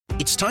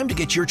It's time to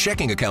get your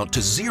checking account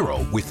to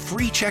zero with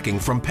free checking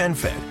from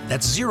PenFed.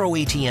 That's zero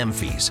ATM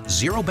fees,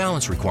 zero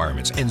balance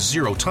requirements, and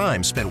zero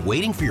time spent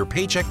waiting for your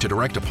paycheck to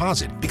direct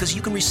deposit because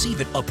you can receive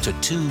it up to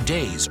 2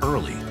 days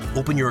early.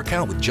 Open your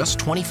account with just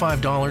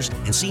 $25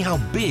 and see how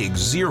big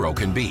zero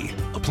can be.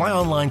 Apply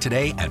online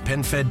today at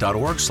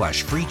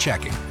PenFed.org/free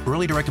checking.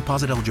 Early direct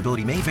deposit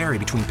eligibility may vary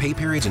between pay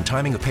periods and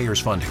timing of payers'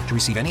 funding. To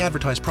receive any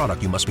advertised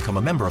product, you must become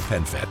a member of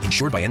PenFed,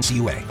 insured by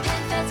NCUA.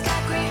 PenFed's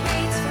got great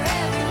rates for everyone.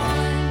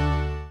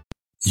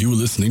 You're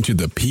listening to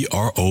the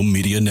PRO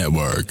Media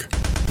Network.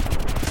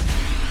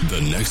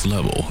 The next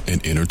level in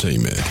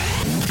entertainment.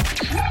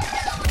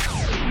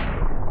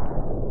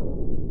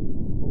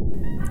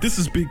 This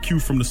is Big Q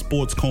from the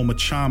Sports Coma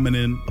chiming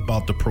in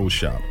about the Pro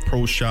Shop.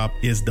 Pro Shop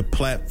is the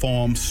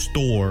platform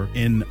store,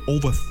 and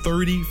over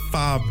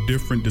 35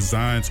 different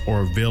designs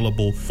are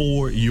available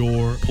for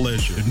your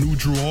pleasure. The new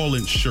Drew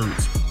Orleans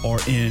shirts are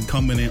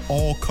coming in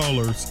all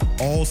colors,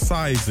 all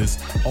sizes.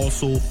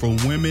 Also for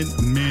women,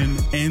 men,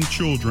 and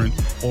children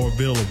are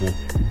available.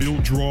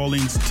 Built Drew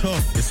Orleans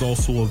Tough is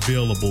also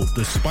available.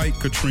 Despite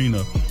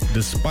Katrina,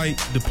 despite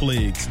the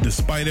plagues,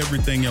 despite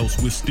everything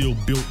else, we're still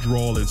built Drew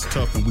Orleans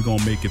Tough, and we're going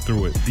to make it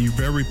through it. The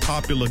very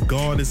popular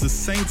God is a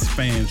Saints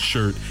fan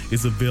shirt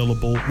is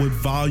available with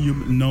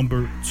volume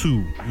number 2.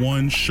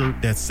 One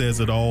shirt that says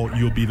it all.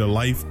 You'll be the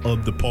life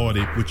of the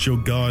party with your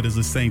God is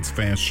a Saints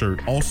fan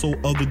shirt. Also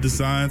other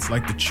designs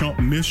like the Chump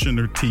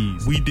Missioner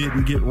tees. We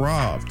didn't get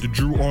robbed. The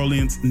Drew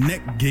Orleans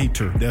neck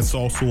gaiter that's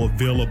also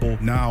available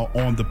now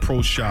on the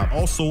Pro Shop.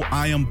 Also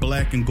I Am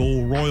Black and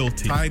Gold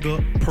Royalty.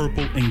 Tiger,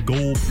 Purple, and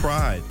Gold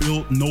Pride.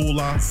 Built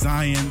Nola,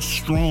 Zion,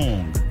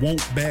 Strong.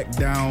 Won't back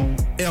down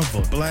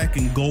ever. Black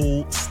and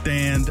Gold,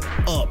 Stand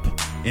Up,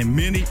 and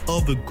many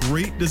other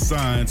great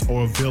designs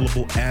are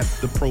available at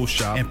the Pro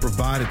Shop and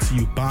provided to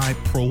you by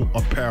Pro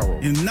Apparel.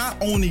 And not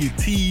only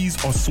tees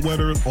or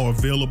sweaters are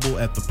available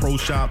at the Pro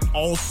Shop,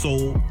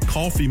 also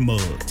coffee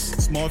mugs,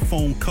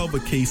 smartphone cover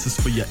cases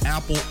for your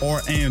Apple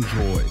or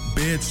Android,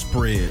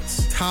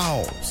 bedspreads,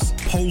 towels,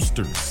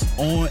 posters,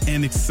 on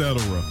and etc.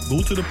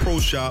 Go to the Pro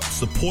Shop,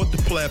 support the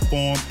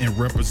platform, and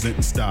represent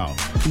in style.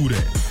 Who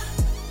that?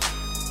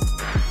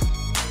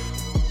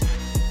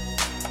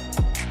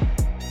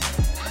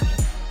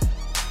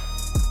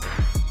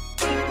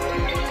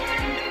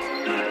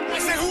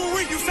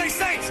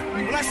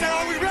 When I say,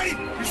 are we ready?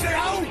 You say,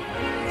 how?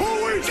 Who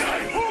we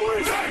say? Who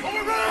we say? Who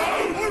we say?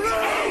 Who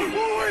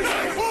we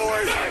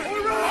say? Who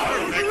we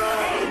say?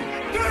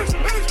 This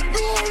is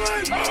New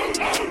Orleans.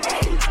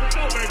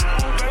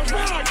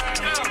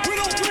 We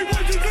don't do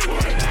what you do.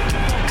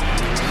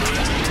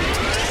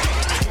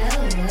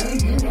 Hello,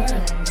 New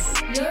Orleans.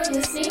 You're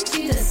listening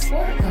to the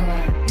Sport Coma,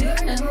 your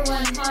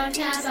 #1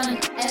 podcast on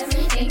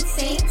everything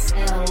Saints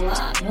and a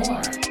lot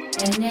more.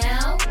 And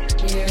now,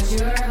 here's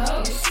your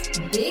host,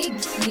 Big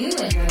Q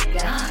and her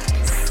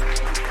guys.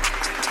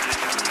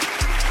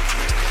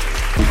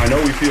 I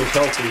know he feels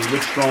healthy. He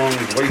looks strong.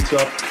 His weight's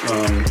up.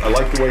 I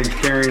like the way he's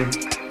carrying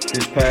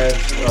his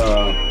pads.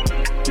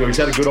 He's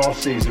had a good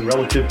offseason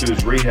relative to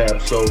his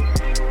rehab. So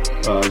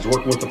he's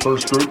working with the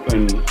first group,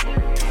 and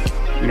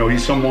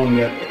he's someone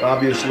that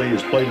obviously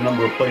has played a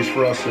number of plays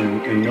for us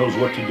and knows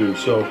what to do.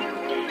 So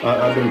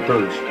I've been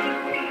encouraged.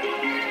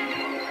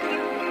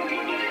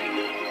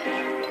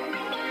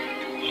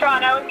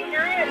 Sean, I was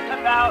curious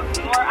about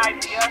your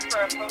idea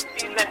for a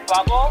postseason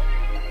bubble.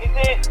 Is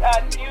it,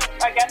 do you,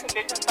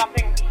 envision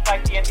something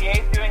like the NBA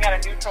is doing at a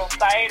neutral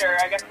site, or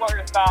what are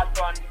your thoughts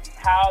on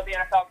how the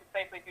NFL could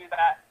safely do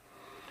that?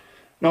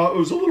 No, it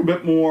was a little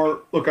bit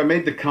more, look, I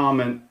made the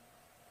comment,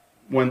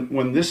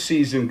 when this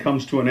season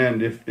comes to an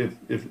end,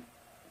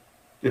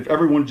 if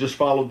everyone just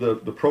followed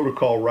the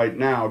protocol right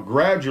now,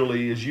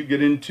 gradually as you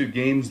get into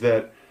games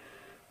that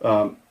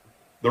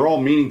they're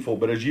all meaningful,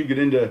 but as you get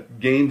into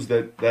games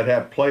that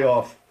have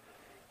playoff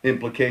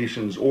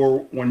implications,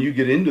 or when you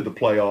get into the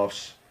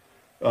playoffs,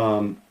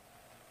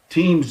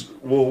 teams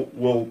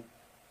will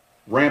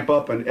ramp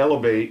up and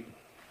elevate,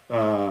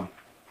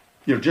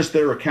 just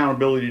their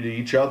accountability to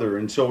each other.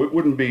 And so it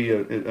wouldn't be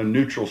a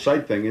neutral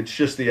site thing. It's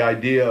just the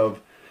idea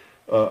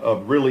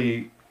of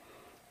really,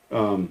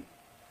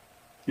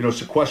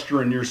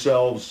 sequestering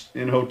yourselves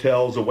in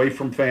hotels, away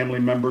from family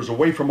members,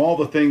 away from all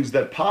the things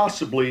that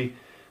possibly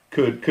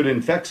could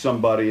infect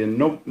somebody, and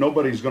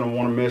nobody's going to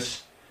want to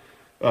miss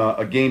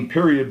a game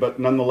period, but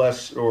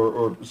nonetheless,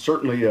 or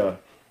certainly a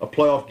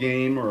playoff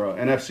game or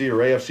an NFC or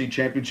AFC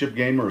championship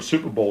game or a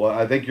Super Bowl.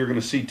 I think you're going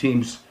to see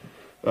teams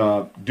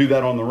do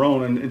that on their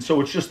own, and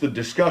so it's just the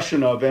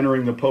discussion of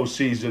entering the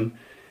postseason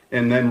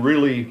and then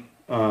really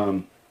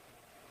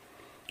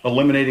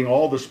eliminating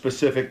all the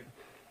specific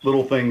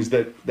little things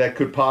that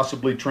could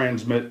possibly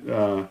transmit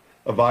a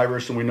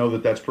virus, and we know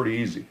that that's pretty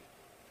easy.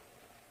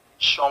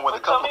 Sean, with a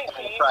couple of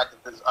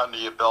practices under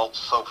your belt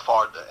so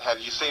far, have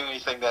you seen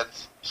anything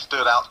that's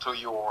stood out to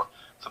you, or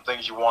some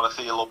things you want to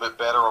see a little bit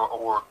better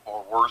or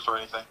worse or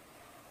anything?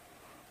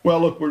 Well,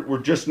 look, we're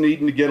just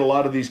needing to get a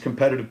lot of these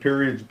competitive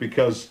periods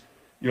because,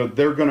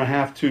 they're going to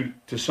have to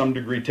some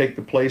degree, take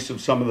the place of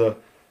some of the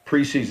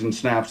preseason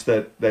snaps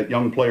that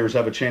young players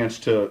have a chance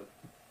to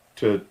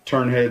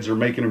turn heads or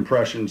make an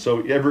impression.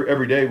 So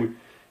every day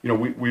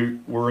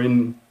we're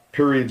in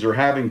periods or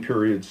having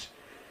periods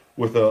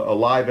with a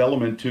live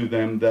element to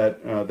them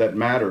that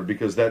matter,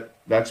 because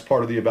that's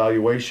part of the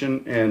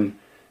evaluation. And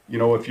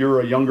if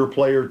you're a younger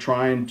player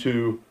trying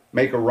to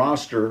make a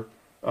roster,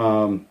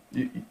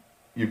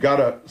 you've got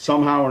to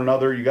somehow or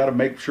another, you got to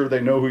make sure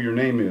they know who your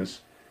name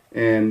is.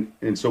 And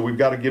so we've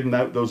got to give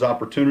them those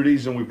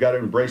opportunities, and we've got to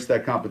embrace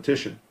that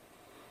competition.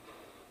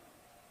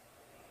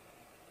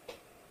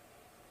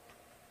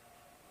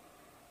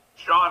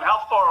 Sean,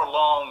 how far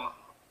along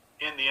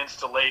in the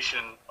installation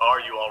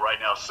are you all right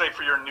now? Say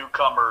for your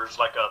newcomers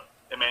like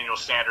Emmanuel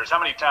Sanders, how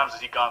many times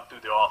has he gone through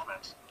the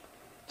offense?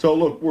 So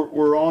look,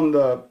 we're on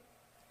the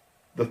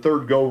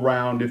third go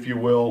round, if you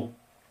will,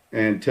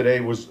 and today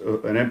was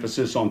an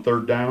emphasis on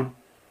third down.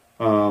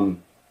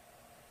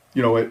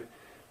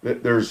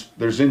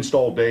 There's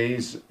install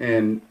days,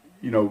 and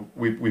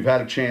we've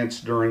had a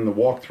chance during the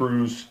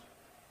walkthroughs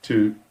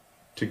to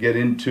get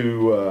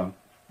into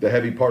the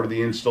heavy part of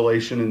the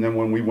installation, and then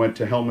when we went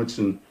to helmets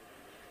and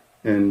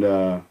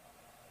the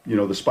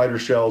spider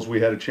shells, we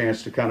had a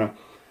chance to kind of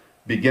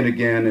begin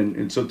again.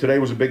 And so today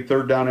was a big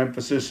third down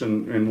emphasis,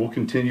 and we'll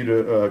continue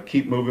to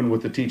keep moving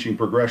with the teaching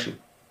progression.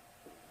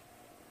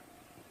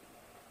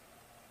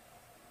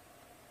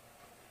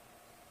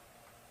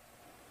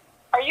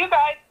 Are you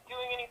guys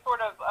doing any sort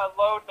of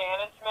load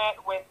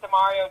management with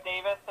Demario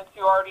Davis, since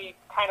you already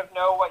kind of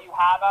know what you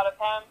have out of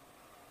him?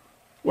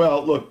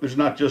 Well, look, there's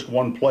not just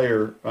one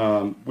player.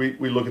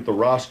 We look at the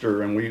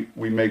roster, and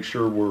we make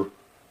sure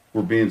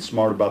we're being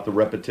smart about the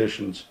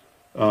repetitions.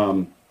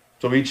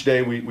 So each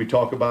day we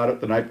talk about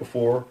it the night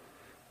before,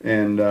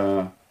 and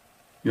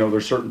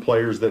there's certain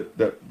players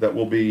that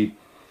will be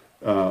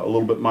a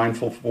little bit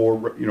mindful for,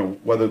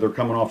 whether they're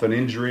coming off an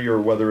injury or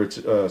whether it's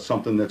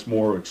something that's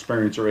more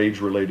experience or age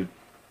related.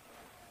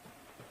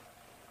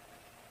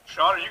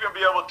 Sean, are you going to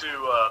be able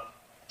to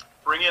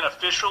bring in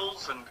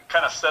officials and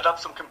kind of set up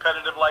some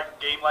competitive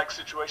game-like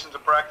situations in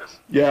practice?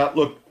 Yeah,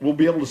 look, we'll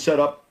be able to set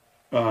up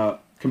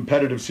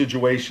competitive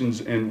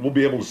situations, and we'll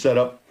be able to set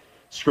up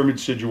scrimmage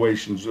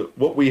situations.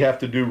 What we have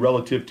to do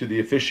relative to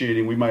the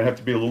officiating, we might have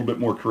to be a little bit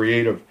more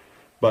creative,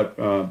 but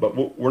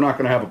we're not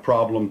going to have a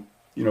problem,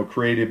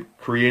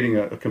 creating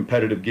a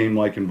competitive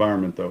game-like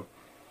environment, though.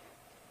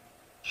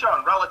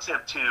 Sean,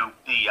 relative to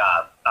the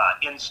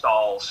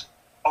installs,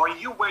 are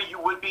you where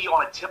you would be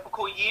on a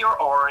typical year,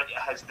 or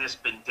has this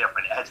been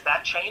different? Has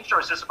that changed, or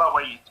is this about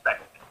where you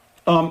expected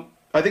it?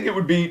 I think it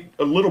would be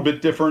a little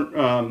bit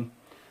different.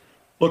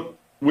 Look,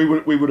 we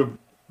would have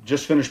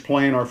just finished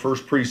playing our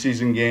first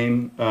preseason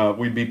game.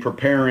 We'd be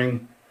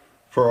preparing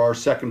for our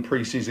second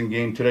preseason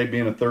game, today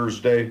being a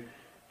Thursday.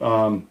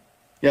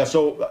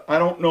 So I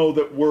don't know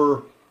that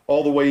we're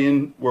all the way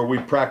in where we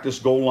practice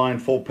goal line,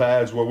 full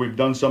pads, where we've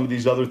done some of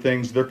these other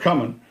things. They're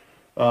coming.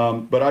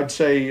 But I'd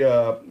say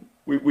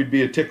we'd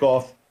be a tick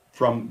off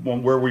from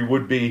where we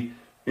would be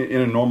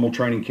in a normal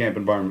training camp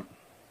environment.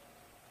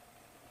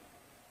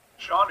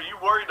 Sean, are you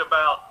worried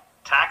about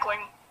tackling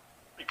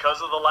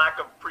because of the lack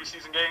of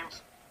preseason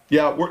games?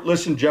 Yeah,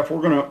 listen, Jeff,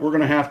 we're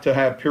gonna have to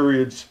have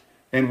periods,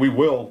 and we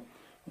will,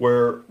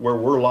 where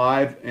we're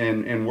live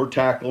and we're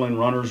tackling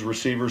runners,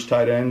 receivers,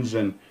 tight ends,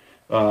 and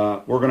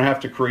we're gonna have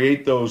to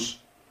create those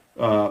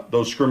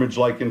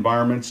scrimmage-like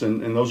environments,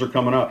 and those are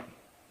coming up.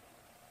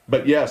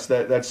 But yes,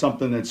 that's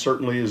something that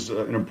certainly is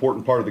an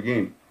important part of the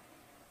game.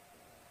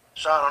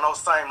 Sean, on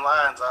those same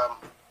lines,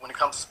 when it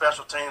comes to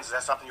special teams, is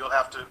that something you'll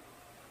have to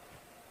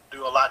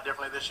do a lot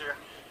differently this year?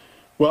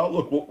 Well,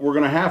 look, we're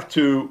going to have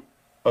to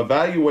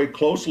evaluate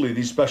closely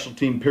these special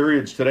team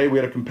periods. Today we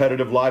had a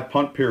competitive live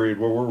punt period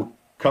where we're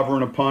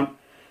covering a punt.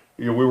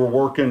 We were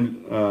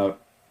working,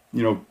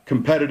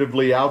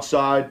 competitively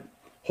outside,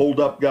 hold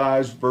up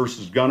guys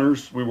versus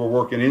gunners. We were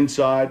working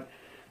inside,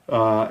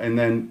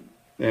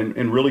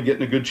 and really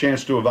getting a good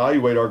chance to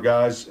evaluate our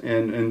guys.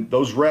 And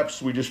those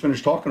reps, we just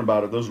finished talking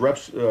about it. Those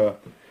reps,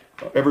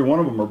 every one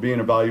of them are being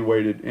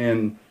evaluated.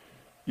 And,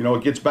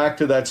 it gets back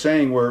to that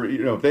saying where,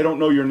 if they don't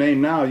know your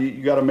name now,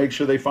 you got to make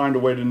sure they find a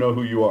way to know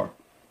who you are.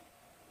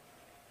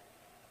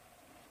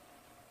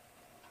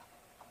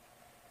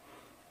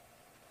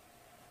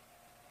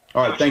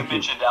 All right, thank you. You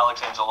mentioned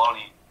Alex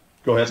Anzalone.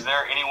 Go ahead. Is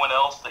there anyone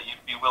else that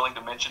you'd be willing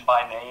to mention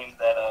by name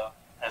that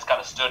has kind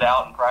of stood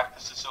out in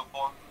practices so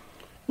far?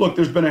 Look,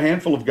 there's been a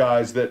handful of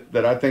guys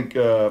that I think,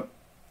 are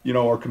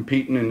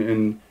competing,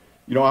 and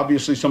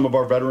obviously some of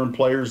our veteran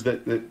players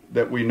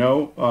that we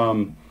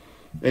know,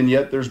 and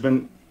yet there's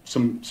been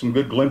some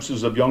good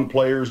glimpses of young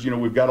players.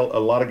 We've got a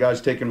lot of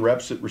guys taking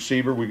reps at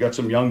receiver. We've got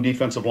some young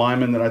defensive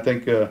linemen that I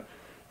think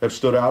have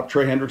stood out.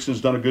 Trey Hendrickson's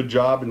done a good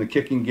job in the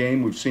kicking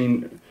game. We've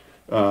seen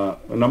a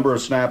number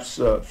of snaps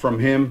from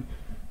him.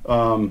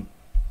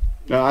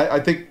 I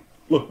think,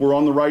 look, we're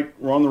on the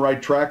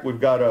right track. We've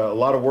got a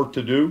lot of work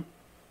to do.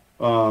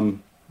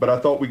 But I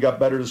thought we got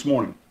better this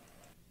morning.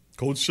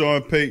 Coach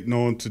Sean Payton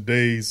on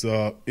today's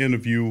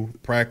interview,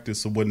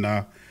 practice, or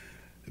whatnot.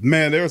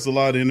 Man, there's a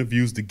lot of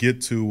interviews to get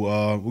to.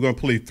 We're going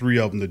to play 3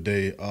 of them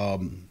today.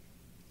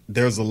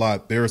 there's a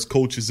lot. There's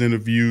coaches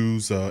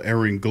interviews,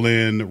 Aaron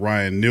Glenn,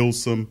 Ryan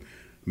Nielsen,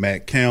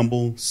 Matt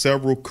Campbell,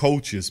 several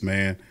coaches,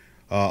 man.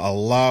 A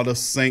lot of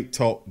Saint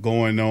talk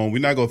going on. We're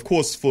not going, of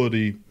course, for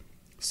the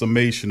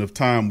summation of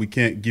time, we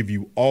can't give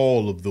you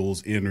all of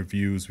those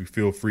interviews. We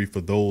feel free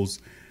for those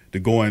to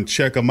go and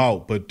check them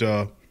out, but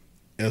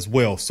as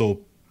well.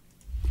 So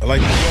I'd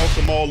like to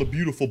welcome all the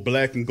beautiful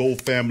Black and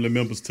Gold family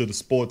members to the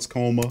Sports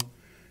Coma.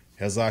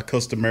 As I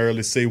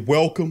customarily say,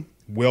 welcome,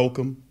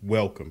 welcome,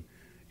 welcome.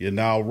 You're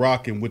now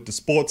rocking with the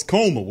Sports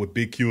Coma with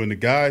Big Q and the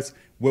guys,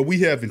 where we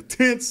have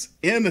intense,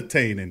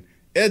 entertaining,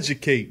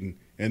 educating,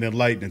 and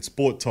enlightening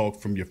sport talk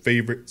from your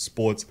favorite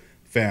sports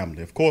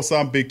family. Of course,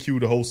 I'm Big Q,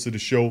 the host of the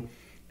show,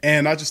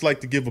 and I just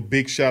like to give a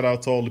big shout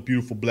out to all the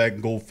beautiful Black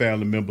and Gold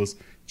family members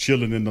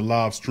chilling in the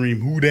live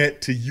stream. Who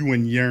dat to you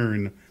and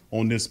yearn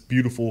on this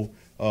beautiful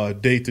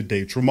day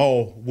today.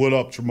 Tramal, what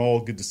up,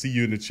 Tramal? Good to see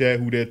you in the chat.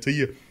 Who dat to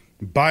you?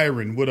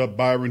 Byron, what up,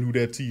 Byron? Who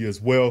dat to you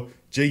as well?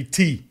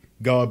 JT,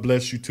 God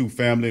bless you too,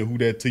 family. Who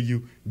dat to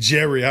you?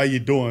 Jerry, how you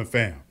doing,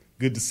 fam?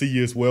 Good to see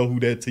you as well. Who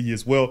dat to you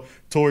as well?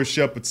 Torrey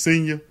Shepard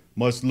Sr.,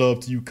 much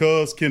love to you,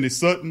 cuz. Kenny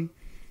Sutton,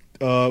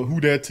 who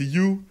dat to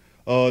you?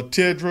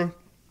 Tedra,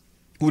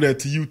 who dat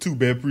to you too,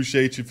 man?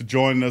 Appreciate you for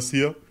joining us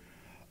here.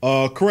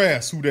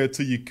 Crass, who that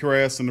to you,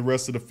 Crass, and the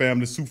rest of the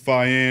family.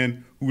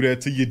 Sufayan, who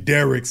that to you,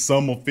 Derek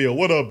Summerfield.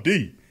 What up,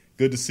 D?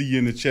 Good to see you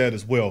in the chat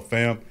as well,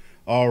 fam.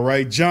 All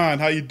right, John,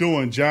 how you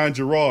doing? John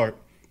Gerard,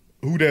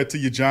 who that to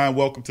you, John?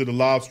 Welcome to the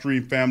live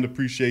stream, family.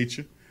 Appreciate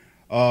you.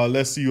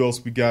 Let's see who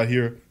else we got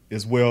here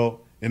as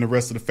well, and the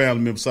rest of the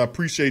family members. So I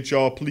appreciate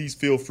y'all. Please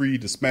feel free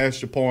to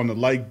smash upon the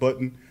like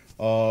button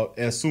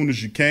as soon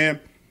as you can,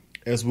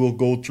 as we'll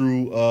go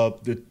through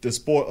the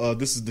sport.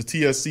 This is the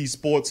TSC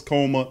Sports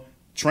Coma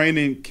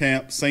Training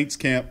Camp, Saints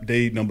Camp,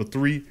 day number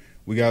 3.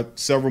 We got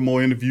several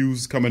more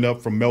interviews coming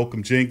up from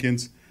Malcolm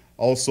Jenkins.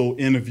 Also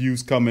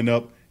interviews coming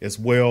up as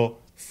well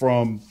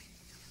from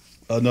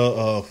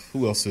another,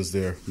 who else is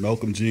there?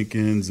 Malcolm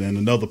Jenkins and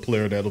another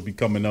player that'll be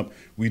coming up.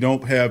 We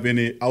don't have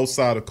any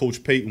outside of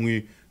Coach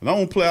Payton.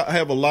 I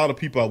have a lot of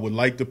people I would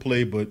like to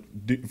play, but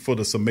for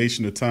the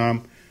summation of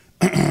time,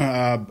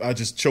 I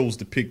just chose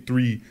to pick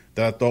 3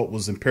 that I thought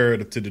was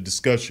imperative to the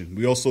discussion.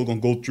 We also going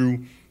to go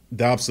through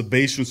the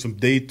observations from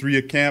day 3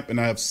 of camp, and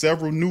I have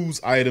several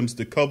news items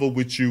to cover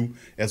with you,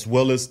 as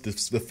well as the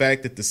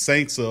fact that the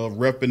Saints are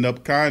repping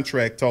up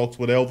contract talks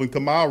with Alvin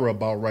Kamara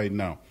about right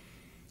now.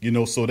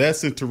 So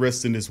that's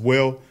interesting as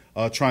well,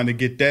 trying to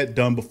get that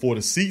done before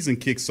the season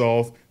kicks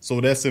off. So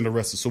that's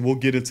interesting. So we'll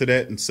get into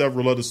that and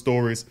several other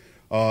stories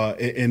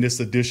in this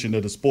edition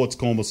of the Sports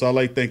Coma. So I'd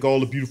like to thank all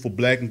the beautiful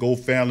Black and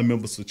Gold family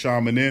members for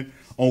chiming in.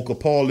 Uncle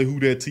Paulie, who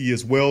that to you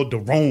as well.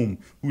 Jerome,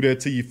 who that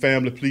to you,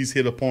 family. Please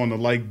hit upon the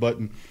like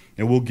button,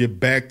 and we'll get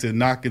back to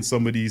knocking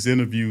some of these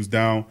interviews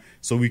down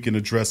so we can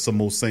address some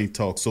more Saint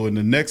talk. So in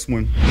the next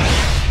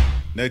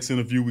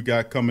interview we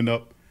got coming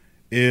up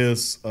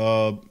is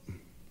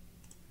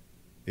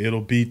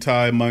it'll be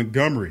Ty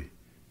Montgomery.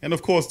 And,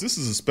 of course, this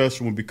is a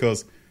special one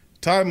because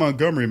Ty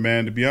Montgomery,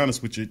 man, to be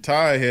honest with you,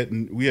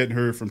 we hadn't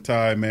heard from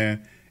Ty,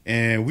 man,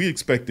 and we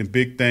expecting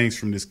big things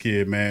from this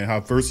kid, man, how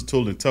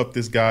versatile and tough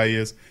this guy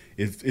is.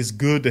 It's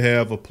good to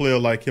have a player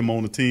like him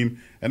on the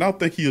team, and I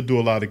think he'll do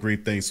a lot of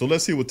great things. So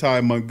let's see what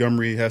Ty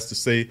Montgomery has to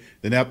say.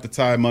 Then after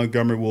Ty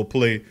Montgomery, we'll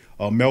play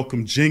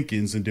Malcolm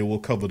Jenkins, and then we'll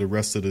cover the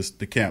rest of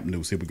the camp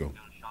news. Here we go.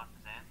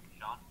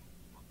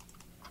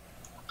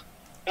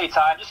 Hey,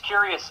 Ty, I'm just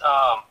curious,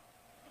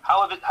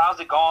 how's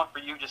it gone for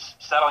you just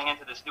settling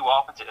into this new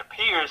offense? It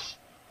appears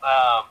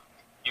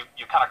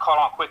you kind of caught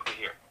on quickly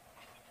here.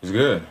 It's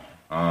good.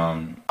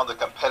 On the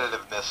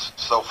competitiveness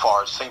so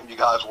far, it seemed you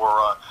guys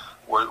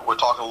we're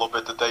talking a little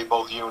bit today,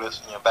 both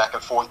units, back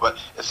and forth, but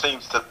it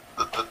seems that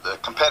the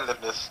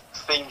competitiveness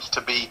seems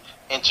to be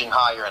inching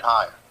higher and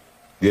higher.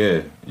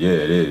 Yeah,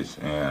 it is,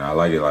 and I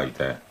like it like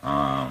that.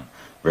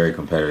 Very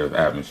competitive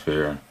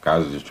atmosphere.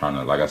 Guys are just trying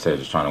to, like I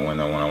said, trying to win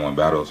their one-on-one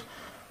battles,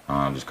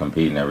 just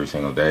competing every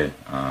single day,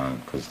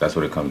 because that's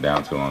what it comes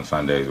down to on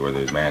Sundays, whether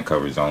it's man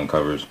covers, zone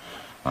covers.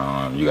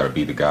 You got to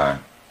beat the guy.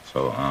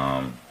 So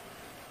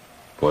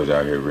boys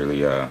out here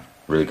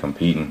really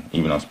competing,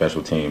 even on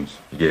special teams.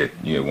 You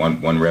get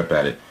one rep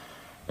at it,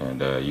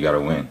 and you got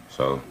to win.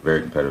 So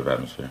very competitive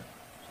atmosphere.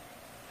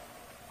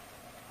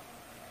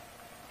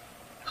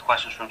 Next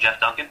question's from Jeff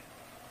Duncan.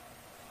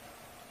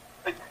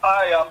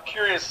 Hi, I'm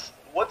curious,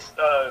 what's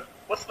the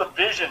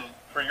vision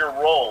for your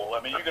role?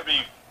 I mean, you could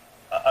be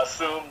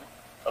assumed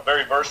a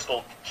very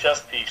versatile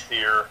chess piece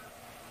here.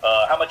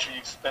 How much are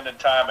you spending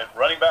time at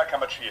running back? How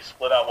much are you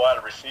split out wide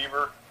at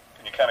receiver?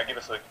 Can you kind of give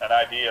us an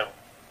idea of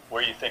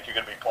where you think you're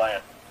going to be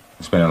playing?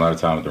 I'm spending a lot of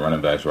time with the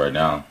running backs right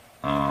now,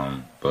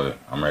 but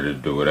I'm ready to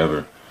do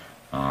whatever.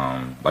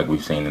 Like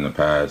we've seen in the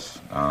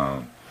past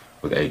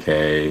with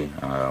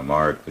AK,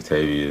 Mark,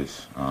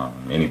 Latavius,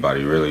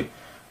 anybody really.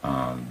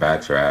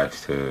 Backs are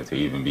asked to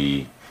even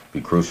be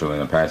crucial in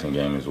the passing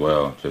game as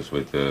well, just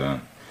with the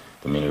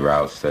many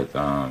routes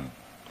that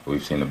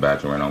we've seen the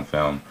backs run on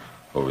film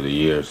over the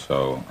years.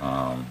 So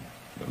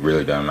it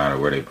really doesn't matter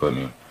where they put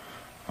me.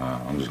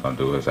 I'm just going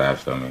to do what's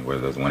asked of me,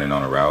 whether it's winning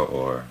on a route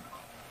or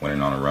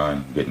winning on a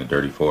run, getting a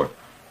dirty four.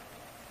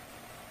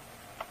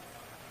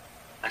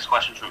 Next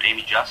question from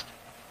Amy Just.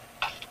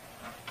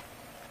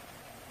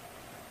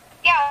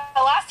 Yeah,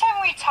 the last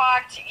time we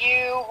talked,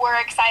 you were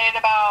excited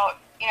about,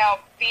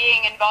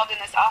 being involved in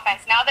this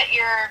offense. Now that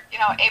you're,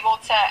 able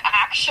to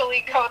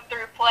actually go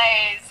through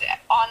plays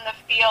on the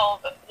field,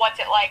 what's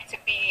it like to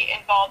be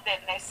involved in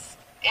this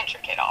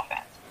intricate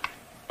offense?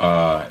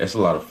 It's a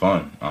lot of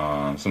fun.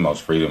 It's the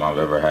most freedom I've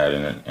ever had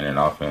in an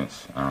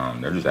offense.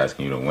 They're just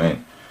asking you to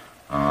win.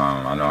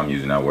 I know I'm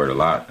using that word a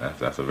lot.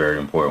 That's a very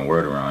important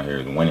word around here,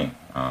 is winning.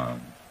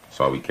 That's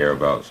all we care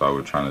about. That's all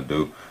we're trying to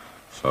do.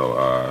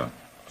 So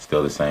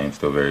still the same,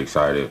 still very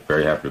excited,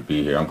 very happy to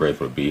be here. I'm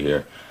grateful to be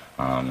here.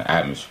 The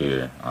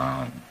atmosphere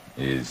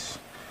is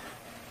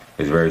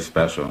very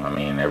special. I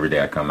mean, every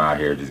day I come out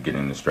here just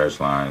getting in the stretch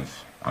lines,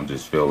 I'm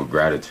just filled with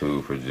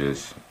gratitude for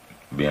just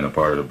being a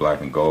part of the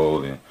black and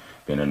gold and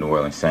being a New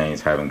Orleans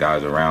Saints, having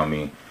guys around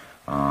me.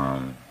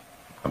 I'm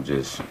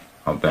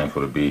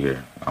thankful to be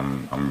here.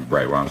 I'm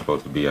right where I'm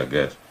supposed to be, I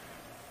guess.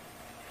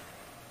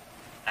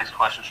 Next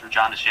question is from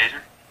John DeShazer.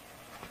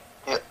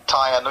 Yeah,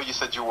 Ty, I know you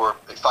said you were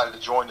excited to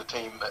join the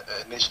team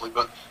initially,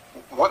 but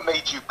what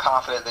made you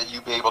confident that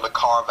you'd be able to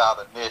carve out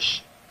a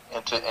niche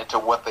into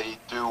what they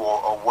do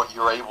or what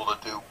you're able to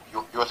do,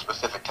 your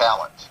specific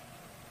talents?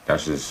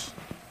 That's just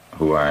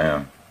who I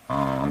am.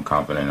 I'm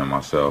confident in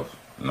myself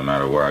no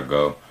matter where I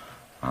go.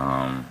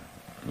 I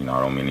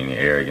don't mean any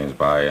arrogance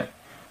by it.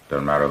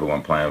 Doesn't matter who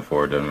I'm playing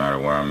for. Doesn't matter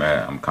where I'm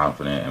at. I'm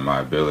confident in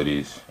my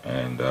abilities,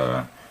 and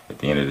at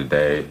the end of the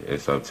day,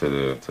 it's up to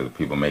the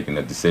people making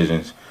the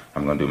decisions.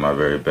 I'm going to do my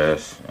very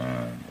best,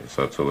 and it's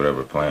up to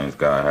whatever plans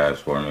God has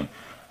for me.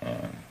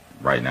 And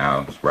right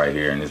now, it's right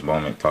here in this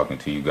moment talking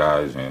to you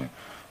guys, and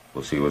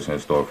we'll see what's in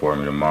store for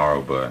me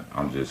tomorrow, but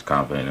I'm just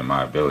confident in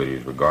my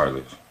abilities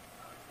regardless.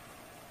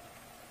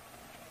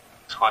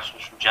 This question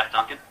is from Jeff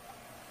Duncan.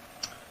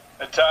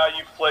 And Ty,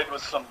 you've played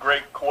with some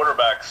great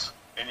quarterbacks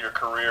in your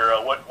career.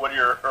 What are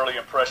your early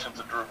impressions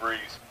of Drew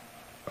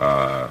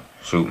Brees?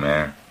 Shoot,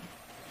 man.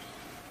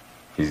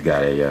 He's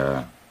got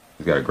a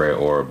great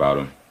aura about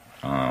him.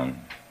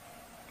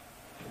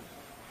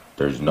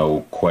 There's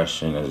no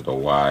question as to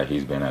why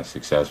he's been as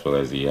successful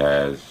as he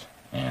has,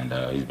 and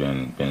he's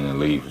been in the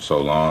league for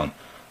so long.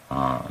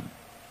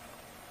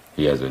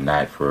 He has a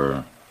knack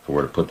for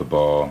where to put the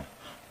ball,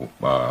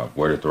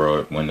 where to throw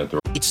it, when to throw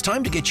it. It's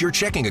time to get your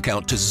checking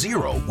account to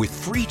zero with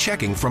free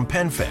checking from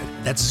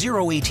PenFed. That's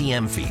zero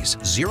ATM fees,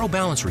 zero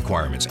balance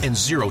requirements, and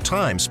zero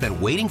time spent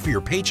waiting for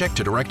your paycheck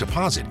to direct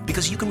deposit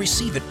because you can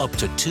receive it up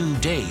to 2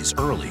 days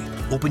early.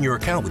 Open your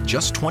account with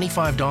just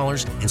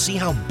 $25 and see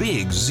how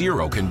big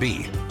zero can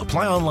be.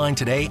 Apply online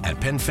today at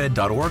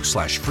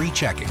PenFed.org/free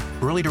checking.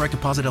 Early direct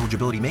deposit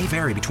eligibility may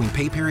vary between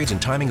pay periods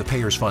and timing of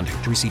payers' funding.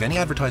 To receive any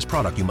advertised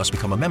product, you must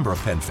become a member of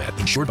PenFed,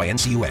 insured by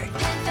NCUA.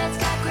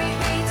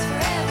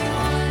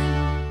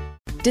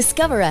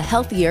 Discover a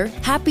healthier,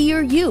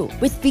 happier you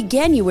with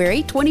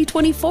Veganuary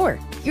 2024.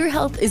 Your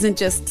health isn't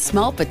just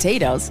small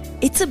potatoes,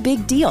 it's a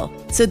big deal.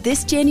 So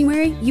this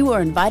January, you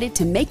are invited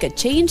to make a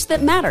change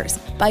that matters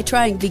by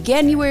trying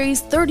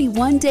Veganuary's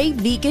 31-day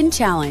vegan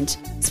challenge.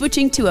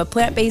 Switching to a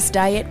plant-based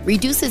diet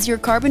reduces your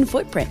carbon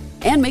footprint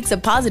and makes a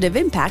positive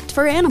impact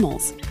for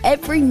animals.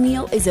 Every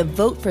meal is a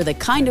vote for the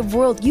kind of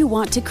world you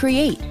want to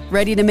create.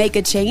 Ready to make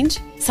a change?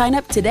 Sign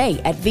up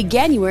today at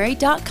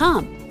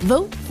veganuary.com.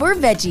 Vote for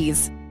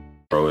veggies.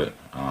 Throw it,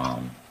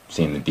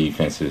 seeing the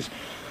defenses,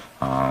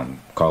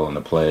 calling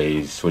the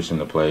plays, switching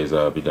the plays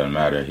up. It doesn't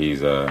matter.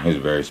 He's a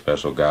very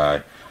special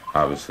guy.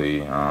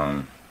 Obviously,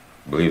 I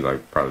believe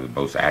probably the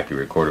most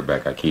accurate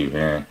quarterback I keep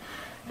hearing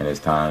in his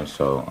time.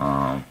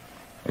 So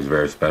it's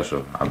very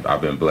special.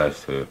 I've been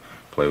blessed to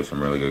play with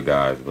some really good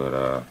guys,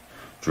 but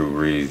Drew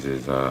Brees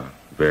is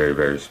very,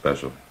 very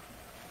special.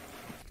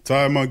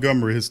 Ty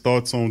Montgomery, his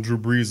thoughts on Drew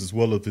Brees as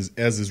well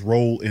as his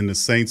role in the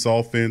Saints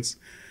offense.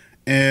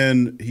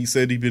 And he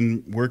said he'd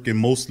been working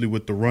mostly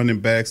with the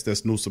running backs.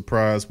 That's no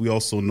surprise. We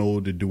also know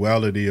the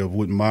duality of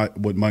what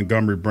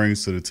Montgomery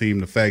brings to the team,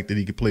 the fact that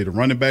he can play the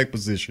running back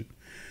position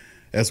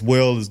as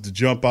well as to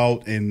jump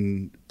out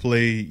and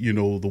play,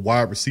 the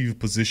wide receiver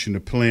position, to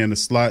play in the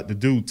slot. The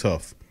dude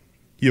tough.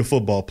 He a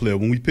football player.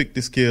 When we picked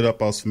this kid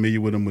up, I was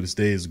familiar with him with his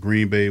days at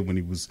Green Bay when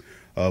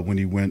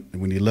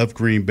he left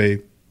Green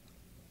Bay.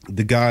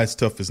 The guy's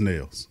tough as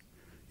nails.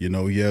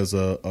 He has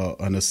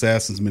an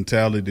assassin's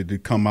mentality to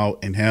come out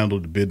and handle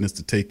the business,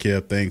 to take care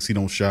of things. He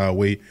don't shy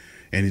away.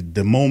 And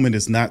the moment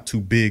is not too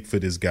big for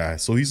this guy.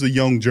 So he's a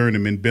young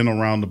journeyman, been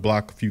around the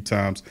block a few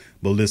times.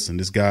 But listen,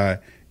 this guy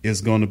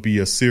is going to be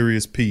a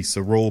serious piece,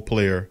 a role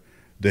player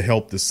to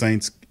help the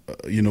Saints,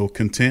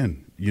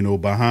 contend,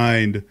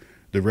 behind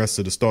the rest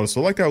of the starters.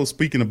 So like I was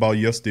speaking about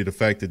yesterday, the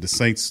fact that the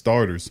Saints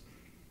starters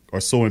are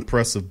so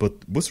impressive. But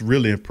what's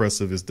really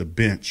impressive is the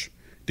bench.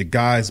 The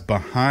guys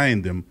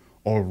behind them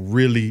are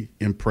really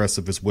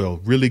impressive as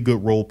well. Really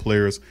good role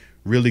players,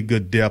 really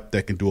good depth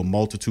that can do a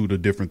multitude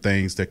of different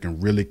things that can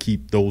really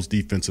keep those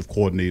defensive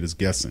coordinators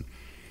guessing.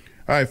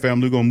 All right,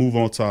 family, we're going to move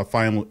on to our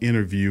final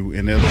interview.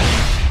 And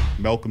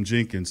Malcolm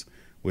Jenkins.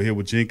 We'll hear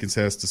what Jenkins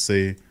has to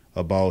say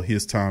about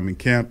his time in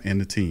camp and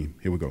the team.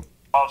 Here we go.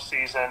 Off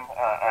season,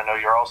 I know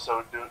you're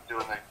also doing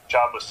the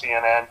job with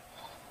CNN.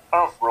 I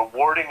don't know if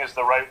rewarding is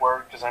the right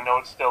word because I know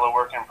it's still a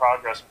work in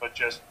progress, but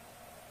just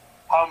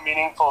how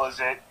meaningful is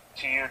it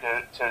to you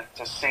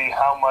to see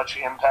how much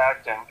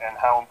impact and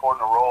how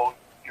important a role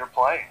you're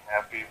playing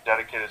after you've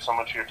dedicated so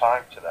much of your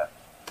time to that?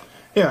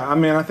 Yeah, I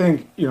mean, I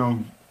think,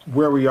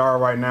 where we are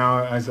right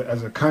now as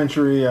a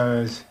country,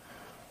 as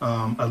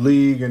a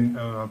league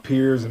and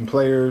peers and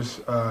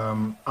players,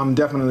 I'm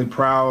definitely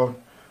proud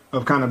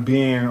of kind of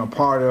being a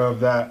part of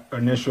that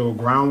initial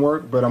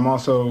groundwork, but I'm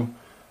also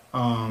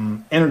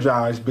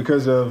energized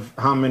because of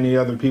how many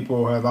other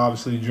people have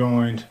obviously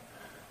joined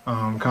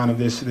kind of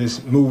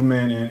this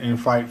movement and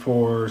fight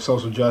for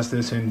social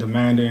justice and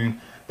demanding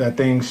that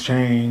things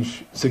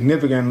change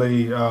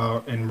significantly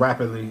and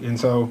rapidly. And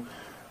so,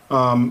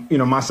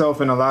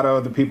 myself and a lot of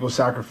other people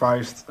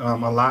sacrificed a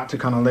lot to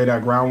kind of lay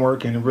that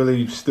groundwork, and it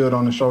really stood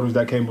on the shoulders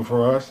that came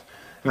before us.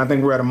 And I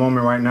think we're at a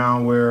moment right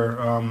now where,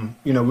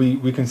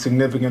 we can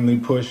significantly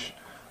push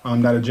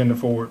that agenda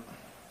forward.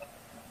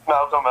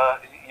 Malcolm,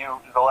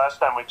 the last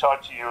time we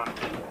talked to you,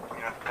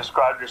 you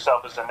described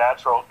yourself as a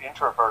natural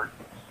introvert.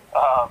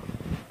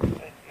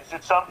 Is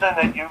it something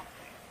that you've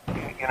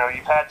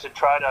had to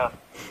try to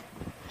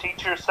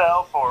teach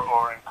yourself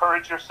or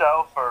encourage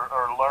yourself or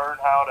learn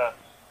how to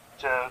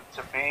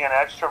be an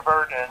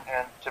extrovert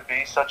and to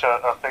be such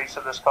a face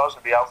of this cause,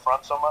 to be out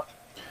front so much?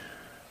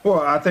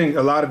 Well, I think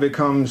a lot of it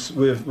comes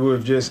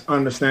with just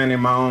understanding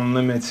my own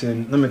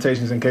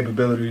limitations and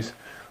capabilities,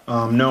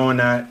 knowing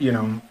that,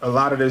 a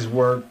lot of this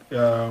work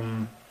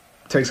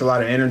takes a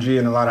lot of energy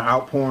and a lot of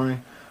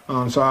outpouring.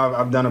 So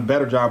I've done a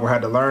better job where I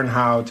had to learn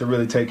how to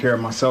really take care of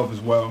myself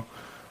as well.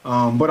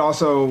 But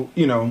also,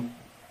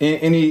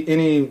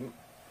 any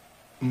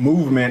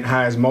movement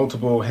has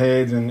multiple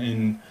heads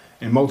and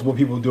multiple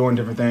people doing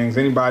different things.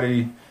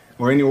 Anybody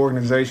or any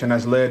organization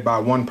that's led by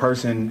one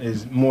person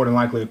is more than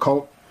likely a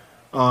cult.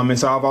 And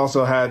so I've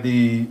also had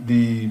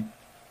the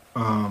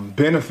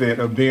benefit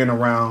of being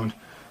around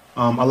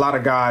a lot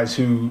of guys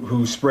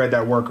who spread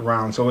that work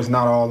around. So it's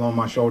not all on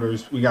my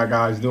shoulders. We got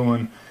guys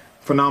doing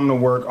phenomenal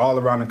work all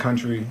around the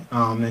country.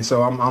 And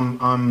so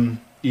I'm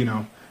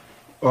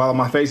while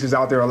my face is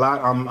out there a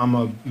lot, I'm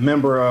a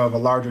member of a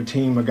larger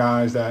team of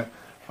guys that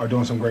are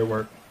doing some great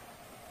work.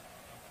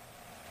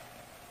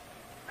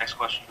 Next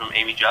question from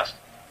Amy Just.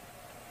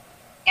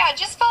 Yeah,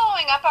 just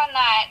following up on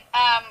that,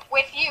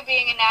 with you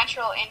being a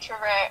natural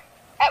introvert,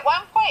 at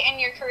one point in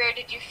your career,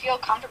 did you feel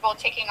comfortable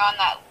taking on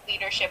that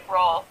leadership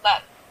role,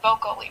 that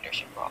vocal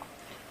leadership role?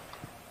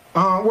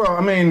 Well,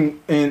 I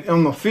mean,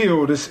 on the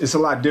field, it's a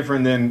lot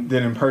different than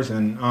in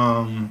person.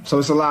 So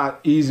it's a lot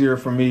easier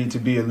for me to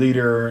be a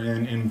leader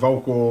and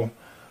vocal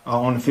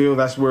on the field.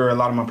 That's where a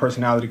lot of my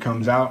personality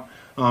comes out.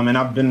 And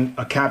I've been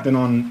a captain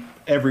on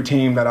every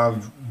team that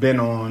I've been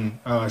on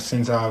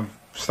since I've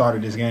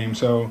started this game.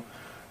 So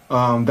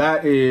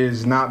that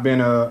has not been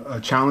a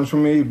challenge for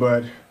me,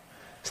 but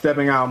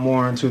stepping out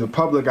more into the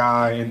public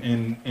eye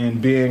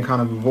and being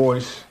kind of a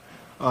voice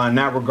in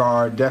that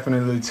regard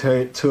definitely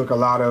took a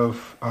lot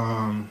of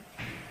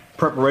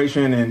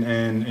preparation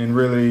and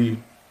really,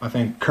 I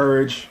think,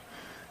 courage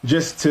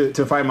just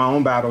to fight my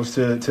own battles,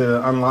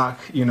 to unlock,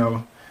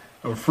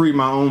 or free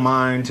my own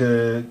mind,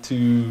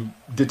 to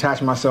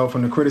detach myself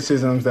from the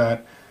criticisms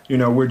that,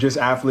 we're just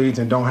athletes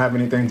and don't have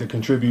anything to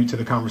contribute to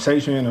the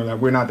conversation, or that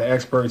we're not the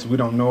experts, we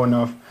don't know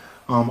enough.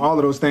 All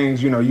of those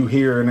things, you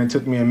hear, and it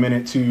took me a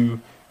minute to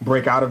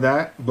break out of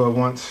that. But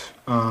once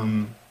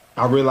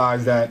I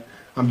realized that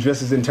I'm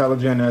just as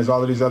intelligent as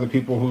all of these other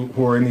people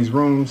who are in these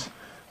rooms,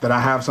 that I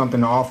have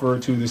something to offer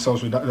to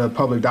the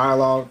public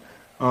dialogue,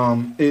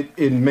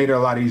 it made it a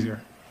lot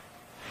easier.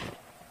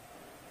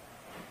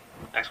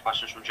 Next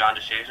question is from John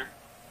DeShazer.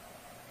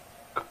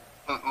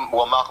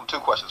 Well, Malcolm, two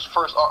questions.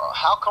 First,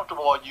 how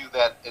comfortable are you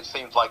that it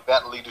seems like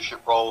that leadership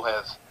role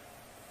has,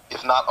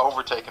 if not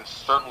overtaken,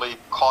 certainly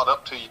caught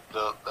up to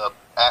the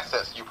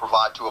assets you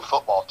provide to a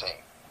football team?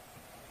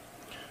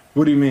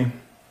 What do you mean?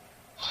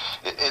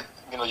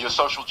 Your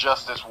social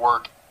justice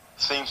work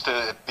seems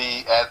to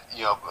be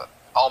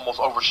almost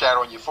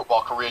overshadowing your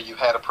football career. You've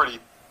had a pretty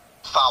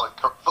solid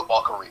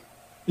football career.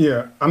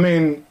 Yeah, I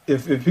mean,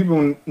 if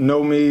people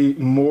know me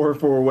more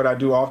for what I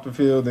do off the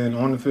field than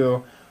on the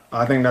field,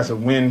 I think that's a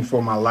win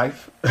for my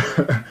life.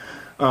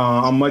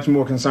 I'm much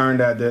more concerned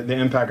at the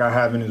impact I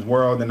have in this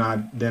world than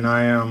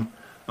I am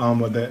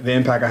with the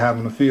impact I have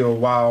on the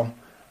field. While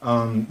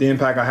the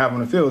impact I have on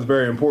the field is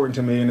very important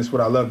to me, and it's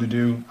what I love to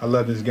do. I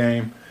love this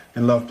game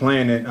and love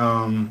playing it.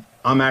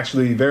 I'm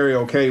actually very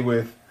okay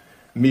with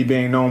me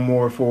being known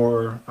more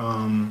for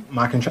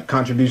my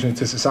contributions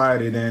to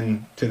society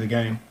than to the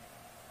game.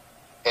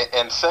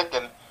 And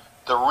second,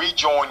 the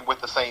rejoin with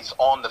the Saints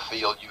on the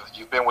field.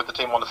 You've been with the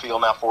team on the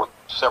field now for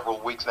several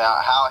weeks now.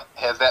 How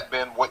has that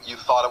been what you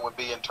thought it would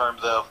be in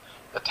terms of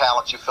the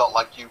talent you felt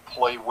like you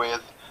play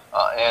with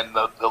and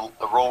the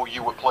role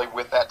you would play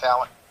with that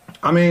talent?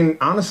 I mean,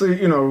 honestly,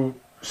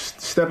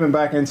 stepping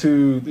back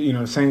into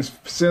the Saints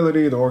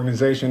facility, the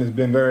organization has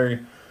been very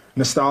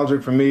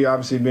nostalgic for me.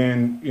 Obviously,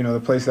 being the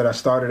place that I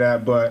started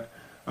at, but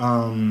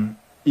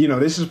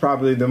this is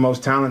probably the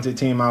most talented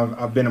team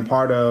I've been a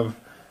part of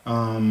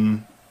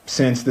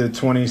since the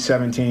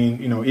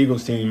 2017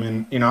 Eagles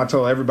team. And I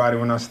told everybody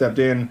when I stepped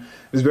in,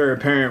 it was very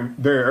apparent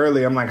very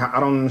early. I'm like, I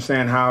don't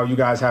understand how you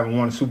guys haven't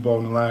won a Super Bowl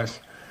in the last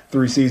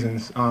 3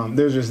 seasons.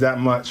 There's just that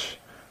much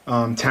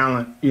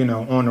talent,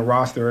 on the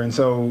roster. And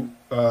so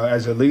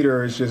as a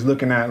leader, it's just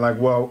looking at like,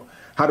 well,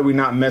 how do we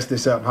not mess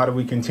this up? How do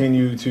we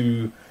continue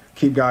to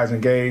keep guys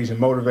engaged and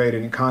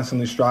motivated and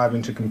constantly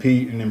striving to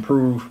compete and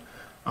improve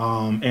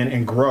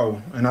and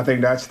grow? And I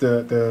think that's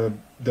the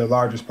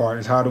largest part,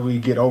 is how do we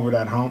get over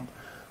that hump?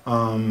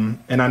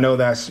 And I know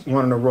that's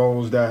one of the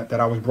roles that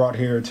I was brought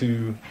here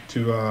to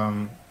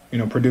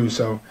produce.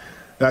 So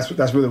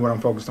that's really what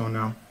I'm focused on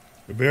now.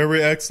 A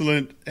very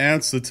excellent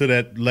answer to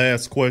that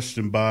last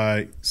question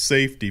by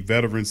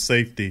veteran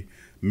safety,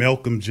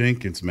 Malcolm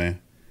Jenkins, man.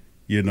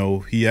 He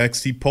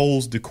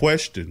posed the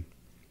question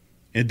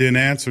and then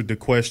answered the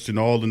question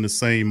all in the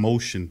same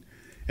motion.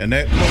 And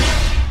that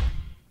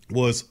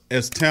was,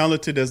 as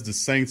talented as the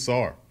Saints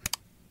are,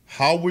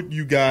 how were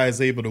you guys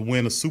able to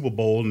win a Super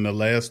Bowl in the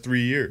last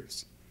 3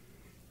 years?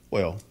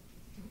 Well,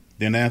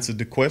 then answered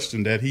the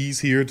question that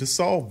he's here to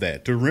solve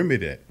that, to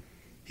remedy that.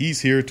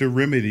 He's here to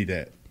remedy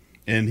that,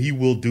 and he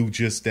will do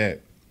just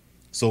that.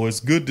 So it's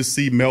good to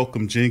see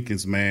Malcolm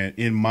Jenkins, man,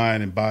 in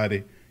mind and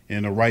body,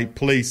 in the right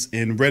place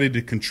and ready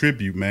to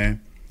contribute,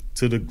 man,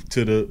 to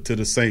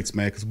the Saints,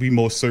 man, because we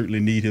most certainly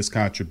need his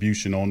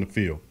contribution on the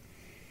field.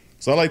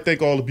 So I'd like to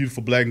thank all the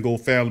beautiful Black and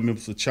Gold family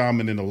members for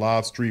chiming in the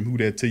live stream. Who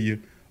that to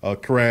you?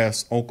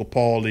 Crass, Uncle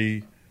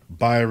Paulie,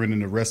 Byron,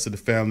 and the rest of the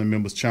family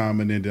members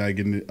chiming in. Then I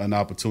get an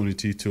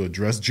opportunity to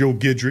address Joe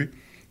Guidry.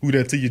 Who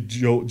that to you,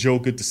 Joe?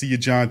 Good to see you.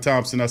 John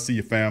Thompson, I see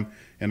you, fam.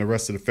 And the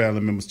rest of the family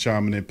members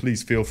chiming in.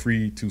 Please feel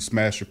free to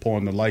smash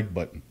upon the like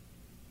button.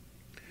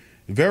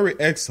 Very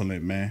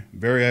excellent, man.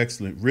 Very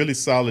excellent. Really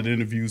solid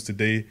interviews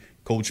today.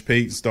 Coach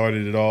Payton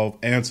started it off,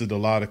 answered a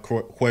lot of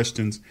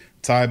questions.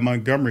 Ty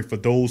Montgomery, for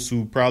those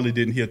who probably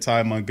didn't hear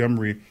Ty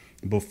Montgomery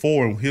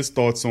before and his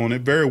thoughts on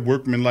it, very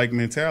workmanlike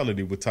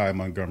mentality with Ty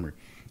Montgomery.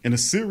 And a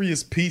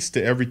serious piece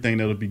to everything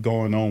that'll be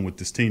going on with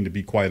this team, to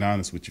be quite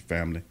honest with your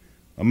family.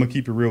 I'm going to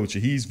keep it real with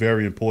you. He's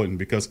very important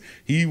because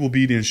he will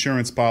be the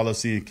insurance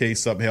policy in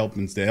case something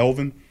happens to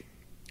Elvin.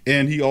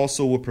 And he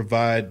also will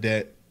provide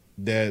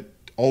that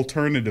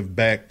alternative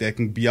back that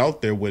can be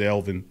out there with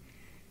Elvin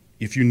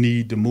if you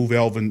need to move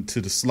Elvin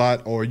to the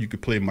slot, or you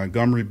could play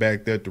Montgomery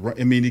back there.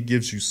 It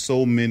gives you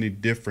so many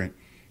different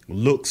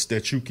looks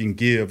that you can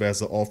give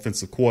as an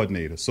offensive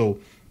coordinator. So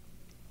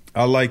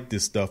I like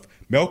this stuff.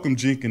 Malcolm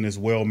Jenkins as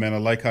well, man. I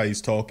like how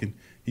he's talking.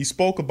 He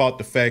spoke about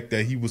the fact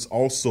that he was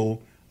also,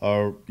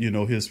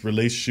 his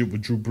relationship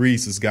with Drew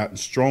Brees has gotten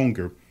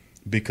stronger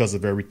because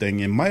of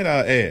everything. And might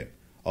I add,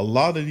 a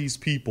lot of these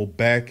people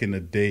back in the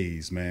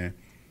days, man,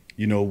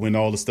 when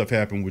all the stuff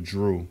happened with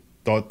Drew,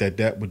 thought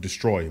that would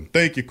destroy him.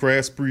 Thank you,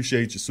 Crass.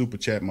 Appreciate your super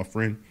chat, my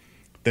friend.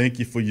 Thank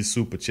you for your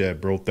super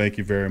chat, bro. Thank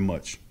you very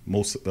much.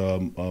 Most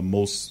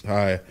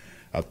High,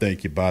 I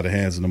thank you by the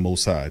hands of the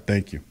Most High.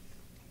 Thank you.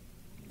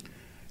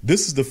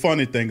 This is the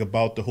funny thing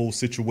about the whole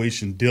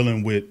situation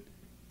dealing with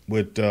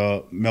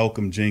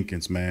Malcolm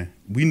Jenkins, man.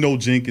 We know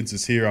Jenkins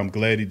is here. I'm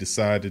glad he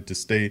decided to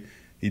stay.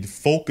 He'd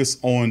focus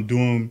on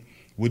doing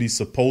what he's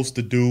supposed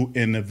to do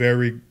in a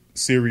very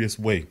serious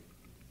way.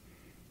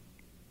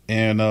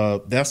 And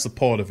that's a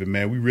part of it,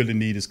 man. We really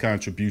need his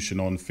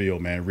contribution on the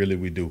field, man. Really,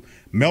 we do.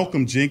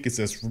 Malcolm Jenkins,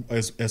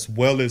 as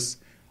well as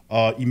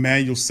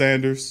Emmanuel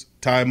Sanders,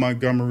 Ty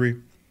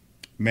Montgomery,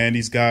 man,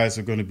 these guys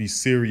are going to be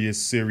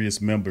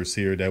serious members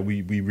here that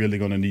we really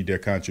going to need their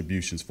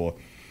contributions for.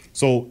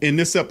 So in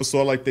this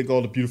episode, I'd like to thank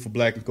all the beautiful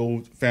Black and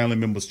Gold family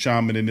members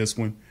chiming in this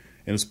one.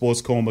 And the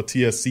Sports Coma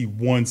Tsc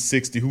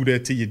 160. Who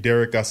that to you,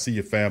 Derek? I see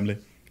your family.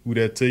 Who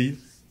that to you?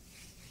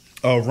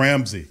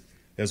 Ramsey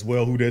as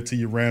well. Who that to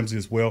you, Ramsey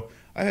as well.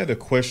 I had a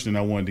question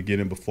I wanted to get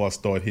in before I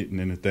start hitting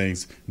into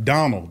things.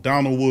 Donald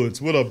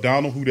Woods. What up,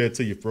 Donald? Who that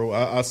to you, bro?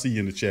 I see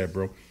you in the chat,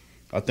 bro.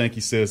 I think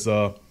he says,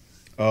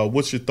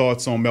 what's your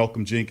thoughts on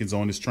Malcolm Jenkins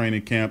on his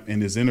training camp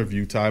and his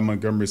interview? Ty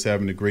Montgomery is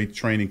having a great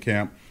training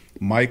camp.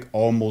 Mike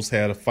almost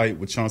had a fight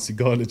with Chauncey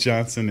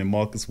Gardner-Johnson and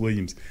Marcus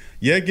Williams.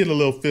 Yeah, get a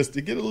little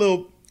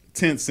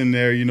tense in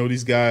there.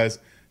 These guys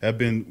have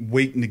been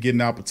waiting to get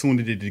an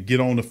opportunity to get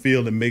on the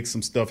field and make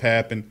some stuff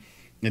happen.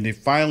 And they're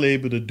finally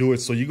able to do it.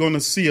 So you're going to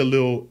see a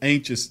little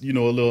anxious, a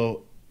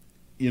little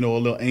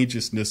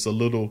anxiousness, a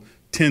little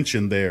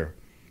tension there,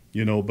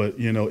 but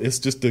it's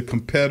just the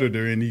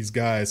competitor in these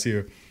guys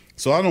here.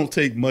 So I don't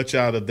take much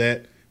out of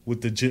that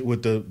with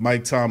the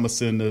Mike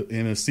Thomas and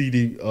the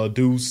CD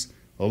Deuce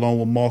along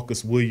with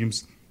Marcus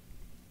Williams.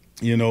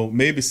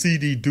 Maybe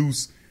CD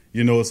Deuce,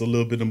 it's a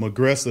little bit of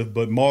aggressive,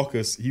 but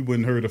Marcus, he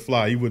wouldn't hurt a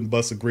fly. He wouldn't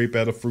bust a grape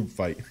at a fruit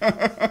fight.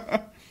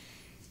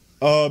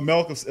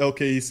 Malcolm,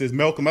 okay, he says,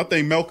 Malcolm, I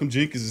think Malcolm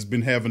Jenkins has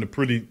been having a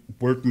pretty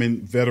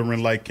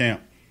veteran-like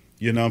camp.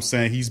 You know what I'm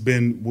saying? He's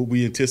been what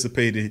we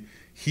anticipated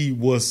he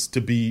was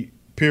to be,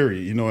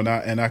 period, you know,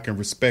 and I can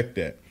respect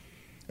that.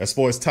 As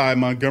far as Ty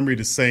Montgomery,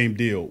 the same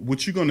deal.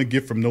 What you're going to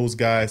get from those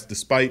guys,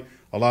 despite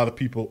a lot of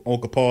people,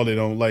 Uncle Paul, they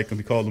don't like him.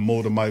 He called him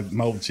Motor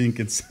Mouth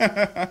Jenkins.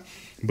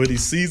 But he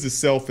sees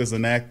himself as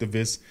an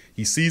activist.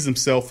 He sees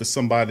himself as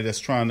somebody that's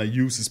trying to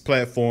use his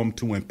platform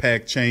to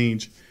impact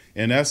change.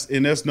 And that's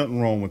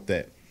nothing wrong with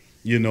that.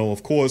 You know,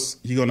 of course,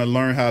 you're going to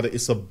learn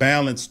it's a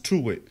balance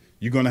to it.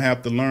 You're going to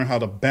have to learn how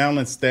to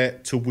balance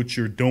that to what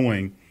you're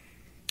doing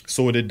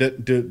so that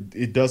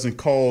it doesn't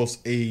cause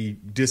a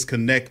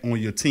disconnect on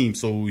your team.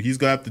 So he's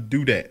going to have to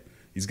do that.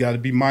 He's got to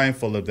be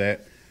mindful of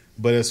that.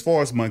 But as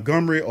far as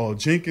Montgomery or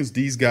Jenkins,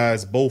 these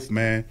guys both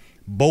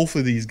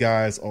of these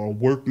guys are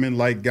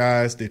workman-like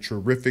guys. They're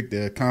terrific.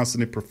 They're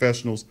consummate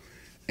professionals.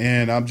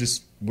 And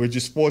we're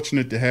just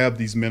fortunate to have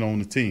these men on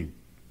the team.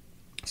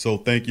 So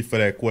thank you for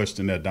that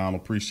question there,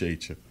 Donald.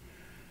 Appreciate you.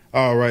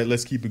 All right,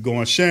 let's keep it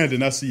going.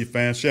 Shandon, I see you,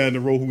 fan.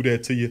 Shandon wrote who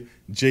that to you.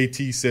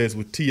 JT says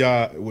with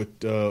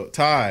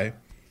Ty,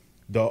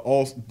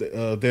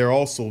 they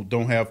also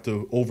don't have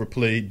to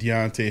overplay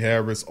Deontay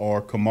Harris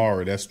or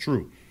Kamara. That's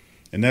true.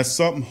 And that's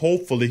something,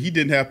 hopefully, he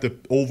didn't have to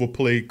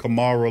overplay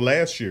Kamara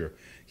last year.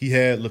 He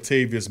had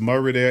Latavius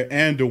Murray there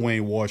and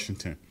Dwayne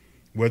Washington.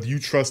 Whether you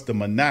trust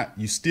them or not,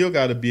 you still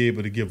got to be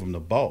able to give them the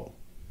ball.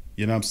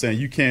 You know what I'm saying?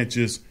 You can't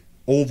just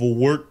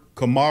overwork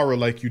Kamara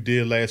like you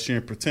did last year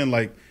and pretend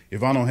like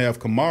if I don't have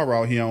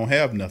Kamara out here, I don't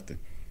have nothing.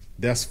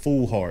 That's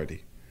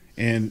foolhardy.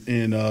 And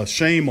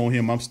shame on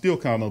him. I'm still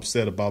kind of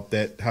upset about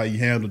that, how he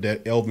handled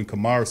that Elvin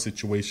Kamara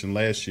situation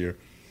last year.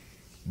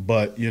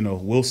 But, you know,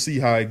 we'll see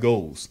how it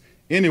goes.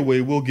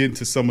 Anyway, we'll get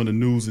into some of the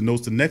news and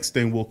notes. The next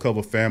thing we'll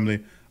cover,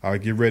 family, I'll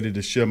get ready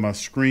to share my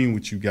screen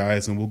with you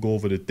guys, and we'll go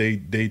over the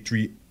day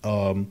 3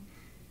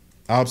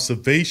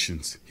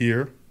 observations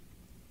here,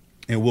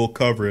 and we'll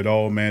cover it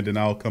all, man. Then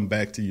I'll come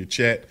back to your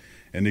chat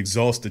and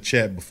exhaust the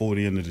chat before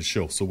the end of the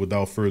show. So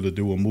without further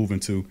ado, we'll move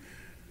into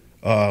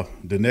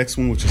the next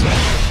one, which is on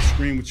the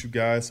screen with you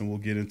guys, and we'll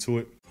get into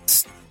it.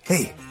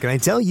 Hey, can I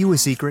tell you a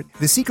secret?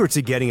 The secret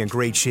to getting a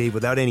great shave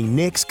without any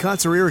nicks,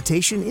 cuts, or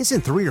irritation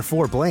isn't 3 or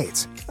 4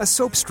 blades, a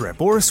soap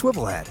strip, or a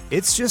swivel head.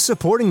 It's just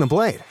supporting the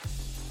blade.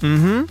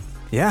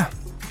 Yeah,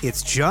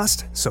 it's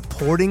just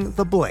supporting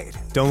the blade.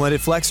 Don't let it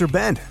flex or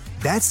bend.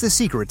 That's the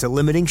secret to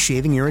limiting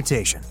shaving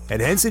irritation. At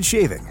Henson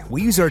Shaving,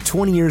 we use our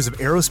 20 years of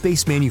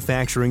aerospace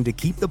manufacturing to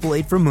keep the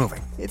blade from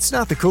moving. It's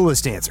not the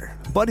coolest answer,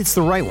 but it's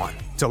the right one.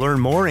 To learn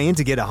more and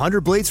to get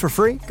 100 blades for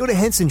free, go to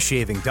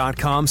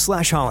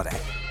hensonshaving.com/holiday.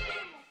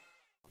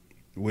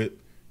 With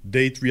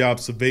day 3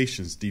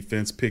 observations,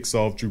 defense picks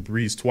off Drew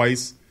Brees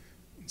twice.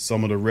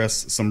 Some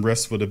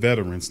rest for the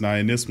veterans. Now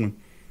in this one,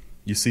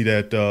 you see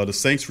that the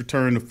Saints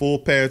return to full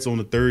pads on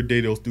the 3rd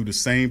day. They'll do the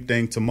same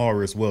thing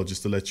tomorrow as well,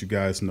 just to let you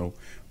guys know.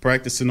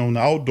 Practicing on the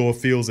outdoor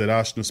fields at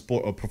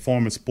Oshner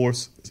Performance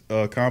Sports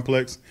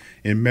Complex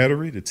in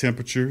Metairie. The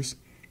temperatures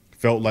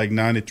felt like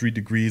 93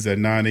 degrees at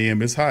 9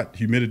 a.m. It's hot.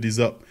 Humidity's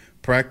up.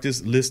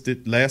 Practice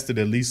lasted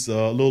at least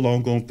a little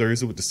longer on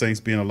Thursday, with the Saints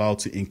being allowed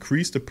to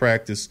increase the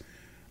practice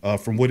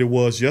from what it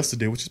was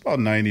yesterday, which is about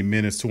 90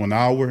 minutes to an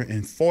hour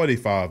and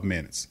 45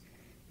 minutes.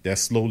 That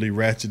slowly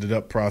ratcheted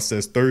up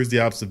process. Thursday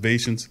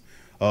observations,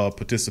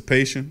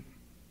 participation.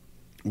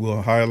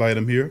 We'll highlight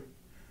them here.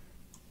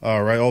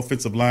 All right,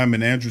 offensive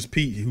lineman Andrews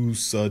Pete,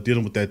 who's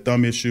dealing with that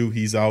thumb issue,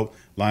 he's out.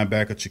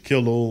 Linebacker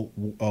Chiquillo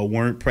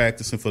weren't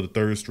practicing for the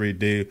 3rd straight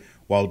day,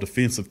 while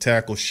defensive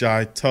tackle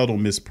Shy Tuttle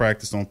missed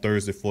practice on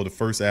Thursday for the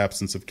first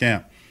absence of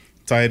camp.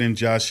 Tight end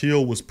Josh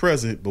Hill was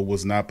present but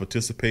was not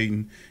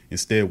participating,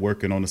 instead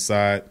working on the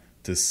side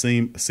to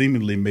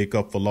seemingly make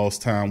up for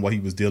lost time while he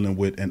was dealing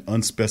with an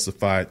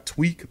unspecified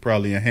tweak,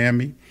 probably a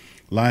hammy.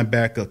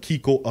 Linebacker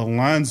Kiko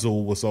Alonso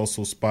was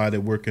also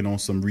spotted working on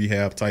some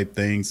rehab-type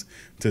things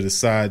to the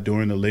side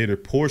during the later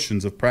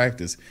portions of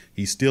practice.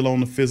 He's still on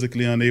the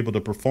physically unable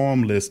to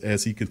perform list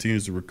as he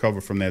continues to recover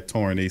from that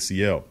torn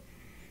ACL.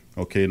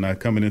 Okay, now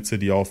coming into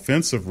the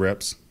offensive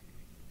reps,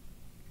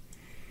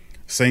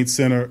 Saints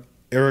center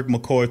Eric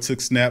McCoy took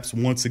snaps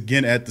once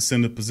again at the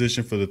center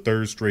position for the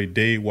 3rd straight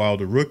day, while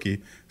the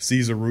rookie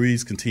Cesar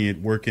Ruiz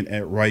continued working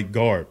at right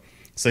guard.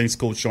 Saints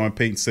coach Sean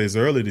Payton says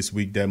earlier this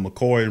week that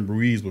McCoy and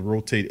Ruiz will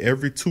rotate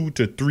every 2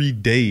 to 3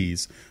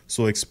 days,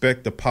 so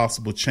expect a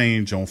possible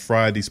change on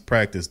Friday's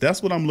practice.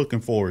 That's what I'm looking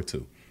forward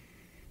to,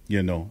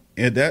 you know,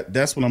 and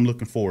that's what I'm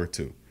looking forward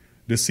to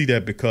see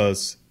that,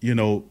 because, you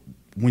know,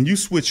 when you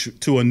switch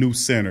to a new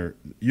center,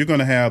 you're going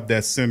to have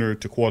that center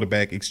to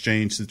quarterback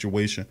exchange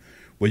situation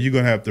where you're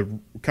going to have to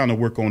kind of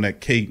work on that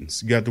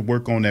cadence. You got to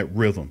work on that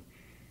rhythm,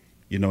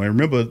 you know. And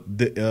remember,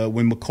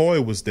 when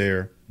McCoy was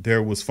there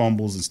was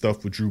fumbles and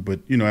stuff with Drew. But,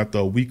 you know, after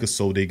a week or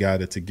so, they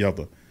got it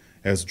together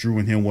as Drew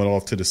and him went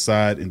off to the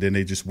side, and then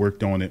they just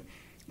worked on it,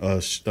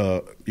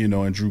 you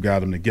know, and Drew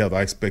got them together.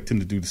 I expect him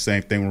to do the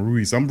same thing with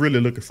Ruiz. I'm really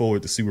looking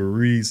forward to see what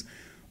Ruiz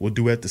will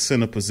do at the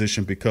center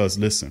position, because,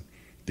 listen,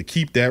 to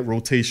keep that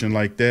rotation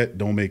like that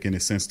don't make any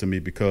sense to me,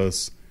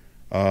 because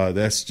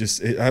that's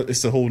just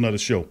it's a whole nother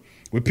show.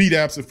 With Pete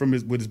absent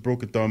with his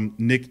broken thumb,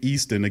 Nick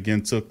Easton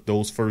again took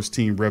those first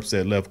team reps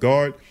at left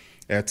guard.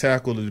 At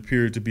tackle, it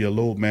appeared to be a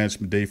load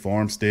management day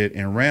for Armstead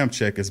and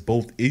Ramczyk as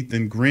both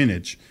Ethan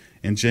Greenidge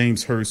and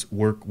James Hurst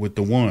work with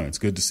the ones.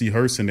 Good to see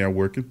Hurst in there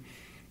working.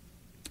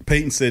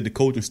 Peyton said the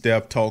coaching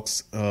staff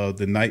talks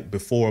the night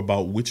before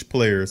about which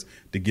players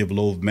to give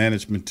load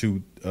management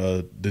to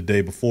the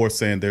day before,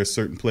 saying there are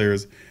certain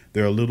players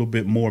they're a little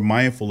bit more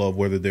mindful of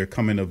whether they're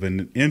coming of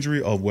an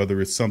injury or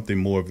whether it's something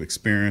more of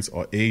experience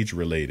or age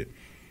related.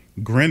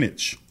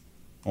 Greenidge,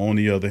 on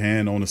the other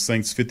hand, on the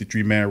Saints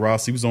 53-man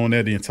roster, he was on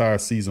there the entire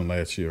season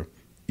last year.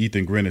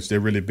 Ethan Greenidge,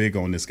 they're really big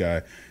on this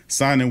guy.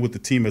 Signing with the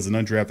team as an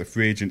undrafted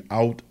free agent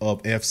out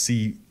of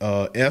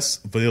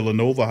FCS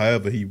Villanova.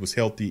 However, he was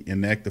healthy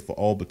and active for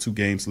all but 2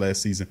 games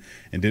last season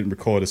and didn't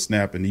record a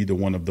snap in either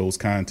one of those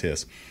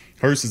contests.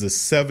 Hurst is a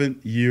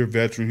 7-year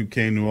veteran who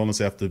came to New Orleans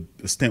after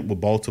a stint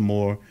with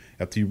Baltimore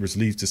after he was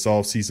released this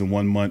offseason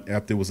 1 month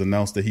after it was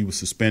announced that he was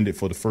suspended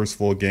for the first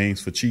 4 games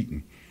for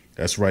cheating.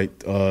 That's right,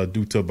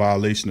 due to a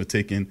violation of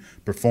taking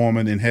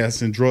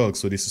performance-enhancing drugs.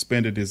 So they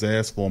suspended his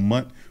ass for a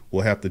month.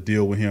 We'll have to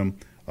deal with him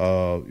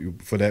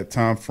for that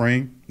time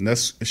frame. And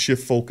let's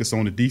shift focus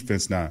on the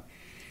defense now.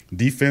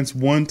 Defense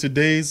won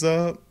today's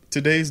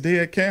day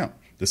at camp.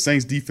 The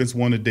Saints defense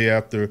won the day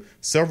after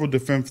several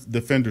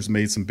defenders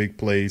made some big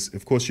plays.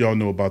 Of course, y'all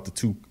know about the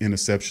 2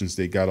 interceptions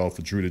they got off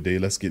of Drew today.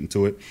 Let's get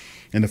into it.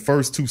 In the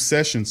first 2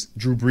 sessions,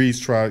 Drew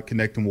Brees tried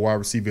connecting with wide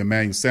receiver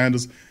Emmanuel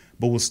Sanders,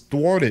 but was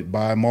thwarted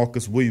by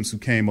Marcus Williams, who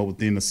came up with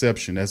the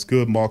interception. That's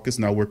good, Marcus.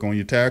 Now work on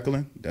your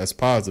tackling. That's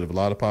positive. A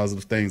lot of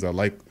positive things. I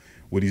like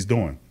what he's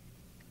doing.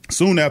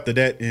 Soon after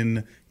that,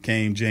 in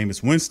came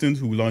Jameis Winston,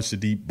 who launched a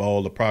deep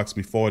ball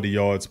approximately 40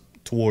 yards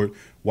toward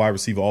wide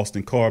receiver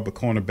Austin Carr, but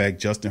cornerback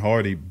Justin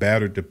Hardy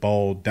battered the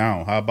ball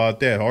down. How about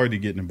that? Hardy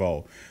getting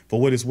involved. For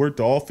what it's worth,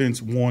 the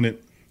offense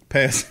wanted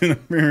pass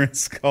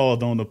interference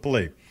called on the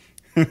play.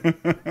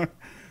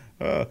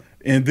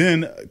 And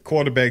then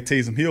quarterback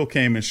Taysom Hill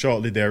came in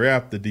shortly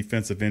thereafter.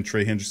 Defensive end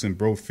Trey Hendrickson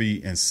broke free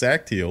and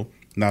sacked Hill.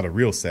 Not a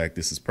real sack.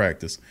 This is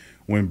practice.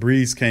 When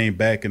Brees came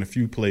back in a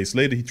few plays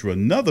later, he threw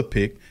another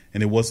pick,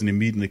 and it wasn't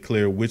immediately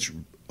clear which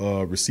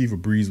receiver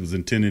Brees was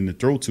intending to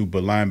throw to,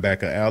 but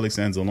linebacker Alex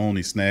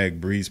Anzalone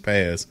snagged Brees'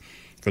 pass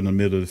from the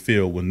middle of the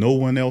field with no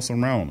one else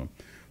around him.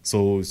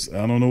 So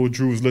I don't know what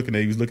Drew was looking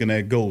at. He was looking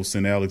at ghosts,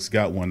 and Alex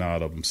got one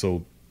out of him.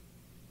 So,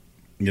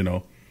 you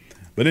know.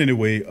 But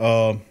anyway,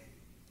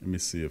 let me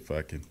see if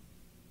I can.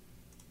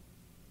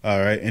 All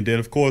right. And then,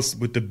 of course,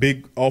 with the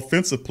big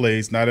offensive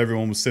plays, not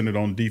everyone was centered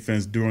on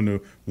defense during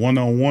the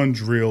one-on-one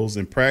drills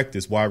in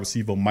practice. Wide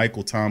receiver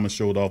Michael Thomas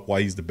showed off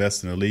why he's the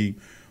best in the league.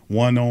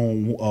 One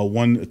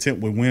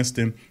attempt with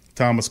Winston,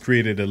 Thomas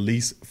created at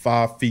least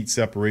 5 feet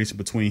separation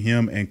between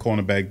him and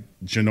cornerback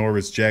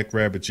Janoris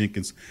Jackrabbit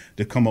Jenkins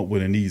to come up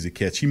with an easy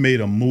catch. He made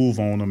a move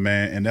on him,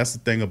 man. And that's the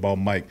thing about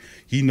Mike.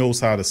 He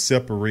knows how to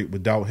separate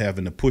without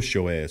having to push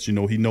your ass. You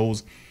know, he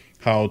knows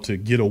how to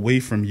get away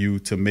from you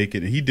to make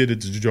it. And he did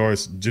it to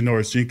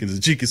Janoris Jenkins.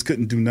 Jenkins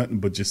couldn't do nothing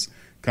but just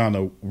kind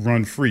of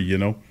run free, you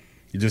know,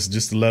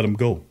 just to let him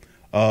go.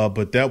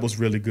 But that was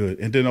really good.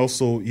 And then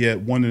also he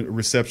had one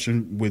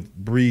reception with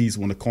Brees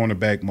when the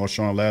cornerback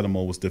Marshawn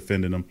Lattimore was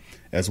defending him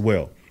as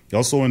well.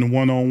 Also in the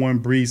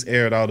one-on-one, Brees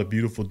aired out a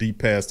beautiful deep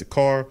pass to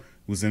Carr,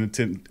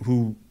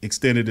 who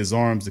extended his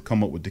arms to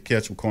come up with the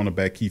catch with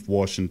cornerback Keith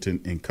Washington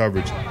in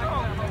coverage.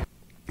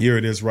 Here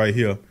it is right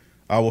here.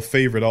 Our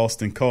favorite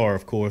Austin Carr,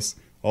 of course.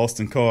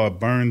 Austin Carr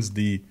burns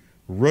the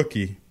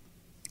rookie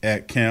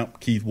at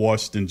camp, Keith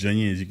Washington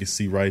Jr., as you can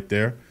see right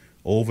there.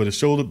 Over the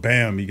shoulder,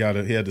 bam, he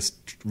had to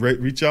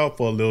reach out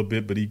for a little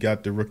bit, but he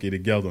got the rookie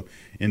together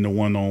in the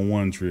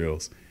one-on-one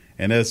drills.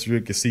 And as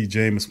you can see,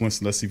 Jameis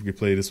Winston, let's see if we can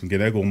play this one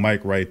again. There go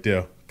Mike right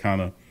there,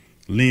 kind of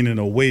leaning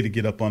away to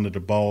get up under the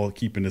ball,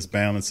 keeping his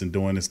balance and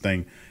doing his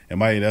thing.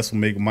 And that's what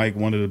make Mike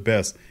one of the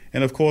best.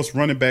 And, of course,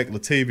 running back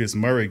Latavius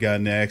Murray got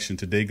into action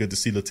today. Good to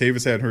see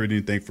Latavius. Hadn't heard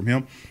anything from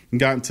him. He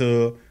got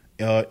into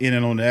in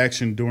and on the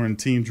action during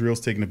team drills,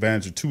 taking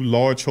advantage of 2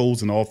 large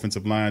holes in the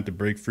offensive line to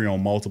break free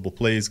on multiple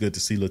plays. Good to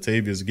see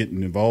Latavius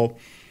getting involved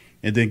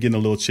and then getting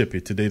a little chippy.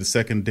 Today, the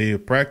second day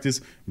of practice,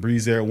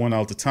 Brees aired one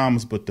out to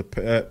Thomas, but the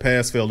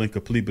pass fell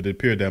incomplete, but it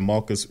appeared that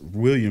Marcus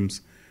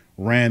Williams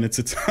ran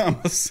into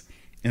Thomas,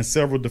 and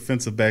several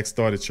defensive backs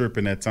started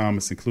chirping at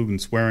Thomas, including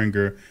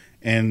Swearinger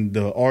and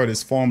the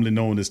artist formerly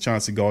known as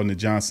Chauncey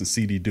Gardner-Johnson,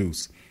 C.D.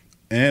 Deuce.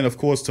 And, of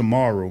course,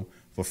 tomorrow,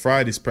 for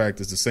Friday's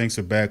practice, the Saints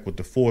are back with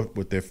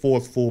their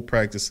fourth full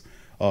practice,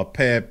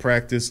 pad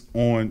practice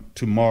on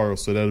tomorrow,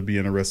 so that'll be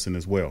interesting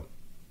as well.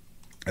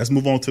 Let's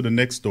move on to the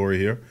next story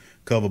here,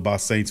 covered by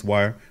Saints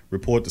Wire.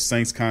 Report the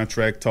Saints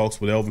contract talks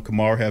with Alvin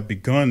Kamara have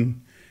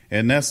begun,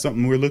 and that's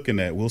something we're looking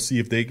at. We'll see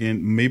if they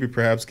can maybe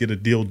perhaps get a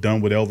deal done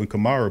with Alvin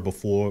Kamara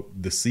before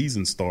the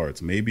season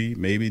starts. Maybe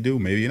do,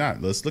 maybe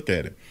not. Let's look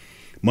at it.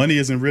 Money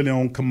isn't really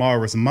on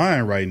Kamara's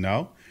mind right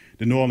now.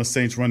 The New Orleans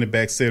Saints running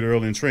back said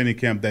early in training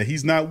camp that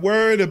he's not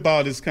worried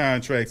about his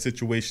contract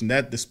situation,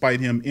 that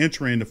despite him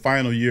entering the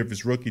final year of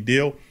his rookie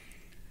deal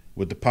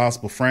with the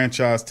possible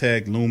franchise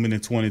tag looming in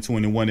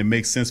 2021, it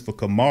makes sense for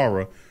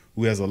Kamara,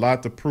 who has a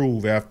lot to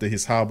prove after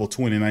his horrible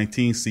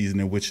 2019 season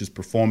in which his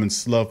performance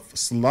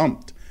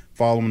slumped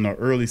following an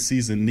early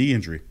season knee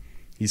injury.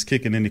 He's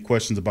kicking any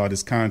questions about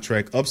his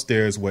contract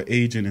upstairs, where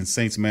agent and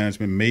Saints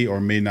management may or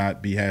may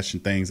not be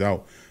hashing things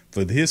out.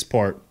 For his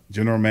part,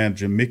 General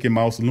Manager Mickey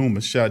Mouse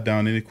Loomis shot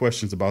down any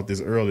questions about this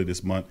early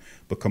this month,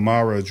 but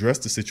Kamara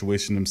addressed the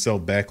situation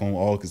himself back on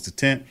August the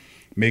 10th,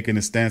 making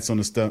his stance on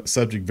the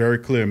subject very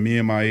clear. Me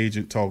and my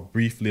agent talked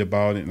briefly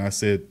about it, and I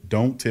said,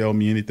 don't tell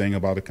me anything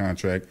about a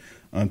contract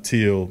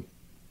until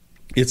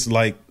it's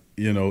like,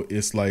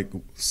 it's like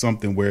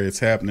something where it's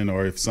happening,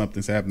 or if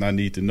something's happening, I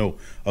need to know.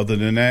 Other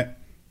than that,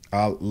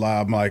 other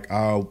than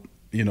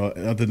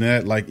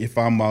that, like if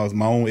I'm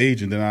my own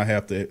agent, then I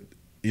have to,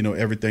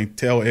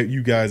 tell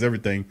you guys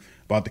everything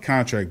about the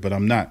contract, but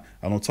I'm not.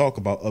 I don't talk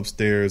about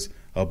upstairs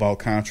about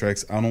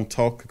contracts. I don't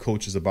talk to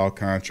coaches about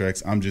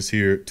contracts. I'm just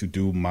here to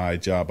do my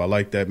job. I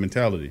like that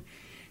mentality.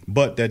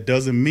 But that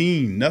doesn't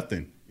mean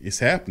nothing is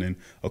happening.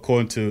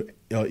 According to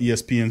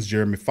ESPN's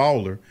Jeremy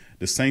Fowler,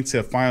 the Saints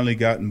have finally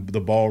gotten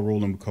the ball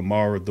rolling with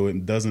Kamara, though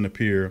it doesn't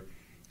appear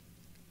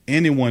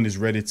anyone is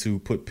ready to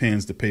put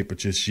pens to paper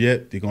just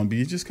yet. They're going to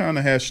be just kind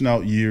of hashing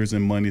out years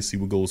and money, see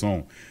what goes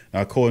on.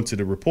 Now, according to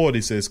the report,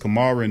 he says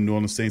Kamara and New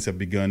Orleans Saints have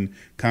begun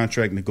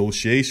contract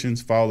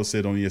negotiations. Fowler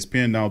said on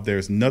ESPN, now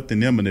there's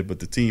nothing imminent, but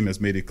the team has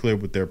made it clear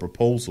with their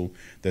proposal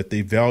that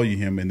they value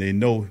him and they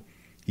know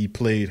he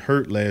played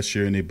hurt last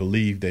year and they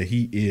believe that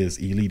he is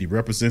elite. He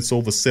represents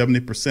over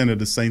 70% of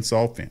the Saints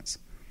offense.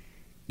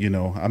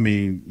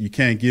 You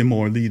can't get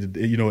more elite,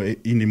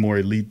 any more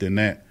elite than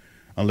that,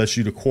 unless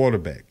you're the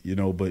quarterback,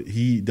 but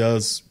he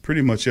does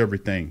pretty much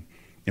everything.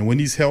 And when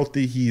he's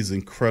healthy, he is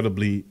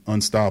incredibly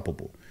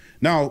unstoppable.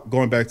 Now,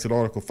 going back to the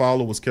article,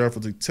 Fowler was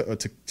careful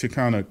to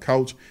kind of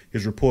couch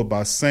his report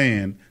by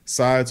saying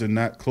sides are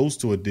not close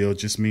to a deal,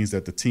 just means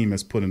that the team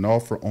has put an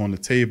offer on the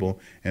table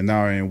and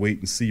now are in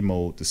wait-and-see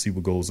mode to see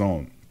what goes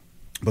on.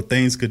 But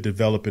things could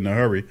develop in a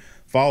hurry.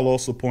 Fowler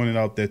also pointed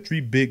out that 3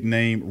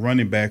 big-name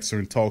running backs are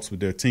in talks with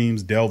their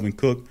teams. Dalvin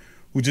Cook,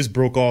 who just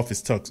broke off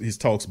his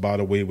talks, by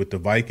the way, with the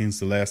Vikings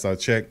the last I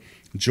checked.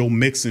 Joe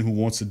Mixon, who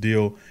wants a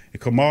deal.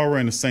 And Kamara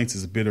and the Saints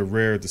is a bit of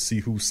rare to see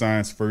who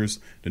signs first.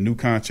 The new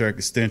contract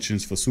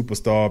extensions for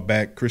superstar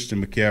back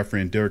Christian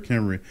McCaffrey and Derrick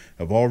Henry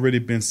have already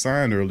been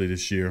signed early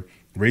this year,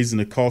 raising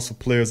the cost of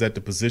players at the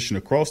position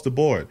across the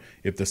board.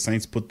 If the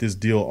Saints put this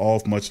deal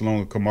off much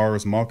longer,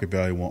 Kamara's market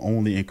value will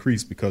only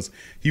increase because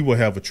he will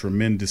have a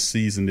tremendous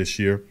season this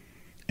year.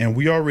 And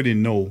we already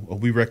know, or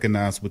we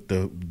recognize what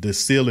the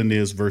ceiling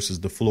is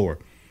versus the floor.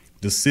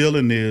 The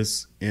ceiling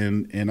is,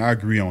 and I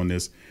agree on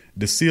this,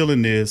 the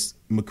ceiling is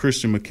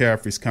Christian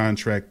McCaffrey's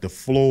contract. The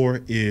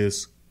floor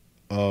is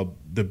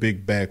the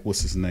big back,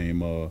 what's his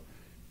name?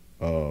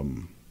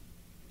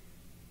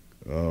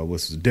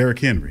 Derrick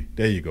Henry.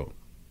 There you go.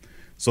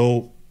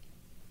 So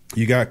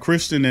you got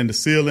Christian and the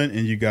ceiling,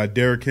 and you got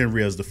Derrick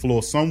Henry as the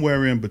floor.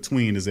 Somewhere in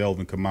between is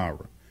Alvin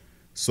Kamara.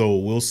 So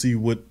we'll see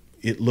what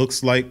it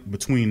looks like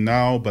between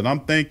now, but I'm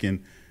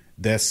thinking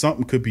that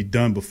something could be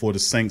done before the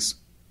Saints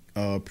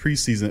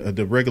preseason,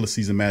 the regular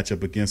season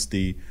matchup against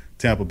the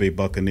Tampa Bay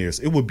Buccaneers.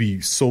 It would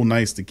be so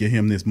nice to get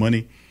him this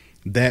money.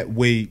 That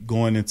way,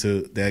 going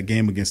into that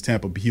game against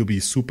Tampa, he'll be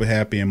super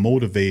happy and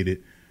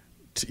motivated,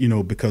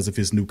 because of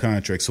his new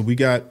contract. So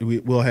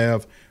we'll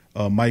have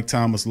Mike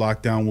Thomas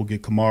locked down. We'll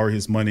get Kamara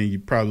his money.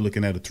 You're probably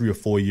looking at a 3 or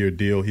 4 year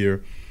deal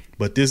here.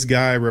 But this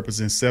guy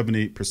represents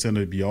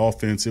 78% of the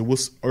offense. It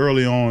was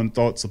early on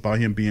thoughts about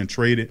him being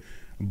traded,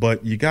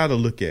 but you got to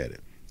look at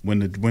it. When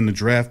the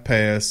draft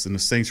passed and the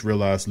Saints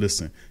realized,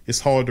 listen, it's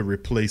hard to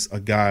replace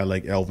a guy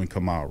like Alvin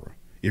Kamara.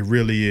 It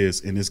really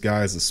is. And this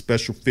guy is a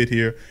special fit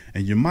here.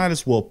 And you might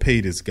as well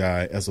pay this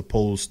guy as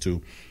opposed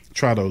to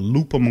try to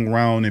loop him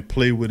around and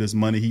play with his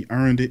money. He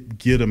earned it.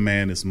 Get a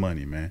man his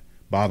money, man.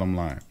 Bottom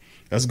line.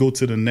 Let's go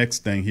to the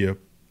next thing here.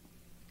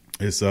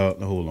 It's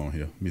hold on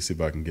here. Let me see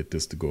if I can get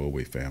this to go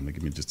away, family.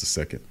 Give me just a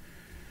second.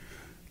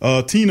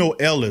 Tino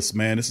Ellis,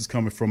 man, this is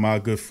coming from our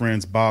good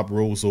friends Bob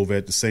Rose over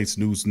at the Saints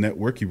News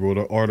Network. He wrote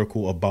an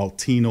article about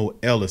Tino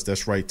Ellis.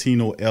 That's right.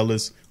 Tino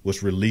Ellis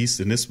was released,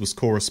 and this was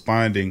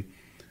corresponding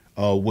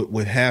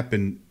what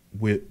happened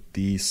with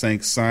the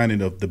Saints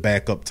signing of the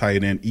backup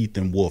tight end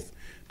Ethan Wolf.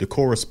 The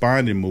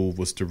corresponding move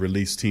was to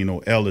release Tino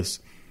Ellis,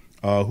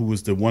 who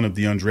was one of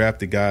the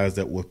undrafted guys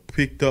that were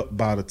picked up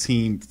by the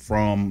team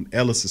from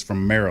Ellis is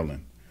from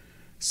Maryland.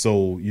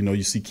 So,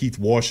 you see Keith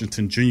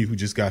Washington Jr., who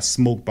just got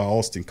smoked by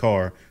Austin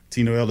Carr.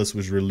 Tino Ellis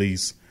was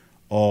released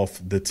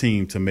off the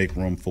team to make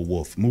room for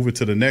Wolf. Moving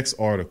to the next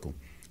article.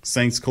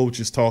 Saints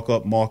coaches talk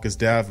up Marcus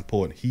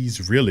Davenport.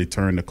 He's really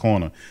turned the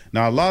corner.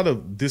 Now, a lot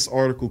of this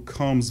article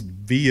comes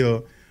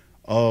via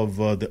of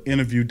the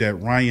interview that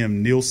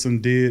Ryan Nielsen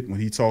did when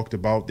he talked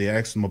about, they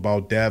asked him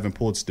about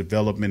Davenport's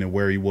development and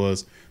where he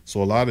was.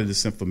 So a lot of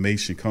this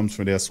information comes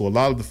from there. So a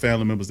lot of the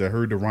family members that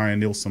heard the Ryan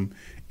Nielsen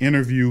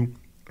interview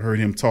heard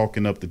him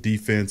talking up the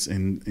defense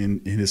and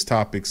in his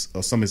topics,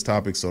 some of his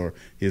topics or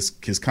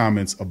his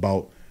comments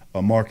about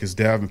Marcus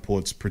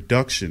Davenport's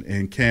production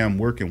and Cam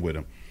working with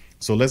him.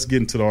 So let's get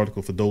into the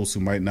article for those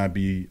who might not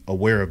be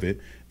aware of it.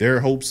 There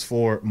are hopes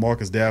for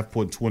Marcus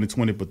Davenport in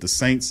 2020, but the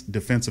Saints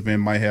defensive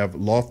end might have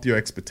loftier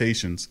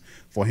expectations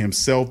for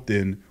himself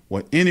than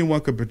what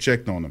anyone could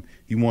project on him.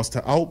 He wants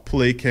to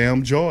outplay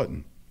Cam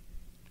Jordan,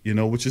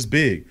 which is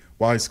big.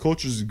 While his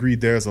coaches agree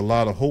there's a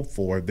lot of hope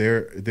for,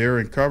 they're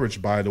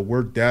encouraged by the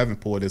work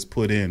Davenport has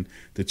put in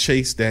to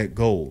chase that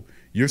goal.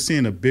 You're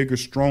seeing a bigger,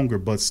 stronger,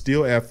 but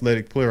still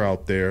athletic player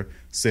out there,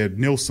 said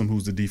Nilsson,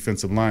 who's the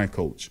defensive line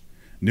coach.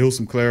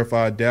 Nilsson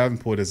clarified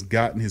Davenport has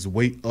gotten his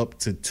weight up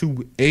to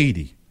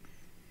 280,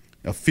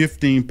 a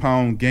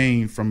 15-pound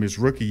gain from his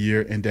rookie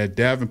year, and that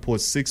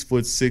Davenport's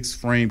 6'6"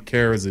 frame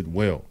carries it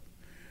well.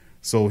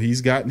 So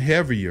he's gotten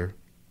heavier.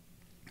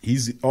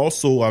 He's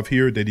also, I've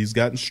heard that he's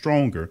gotten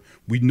stronger.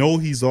 We know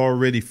he's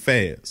already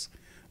fast,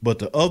 but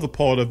the other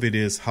part of it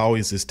is how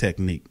is his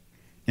technique.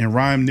 And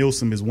Ryan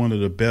Nilsson is one of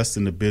the best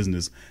in the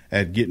business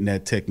at getting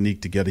that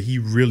technique together. He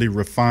really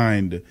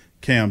refined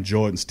Cam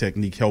Jordan's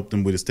technique, helped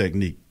him with his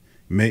technique.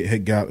 Made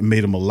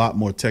him a lot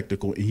more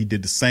technical, and he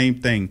did the same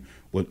thing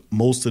with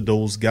most of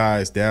those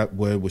guys that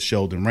were with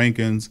Sheldon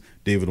Rankins,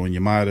 David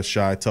Onyemata,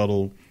 Shai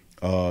Tuttle,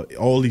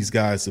 all these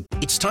guys.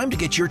 It's time to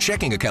get your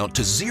checking account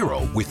to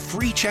zero with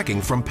free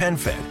checking from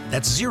PenFed.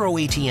 That's zero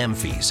ATM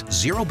fees,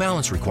 zero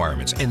balance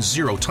requirements, and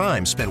zero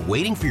time spent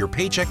waiting for your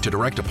paycheck to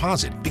direct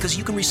deposit because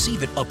you can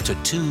receive it up to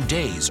 2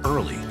 days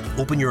early.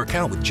 Open your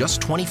account with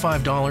just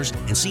 $25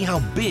 and see how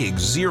big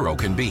zero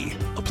can be.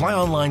 Apply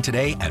online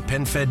today at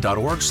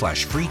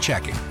PenFed.org/free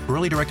checking.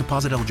 Early direct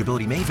deposit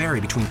eligibility may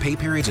vary between pay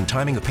periods and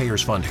timing of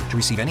payer's funding. To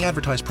receive any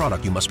advertised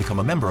product, you must become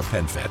a member of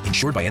PenFed,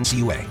 insured by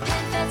NCUA.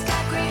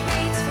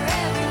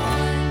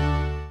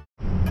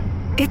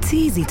 It's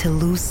easy to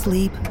lose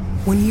sleep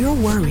when you're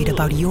worried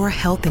about your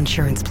health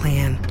insurance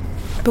plan.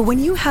 But when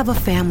you have a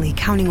family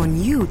counting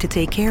on you to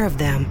take care of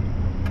them,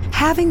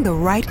 having the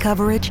right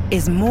coverage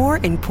is more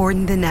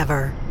important than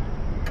ever.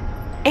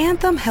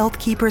 Anthem Health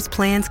Keepers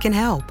plans can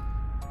help.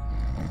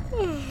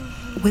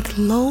 With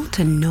low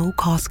to no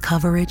cost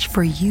coverage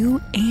for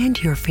you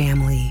and your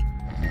family.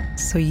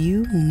 So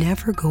you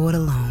never go it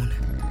alone.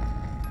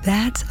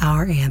 That's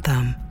our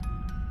Anthem.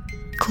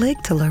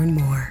 Click to learn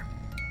more.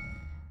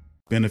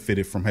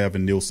 Benefited from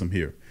having Nilsson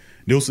here.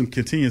 Nilsson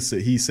continues,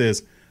 he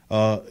says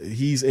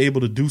he's able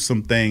to do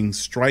some things,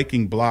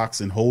 striking blocks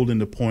and holding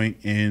the point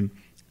and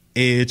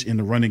edge in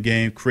the running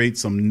game, create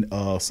some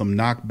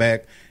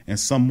knockback and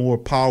some more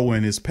power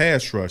in his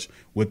pass rush.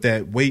 With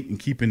that weight and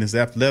keeping his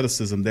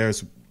athleticism,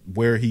 there's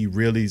where he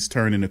really is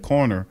turning the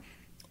corner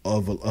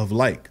of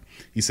like.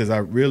 He says,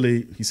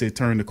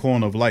 turn the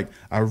corner of like.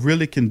 I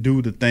really can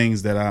do the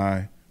things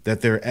that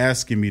they're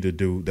asking me to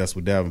do. That's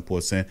what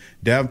Davenport's saying.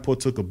 Davenport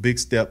took a big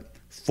step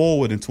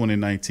forward in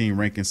 2019,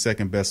 ranking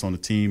second best on the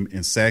team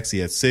in sacks. He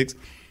had 6.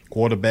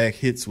 Quarterback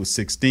hits with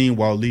 16,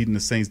 while leading the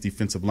Saints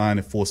defensive line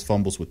in forced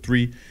fumbles with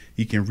 3.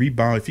 He can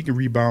rebound. If he can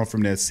rebound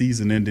from that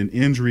season-ending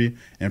injury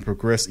and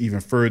progress even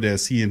further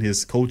as he and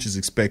his coaches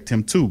expect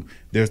him to,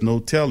 there's no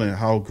telling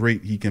how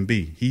great he can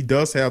be. He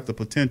does have the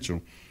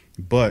potential,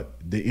 but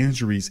the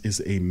injuries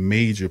is a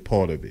major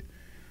part of it.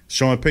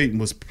 Sean Payton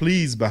was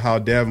pleased by how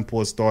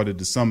Davenport started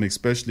the summer,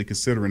 especially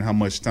considering how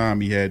much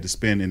time he had to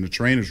spend in the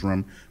trainer's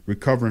room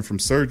recovering from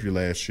surgery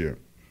last year.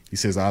 He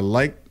says, I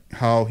like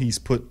how he's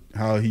put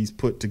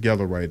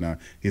together right now.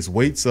 His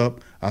weight's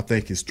up. I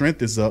think his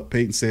strength is up.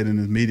 Payton said in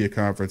his media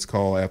conference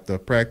call after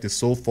practice,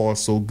 so far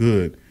so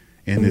good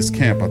in this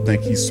camp. I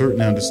think he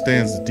certainly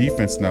understands the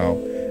defense now,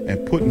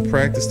 and putting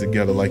practice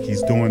together like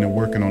he's doing and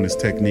working on his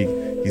technique,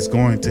 he's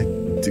going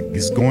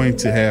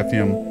to have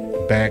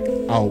him back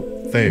out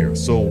there.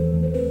 So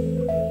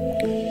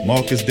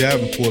Marcus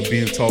Davenport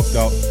being talked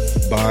out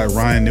by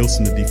Ryan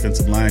Nilsson, the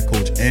defensive line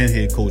coach, and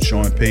head coach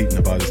Sean Payton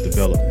about his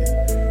development.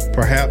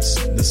 Perhaps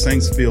the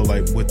Saints feel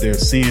like what they're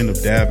seeing of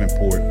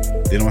Davenport,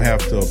 they don't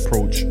have to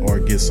approach or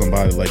get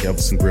somebody like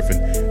Everson Griffin.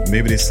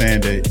 Maybe they're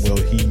saying that, well,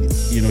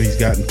 he's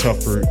gotten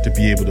tougher to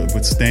be able to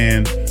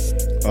withstand.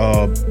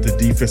 The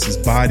defense's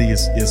body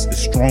is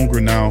stronger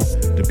now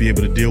to be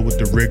able to deal with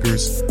the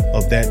rigors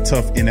of that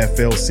tough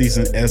NFL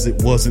season as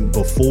it wasn't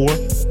before.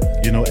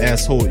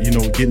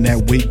 Getting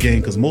that weight gain,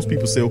 because most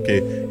people say, okay,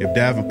 if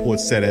Davenport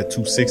sat at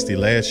 260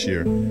 last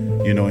year,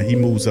 and he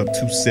moves up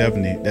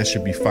 270, that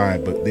should be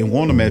fine. But they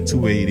want him at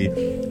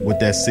 280 with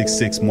that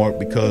 6'6" mark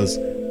because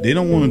they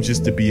don't want him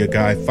just to be a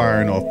guy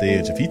firing off the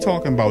edge. If he's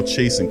talking about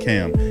chasing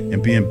Cam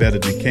and being better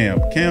than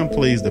Cam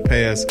plays the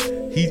pass.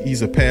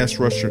 He's a pass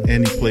rusher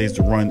and he plays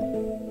the run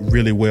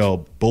really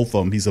well. Both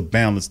of them. He's a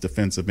balanced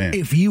defensive end.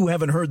 If you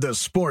haven't heard the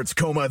Sports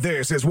Coma,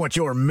 this is what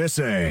you're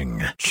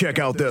missing. Check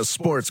out the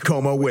Sports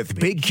Coma with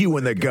Big Q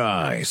and the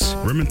guys.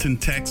 Remington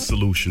Tax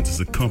Solutions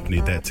is a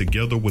company that,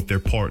 together with their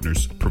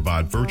partners,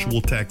 provide virtual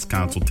tax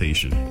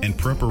consultation and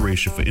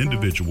preparation for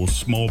individuals,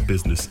 small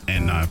business,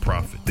 and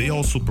nonprofit. They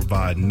also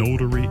provide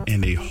notary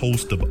and a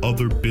host of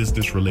other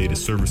business-related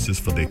services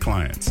for their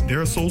clients.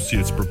 Their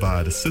associates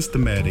provide a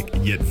systematic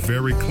yet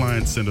very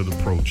client-centered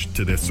approach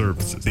to their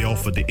services. They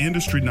offer the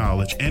industry industry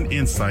knowledge and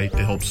insight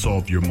to help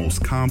solve your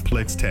most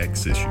complex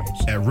tax issues.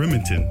 At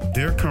Remington,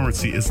 their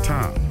currency is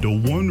time, the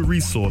one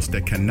resource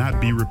that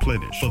cannot be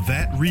replenished. For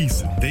that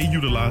reason, they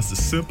utilize the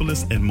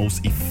simplest and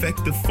most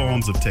effective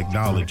forms of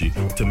technology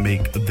to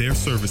make their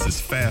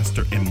services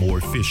faster and more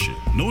efficient.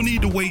 No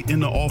need to wait in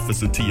the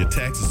office until your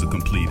taxes are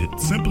completed.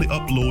 Simply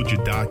upload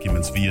your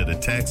documents via the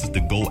Taxes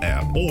to Go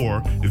app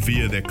or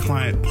via their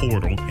client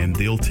portal, and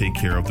they'll take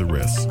care of the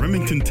rest.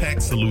 Remington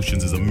Tax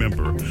Solutions is a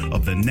member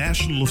of the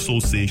National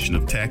Association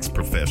of Tax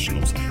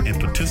Professionals and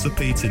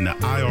participates in the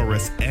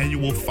IRS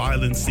Annual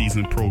Filing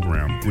Season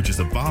Program, which is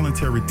a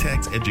voluntary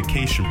tax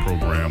education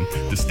program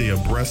to stay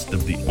abreast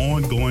of the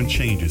ongoing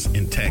changes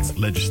in tax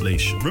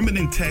legislation.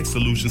 Remington Tax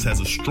Solutions has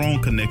a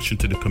strong connection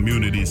to the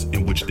communities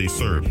in which they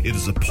serve. It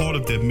is a part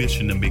of their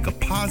mission to make a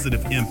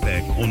positive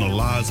impact on the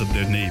lives of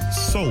their neighbors.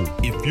 So,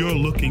 if you're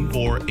looking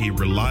for a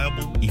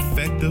reliable,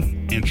 effective,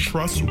 and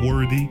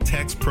trustworthy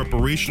tax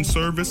preparation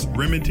service,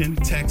 Remington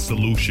Tax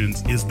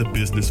Solutions is the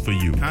business for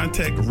you.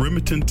 Contact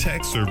Remington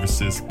Tax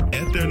Services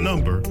at their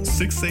number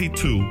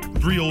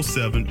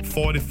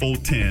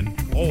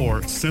 682-307-4410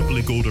 or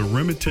simply go to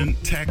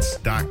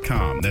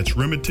remingtontax.com. That's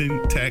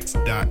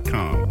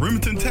remingtontax.com.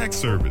 Remington Tax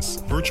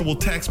Service, virtual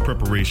tax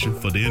preparation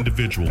for the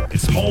individual.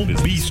 It's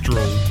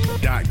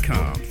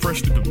homebistro.com.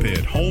 Freshly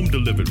prepared, home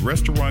delivered,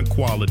 restaurant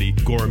quality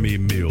gourmet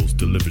meals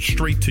delivered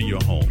straight to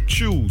your home.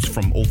 Choose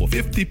from over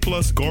 50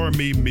 plus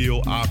gourmet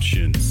meal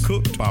options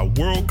cooked by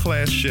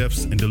world-class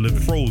chefs and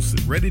delivered frozen,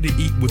 ready to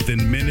eat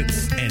within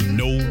minutes and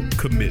no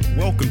commitment.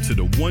 Welcome to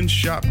the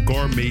one-shop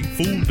gourmet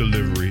food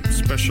delivery,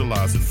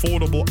 specialized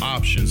affordable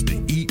options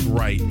to eat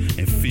right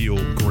and feel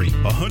great.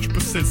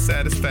 100%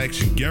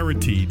 satisfaction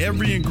guaranteed.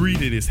 Every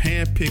ingredient is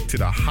handpicked to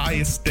the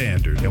highest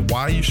standard. And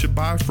why you should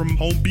buy from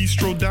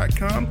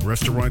homebistro.com?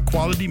 Restaurant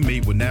quality,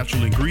 made with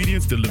natural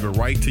ingredients, delivered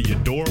right to your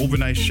door.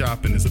 Overnight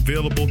shopping is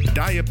available.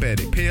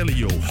 Diabetic,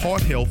 paleo,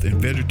 heart health,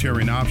 and vegetarian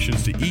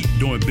options to eat.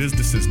 Doing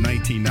business since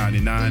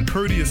 1999.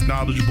 Courteous,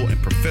 knowledgeable,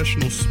 and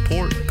professional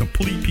support.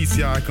 Complete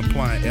PCI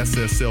compliant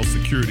SSL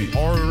security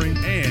ordering,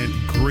 and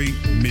great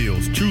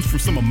meals. Choose from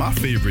some of my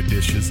favorite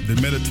dishes: the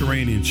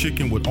Mediterranean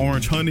chicken with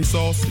orange honey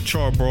sauce, the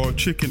charbroiled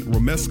chicken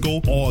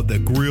romesco, or the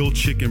grilled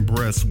chicken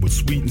breast with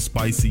sweet and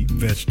spicy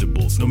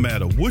vegetables. No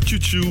matter what you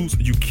choose,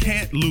 you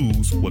can't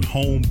lose with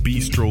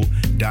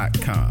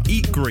homebistro.com.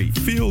 Eat great,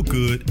 feel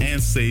good,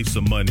 and save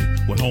some money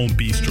with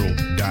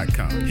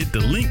homebistro.com. Hit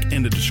the link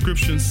in the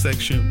description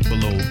section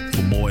below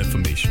for more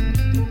information.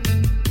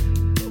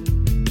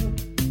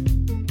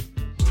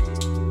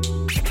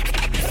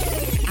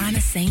 I'm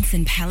a Saints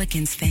and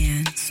Pelicans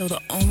fan, so the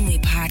only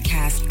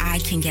podcast I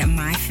can get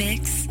my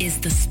fix is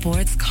the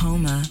Sports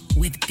Coma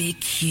with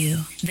Big Q.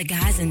 The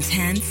guy's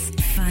intense,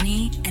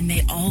 funny, and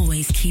they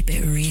always keep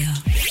it real.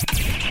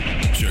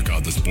 Check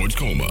out the Sports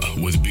Coma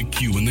with Big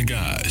Q and the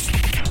guys.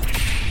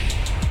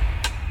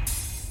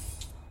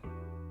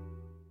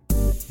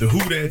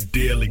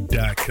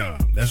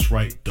 TheWhoThatDaily.com. That's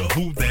right,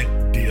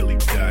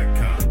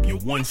 TheWhoThatDaily.com. Your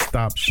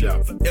one-stop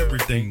shop for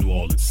everything New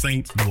Orleans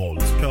Saints, New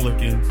Orleans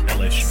Pelicans,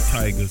 LSU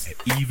Tigers, and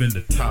even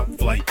the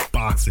top-flight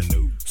boxing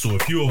news. So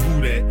if you're a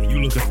Who That and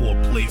you're looking for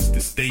a place to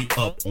stay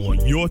up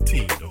on your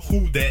team,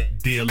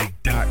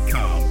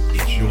 TheWhoThatDaily.com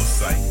is your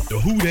site.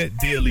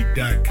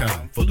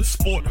 TheWhoThatDaily.com for the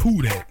sport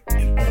Who That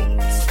in all of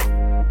us.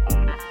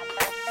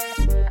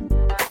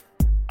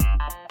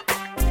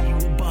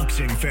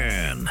 Boxing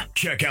fan,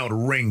 check out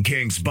Ring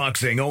Kings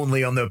Boxing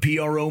only on the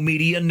PRO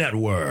Media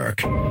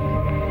Network. Follow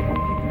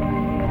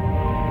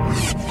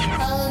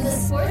the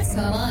Sports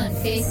Coma on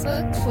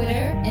Facebook,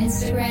 Twitter,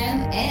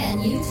 Instagram, and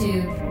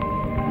YouTube.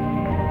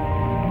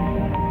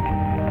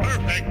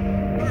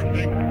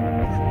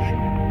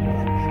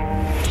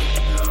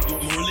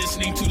 You're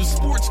listening to the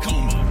Sports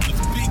Coma with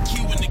Big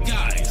Q and the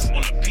guys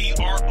on the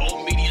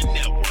PRO Media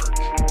Network.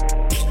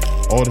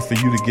 In order for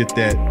you to get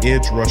that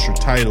edge rusher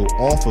title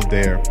off of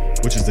there,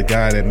 which is the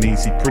guy that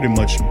means he's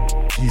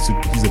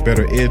a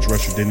better edge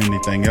rusher than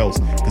anything else,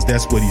 because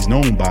that's what he's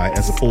known by,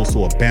 as opposed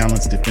to a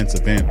balanced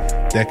defensive end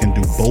that can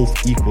do both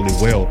equally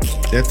well.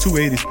 That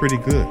 280 is pretty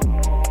good,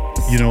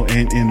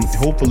 and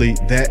hopefully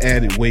that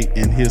added weight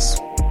and his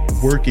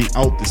working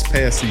out this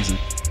past season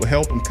will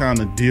help him kind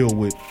of deal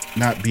with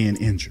not being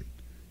injured.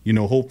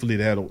 Hopefully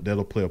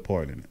that'll play a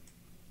part in it.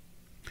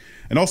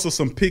 And also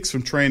some pics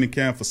from training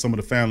camp for some of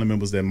the family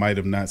members that might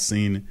have not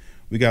seen it.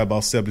 We got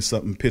about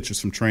 70-something pictures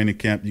from training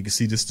camp. You can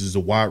see this is a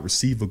wide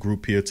receiver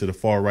group here to the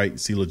far right. You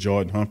see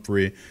LaJordan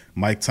Humphrey,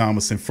 Mike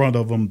Thomas in front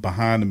of him.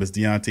 Behind him is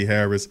Deontay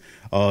Harris.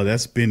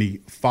 That's Benny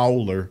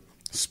Fowler,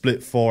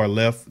 split far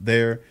left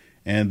there.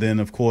 And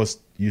then, of course,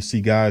 you see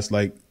guys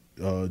like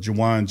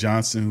Jawan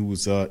Johnson, who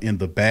was in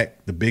the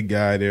back, the big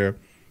guy there,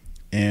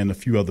 and a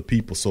few other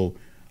people. So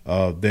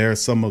there are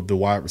some of the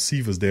wide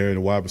receivers there in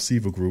the wide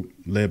receiver group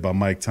led by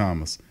Mike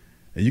Thomas.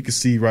 And you can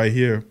see right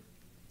here,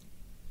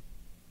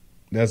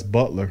 that's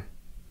Butler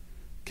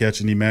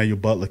Emmanuel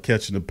Butler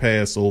catching the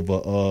pass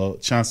over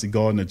Chauncey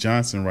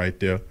Gardner-Johnson right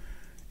there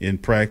in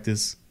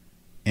practice.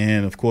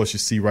 And, of course, you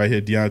see right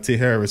here Deontay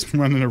Harris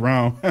running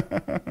around.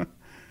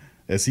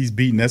 as he's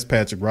beating, that's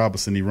Patrick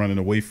Robinson he running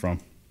away from.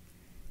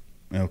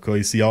 Okay,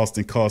 you see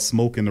Austin Carr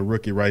smoking the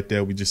rookie right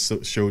there. We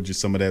just showed you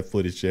some of that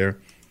footage there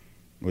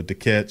with the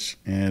catch.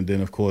 And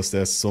then, of course,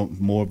 that's some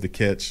more of the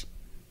catch.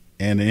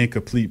 And the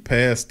incomplete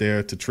pass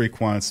there to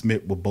Traquan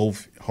Smith with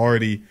both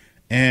Hardy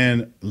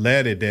and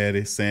Laddie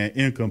Daddy saying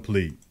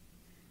incomplete.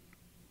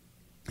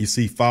 You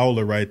see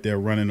Fowler right there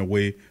running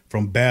away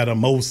from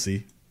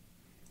Batamosi.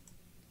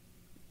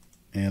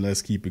 And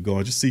let's keep it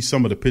going. Just see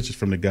some of the pictures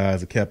from the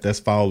guys. The cap, that's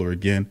Fowler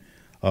again,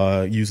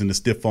 using the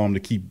stiff arm to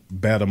keep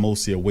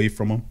Batamosi away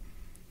from him.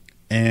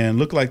 And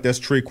look like that's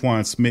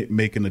Traquan Smith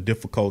making a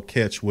difficult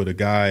catch with a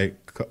guy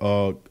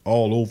all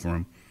over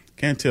him.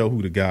 Can't tell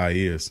who the guy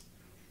is.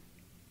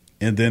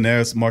 And then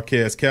there's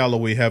Marquez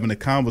Callaway having a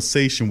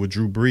conversation with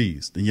Drew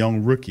Brees, the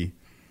young rookie,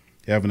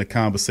 having a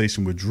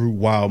conversation with Drew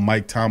while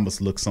Mike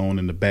Thomas looks on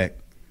in the back.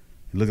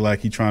 It looked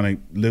like he's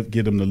trying to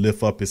get him to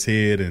lift up his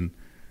head and,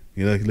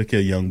 you know, look here,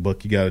 young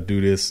buck, you got to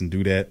do this and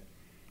do that.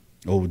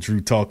 Oh,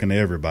 Drew talking to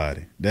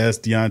everybody. That's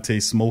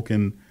Deontay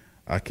smoking.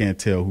 I can't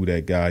tell who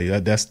that guy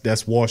is.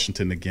 That's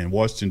Washington again.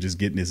 Washington just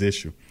getting his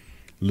issue.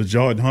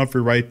 LeJardan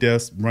Humphrey right there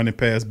running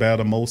past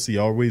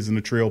Batamosi, always in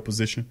the trail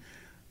position.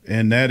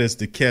 And that is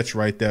the catch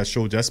right there. I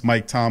showed you. That's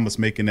Mike Thomas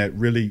making that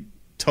really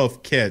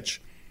tough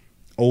catch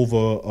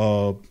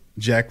over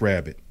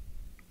Jackrabbit,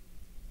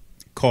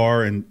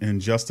 Carr and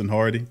Justin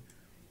Hardy.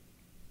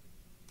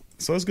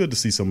 So it's good to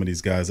see some of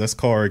these guys. That's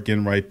Carr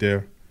again right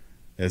there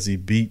as he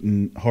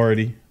beating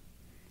Hardy.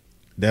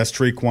 That's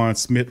Traquan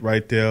Smith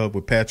right there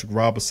with Patrick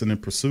Robinson in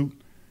pursuit.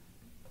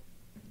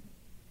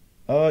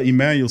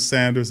 Emmanuel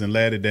Sanders and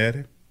Laddie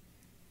Daddy.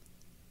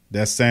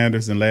 That's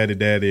Sanders and Laddie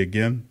Daddy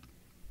again.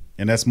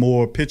 And that's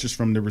more pictures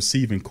from the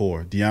receiving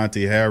corps.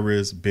 Deontay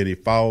Harris, Benny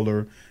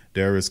Fowler,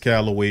 Darius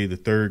Callaway, the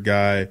third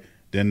guy.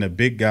 Then the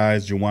big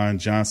guys, Jawan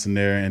Johnson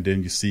there. And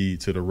then you see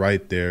to the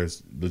right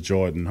there's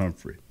LeJardan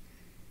Humphrey.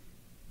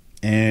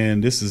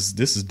 And this is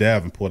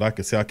Davenport. I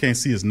could tell. I can't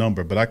see his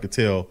number, but I could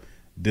tell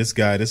this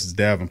guy, this is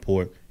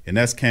Davenport. And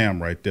that's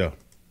Cam right there.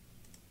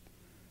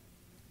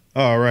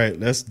 All right.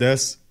 That's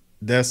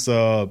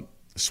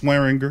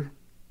Swearinger.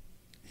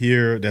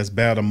 Here, that's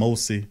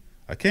Batamosi.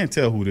 I can't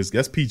tell who this.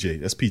 That's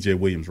PJ. That's PJ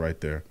Williams right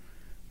there.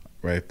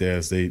 Right there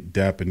as they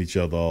dapping each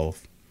other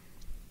off.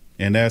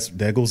 And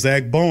there goes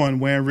Zach Bowen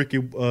wearing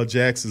Ricky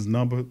Jackson's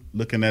number,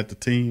 looking at the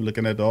team,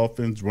 looking at the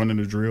offense, running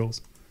the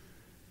drills.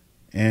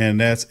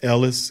 And that's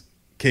Ellis,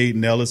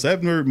 Caden Ellis. I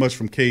haven't heard much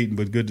from Caden,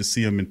 but good to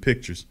see him in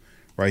pictures.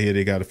 Right here,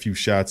 they got a few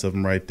shots of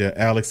him right there.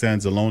 Alex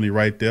Anzalone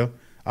right there.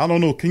 I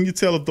don't know. Can you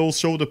tell if those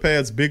shoulder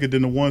pads bigger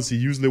than the ones he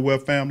usually wear,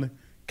 family?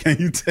 Can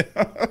you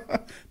tell?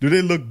 Do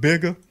they look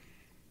bigger?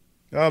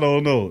 I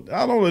don't know.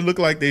 I don't look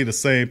like they the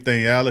same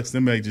thing, Alex. They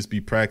may just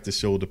be practice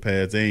shoulder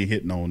pads. They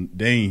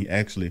ain't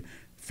actually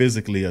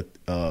physically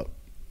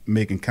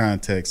making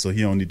contact, so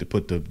he don't need to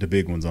put the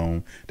big ones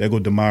on. There go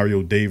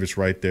Demario Davis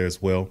right there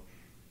as well,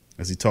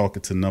 as he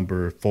talking to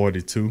number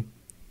 42.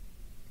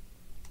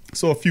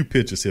 So a few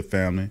pictures here,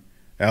 family.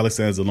 Alex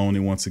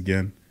Anzalone once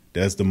again.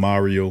 That's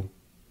Demario.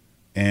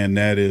 And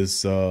that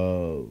is,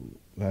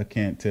 I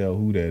can't tell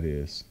who that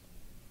is.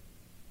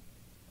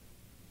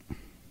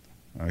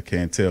 I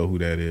can't tell who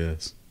that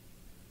is.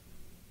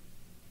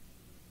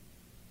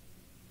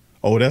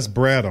 Oh, that's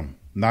Bradham,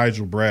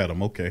 Nigel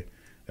Bradham. Okay.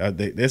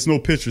 There's no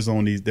pictures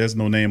on these. There's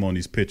no name on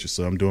these pictures,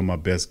 so I'm doing my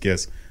best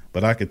guess.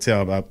 But I could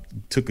tell. I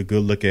took a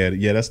good look at it.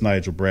 Yeah, that's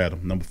Nigel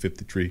Bradham, number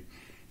 53.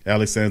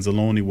 Alex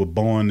Anzalone with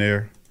Bourne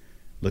there,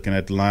 looking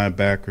at the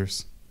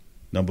linebackers.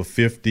 Number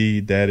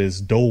 50, that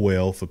is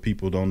Dowell, for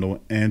people who don't know.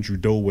 Andrew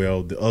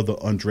Dowell, the other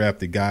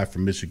undrafted guy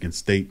from Michigan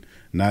State,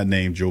 not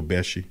named Joe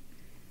Bessie.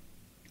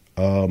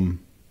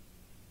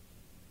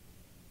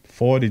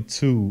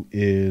 42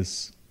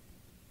 is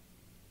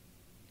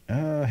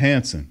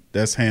Hansen.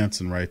 That's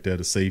Hansen right there,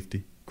 the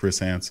safety, Chris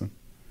Hansen.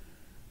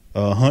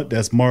 Hunt,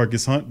 that's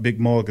Marcus Hunt, big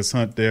Marcus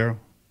Hunt there,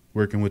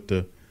 working with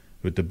the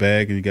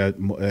bag, and you got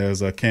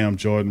as Cam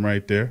Jordan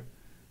right there.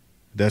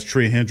 That's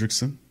Trey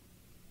Hendrickson,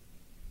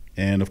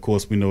 and of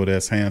course we know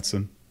that's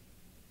Hansen.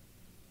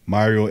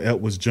 Mario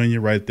Edwards Jr.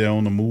 right there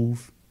on the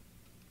move.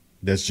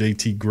 That's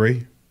J.T.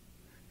 Gray.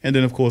 And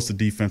then, of course, the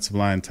defensive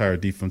line, entire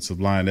defensive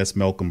line. That's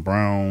Malcolm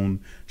Brown,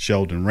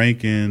 Sheldon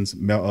Rankins,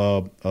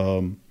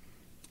 Onyemata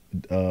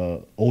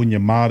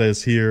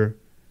is here.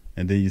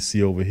 And then you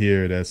see over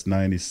here, that's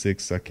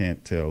 96. I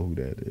can't tell who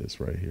that is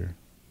right here.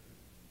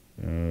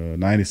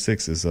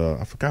 96 is,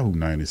 I forgot who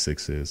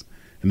 96 is.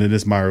 And then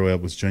this Mario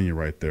Edwards Jr.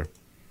 right there.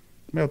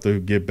 I have to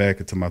get back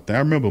into my thing. I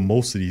remember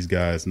most of these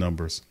guys'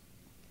 numbers.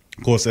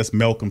 Of course, that's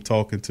Malcolm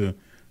talking to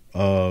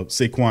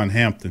Saquon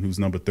Hampton, who's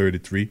number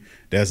 33.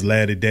 That's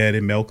Laddie Daddy,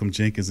 Malcolm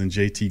Jenkins, and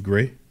J.T.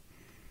 Gray.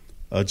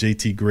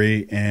 J.T.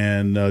 Gray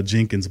and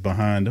Jenkins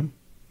behind him.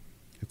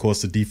 Of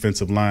course, the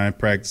defensive line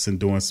practicing,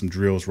 doing some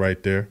drills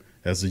right there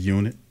as a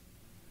unit.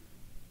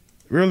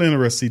 Really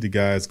interesting to see the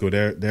guys go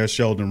there. There's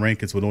Sheldon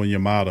Rankins with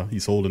Onyemata.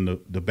 He's holding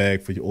the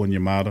bag for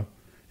Onyemata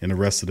and the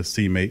rest of the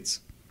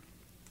teammates.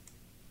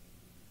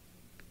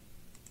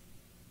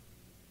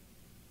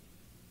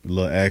 A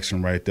little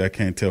action right there. I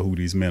can't tell who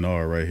these men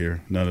are right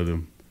here. None of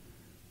them.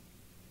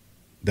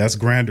 That's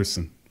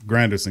Granderson,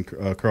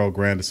 Carl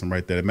Granderson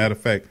right there. As a matter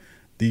of fact,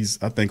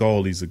 I think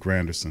all these are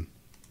Granderson.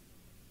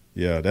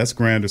 Yeah, that's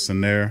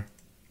Granderson there.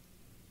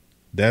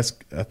 I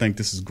think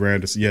this is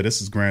Granderson. Yeah,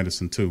 this is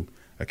Granderson too.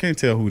 I can't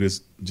tell who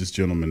this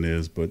gentleman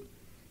is,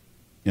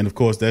 and of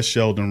course that's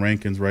Sheldon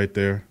Rankins right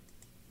there,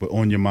 but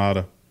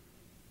Onyemata,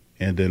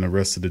 and then the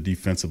rest of the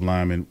defensive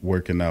linemen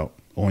working out.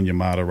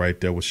 Onyemata right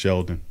there with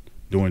Sheldon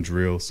doing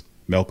drills.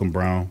 Malcolm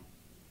Brown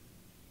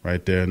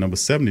right there. Number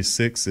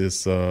 76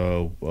 is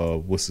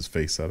what's his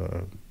face?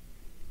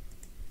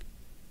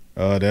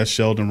 That's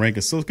Sheldon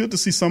Rankins. So it's good to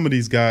see some of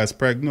these guys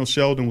practice.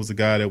 Sheldon was a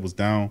guy that was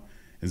down.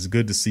 It's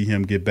good to see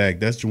him get back.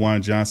 That's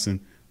Juwan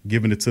Johnson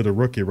giving it to the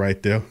rookie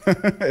right there.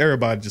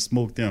 Everybody just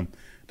smoked him.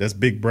 That's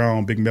Big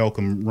Brown, Big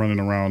Malcolm running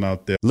around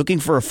out there. Looking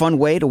for a fun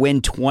way to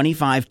win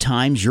 25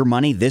 times your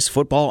money this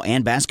football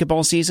and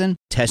basketball season?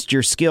 Test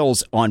your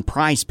skills on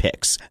Prize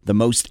Picks, the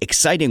most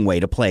exciting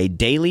way to play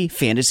daily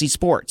fantasy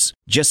sports.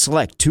 Just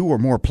select 2 or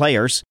more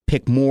players,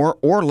 pick more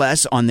or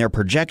less on their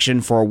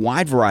projection for a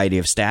wide variety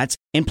of stats,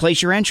 and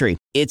place your entry.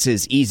 It's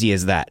as easy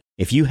as that.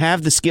 If you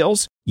have the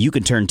skills, you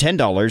can turn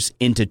 $10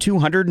 into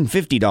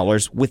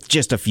 $250 with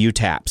just a few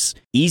taps.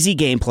 Easy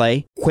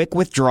gameplay, quick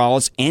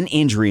withdrawals, and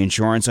injury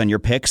insurance on your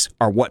picks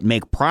are what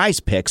make Prize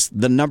Picks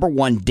the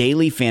 #1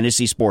 daily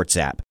fantasy sports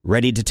app.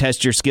 Ready to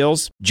test your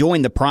skills?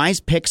 Join the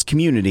Prize Picks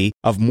community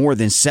of more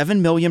than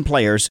 7 million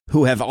players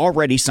who have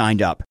already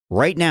signed up.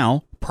 Right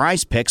now,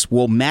 Prize Picks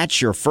will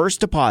match your first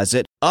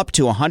deposit up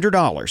to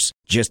 $100.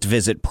 Just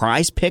visit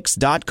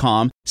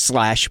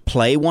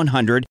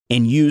prizepicks.com/play100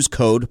 and use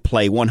code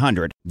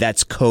PLAY100.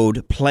 That's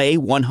code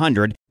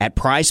PLAY100 at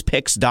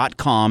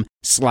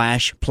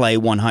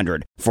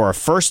prizepicks.com/play100 for a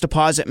first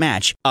deposit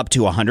match up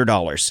to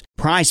 $100.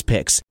 Prize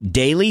Picks,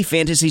 daily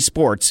fantasy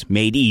sports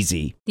made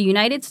easy. The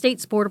United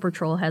States Border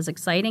Patrol has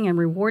exciting and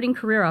rewarding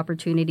career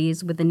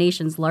opportunities with the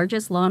nation's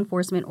largest law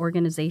enforcement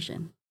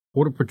organization.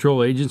 Border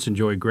Patrol agents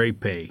enjoy great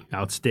pay,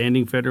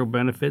 outstanding federal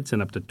benefits,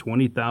 and up to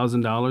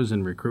 $20,000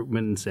 in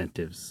recruitment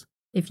incentives.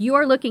 If you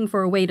are looking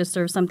for a way to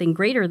serve something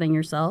greater than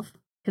yourself,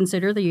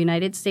 consider the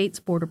United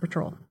States Border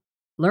Patrol.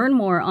 Learn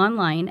more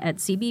online at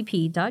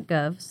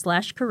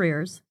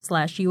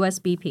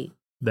cbp.gov/careers/USBP.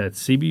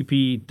 That's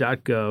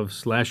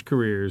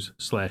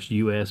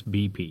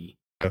cbp.gov/careers/USBP.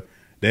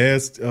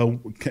 There's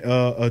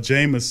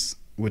Jameis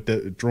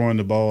with throwing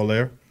the ball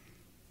there.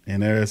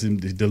 And there's him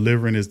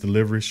delivering his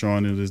delivery,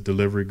 showing his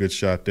delivery. Good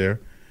shot there.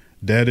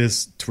 That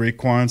is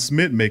Traquan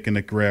Smith making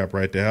the grab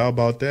right there. How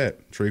about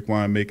that?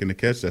 Traquan making the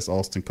catch. That's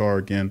Austin Carr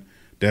again.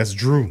 That's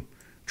Drew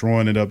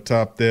throwing it up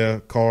top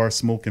there. Carr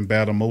smoking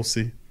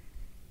Batamosi.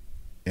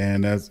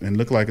 And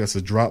look like that's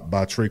a drop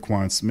by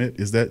Traquan Smith.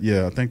 Is that?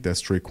 Yeah, I think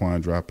that's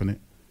Traquan dropping it.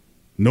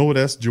 No,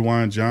 that's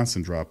Juwan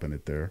Johnson dropping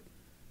it there.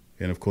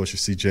 And, of course, you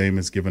see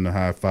Jameis giving the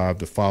high five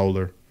to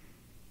Fowler.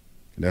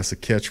 And that's a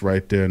catch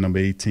right there, number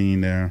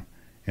 18 there.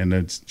 And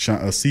then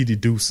C.D.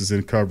 Deuce is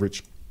in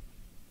coverage.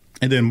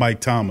 And then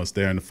Mike Thomas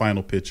there in the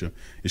final picture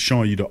is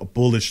showing you the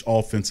bullish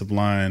offensive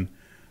line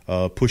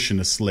pushing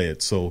the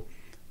sled. So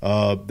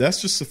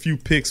that's just a few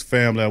picks,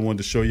 family, I wanted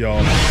to show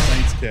y'all from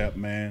Saints Camp,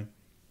 man.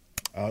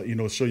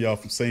 Show y'all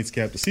from Saints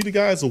Camp. To see the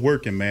guys are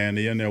working, man.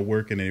 They're in there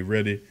working. They're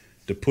ready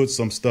to put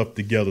some stuff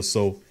together.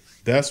 So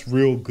that's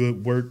real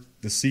good work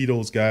to see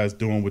those guys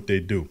doing what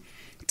they do.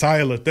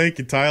 Tyler, thank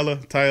you, Tyler.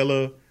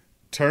 Tyler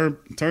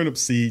Turnip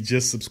Seed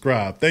just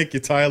subscribe. Thank you,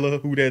 Tyler.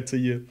 Who that to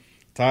you?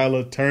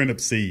 Tyler Turnip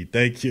Seed.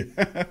 Thank you.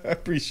 I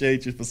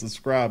appreciate you for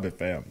subscribing,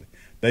 family.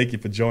 Thank you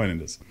for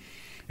joining us.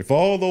 If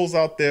all those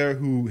out there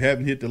who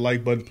haven't hit the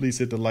like button, please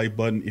hit the like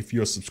button. If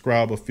you're a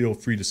subscriber, feel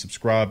free to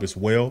subscribe as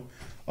well.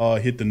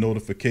 Hit the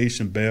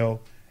notification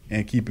bell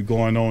and keep it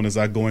going on as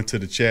I go into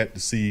the chat to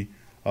see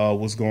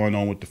what's going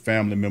on with the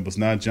family members.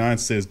 Now, John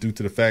says, due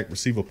to the fact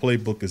receiver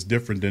playbook is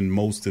different than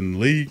most in the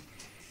league.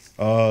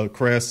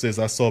 Crash says,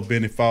 I saw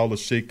Benny Fowler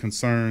shake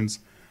concerns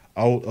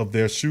out of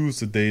their shoes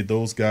today.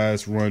 Those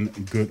guys run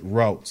good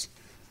routes.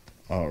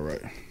 All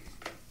right.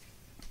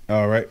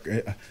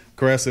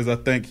 Crash says, I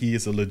think he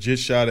is a legit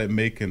shot at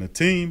making a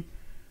team.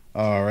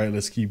 All right,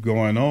 let's keep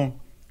going on.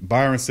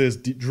 Byron says,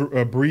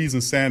 Breeze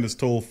and Sanders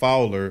told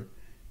Fowler,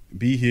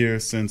 be here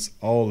since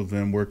all of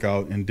them work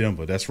out in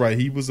Denver. That's right.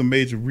 He was a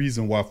major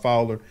reason why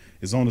Fowler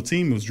is on the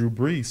team. It was Drew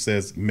Brees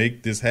says,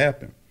 make this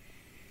happen.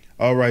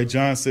 All right,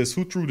 John says,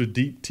 who threw the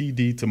deep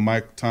TD to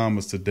Mike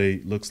Thomas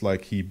today? Looks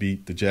like he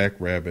beat the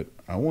Jackrabbit.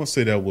 I want to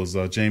say that was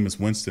Jameis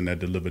Winston that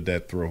delivered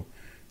that throw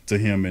to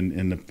him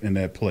in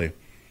that play.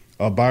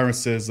 Byron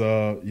says,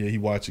 he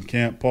watching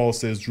camp. Paul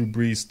says Drew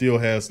Brees still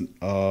has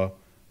a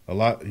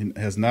lot. He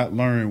has not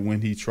learned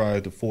when he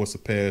tried to force a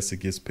pass,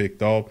 it gets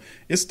picked off.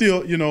 It's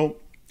still,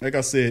 like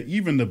I said,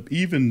 even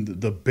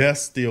the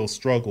best still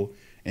struggle,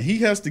 and he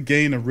has to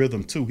gain a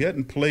rhythm too. He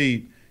hadn't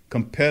played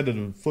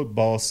competitive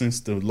football since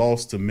the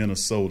loss to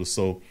Minnesota.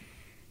 So,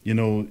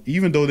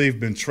 even though they've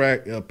been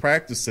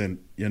practicing,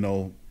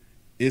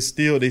 they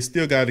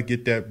still got to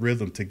get that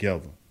rhythm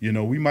together.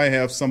 We might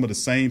have some of the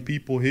same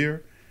people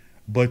here,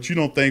 But you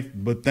don't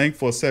think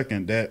for a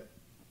second that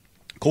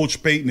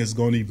Coach Payton is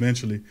going to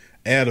eventually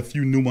add a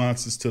few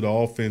nuances to the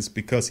offense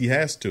because he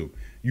has to.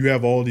 You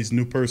have all these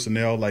new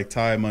personnel like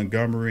Ty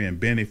Montgomery and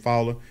Benny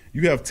Fowler.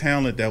 You have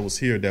talent that was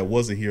here that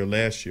wasn't here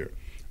last year.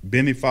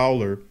 Benny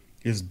Fowler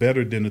is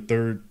better than the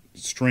third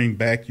string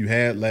back you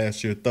had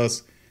last year.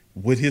 Thus,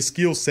 with his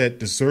skill set,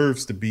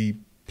 deserves to be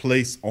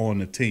placed on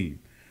the team.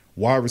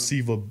 Wide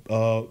receiver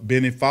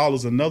Benny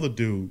Fowler's another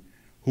dude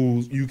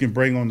who you can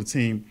bring on the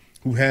team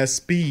who has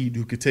speed,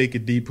 who could take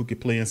it deep, who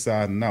could play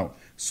inside and out.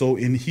 So,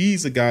 and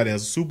he's a guy that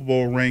has a Super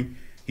Bowl ring.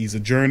 He's a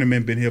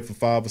journeyman, been here for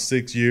 5 or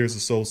 6 years or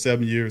so,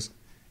 7 years.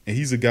 And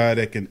he's a guy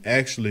that can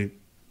actually,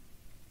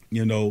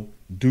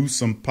 do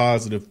some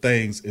positive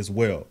things as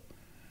well.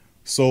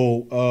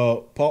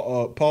 So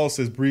Paul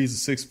says Breeze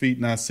is 6 feet,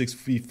 not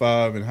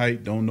 6'5" in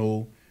height. Don't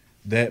know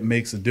that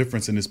makes a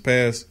difference in his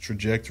pass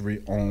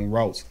trajectory on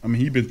routes. I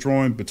mean, he's been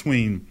throwing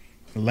between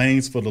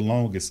lanes for the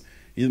longest.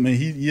 I mean,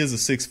 he is a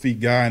 6 feet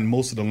guy, and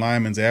most of the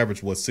linemen's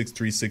average was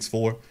 6'3",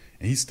 6'4",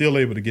 and he's still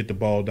able to get the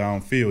ball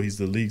downfield. He's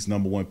the league's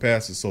 #1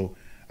 passer. So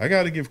I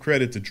got to give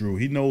credit to Drew.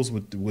 He knows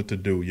what to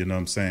do. You know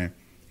what I'm saying?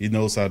 He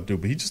knows how to do,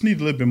 but he just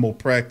needs a little bit more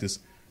practice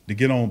to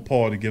get on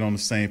par, to get on the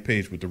same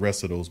page with the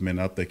rest of those men.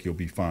 I think he'll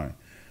be fine.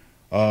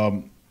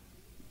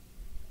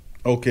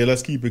 Okay,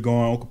 let's keep it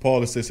going. Uncle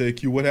Paula says, "Hey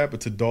Q, what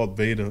happened to Darth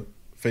Vader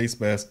face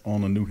mask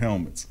on the new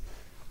helmets?"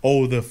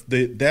 Oh,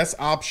 that's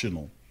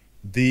optional.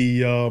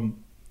 That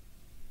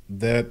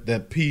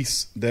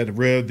piece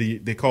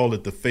they call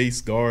it the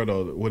face guard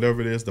or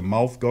whatever it is, the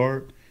mouth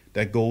guard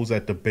that goes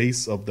at the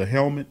base of the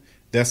helmet.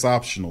 That's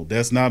optional.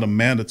 That's not a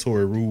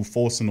mandatory rule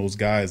forcing those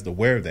guys to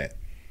wear that.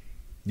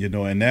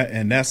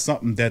 And that's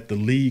something that the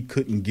league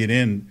couldn't get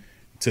in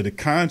to the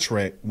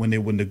contract when they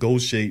were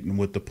negotiating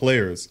with the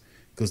players,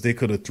 because they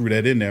could have threw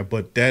that in there.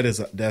 But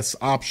that's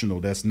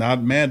optional. That's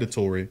not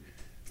mandatory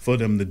for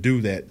them to do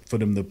that, for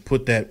them to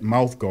put that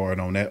mouth guard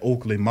on, that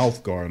Oakley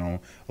mouth guard on.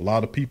 A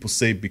lot of people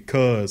say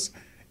because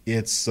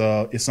it's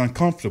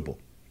uncomfortable.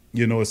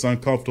 It's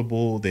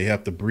uncomfortable. They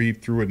have to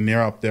breathe through it, and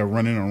they're up there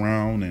running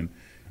around and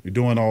you're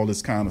doing all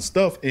this kind of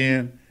stuff.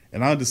 And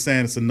I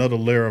understand it's another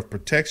layer of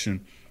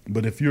protection.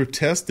 But if you're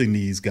testing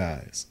these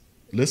guys,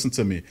 listen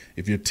to me,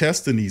 if you're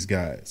testing these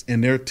guys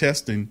and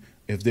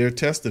if they're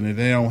testing and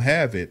they don't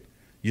have it,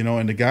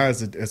 and the guys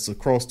that's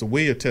across the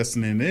way are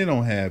testing and they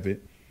don't have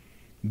it,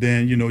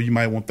 then, you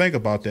might want to think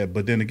about that.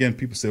 But then again,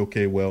 people say,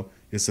 okay, well,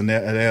 it's an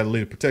added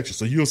layer of protection.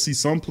 So you'll see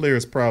some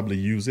players probably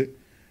use it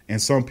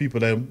and some people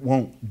that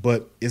won't,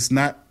 but it's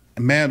not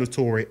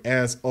mandatory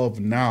as of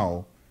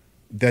now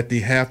that they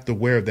have to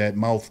wear that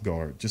mouth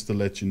guard, just to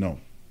let you know.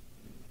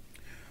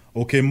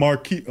 Okay,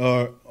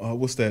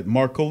 what's that?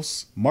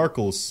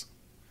 Marcos.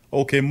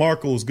 Okay,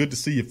 Marcos, good to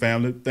see you,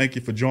 family. Thank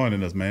you for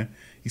joining us, man.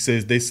 He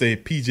says they say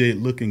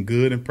PJ looking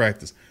good in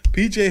practice.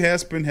 PJ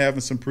has been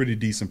having some pretty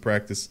decent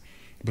practice,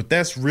 but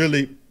that's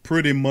really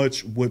pretty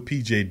much what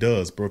PJ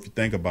does, bro, if you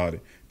think about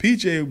it.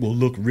 PJ will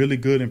look really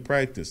good in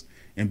practice,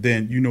 and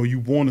then, you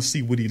want to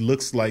see what he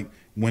looks like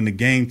when the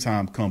game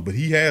time comes. But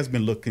he has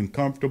been looking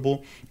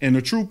comfortable. And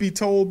the truth be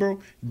told, bro,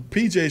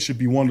 PJ should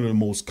be one of the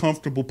most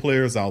comfortable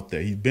players out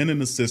there. He's been in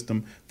the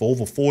system for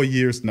over 4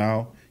 years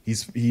now.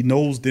 He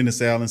knows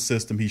Dennis Allen's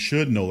system. He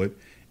should know it.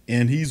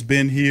 And he's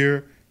been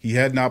here.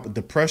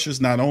 The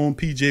pressure's not on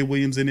PJ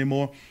Williams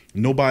anymore.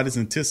 Nobody's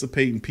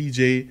anticipating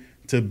PJ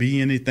to be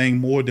anything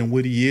more than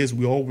what he is.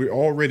 We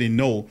already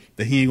know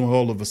that he ain't going to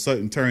all of a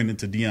sudden turn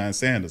into Deion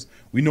Sanders.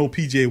 We know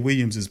PJ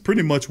Williams is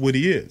pretty much what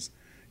he is.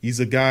 He's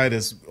a guy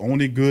that's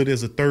only good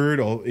as a third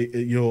or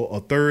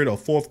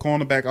fourth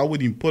cornerback. I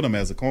wouldn't even put him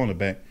as a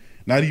cornerback,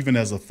 not even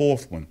as a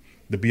fourth one,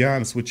 to be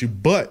honest with you.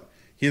 But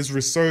his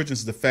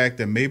resurgence, the fact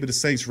that maybe the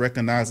Saints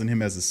recognizing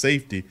him as a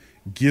safety,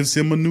 gives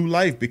him a new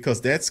life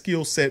because that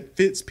skill set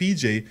fits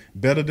PJ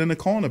better than a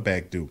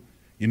cornerback do.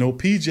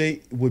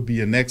 PJ would be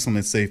an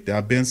excellent safety.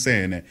 I've been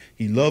saying that.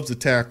 He loves to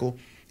tackle.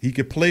 He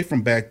could play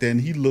from back then.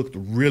 He looked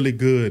really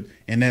good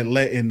in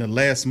the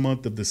last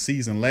month of the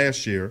season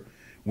last year,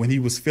 when he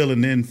was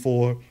filling in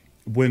for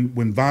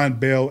when Von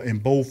Bell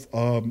and both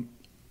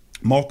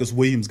Marcus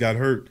Williams got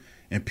hurt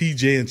and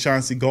PJ and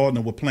Chauncey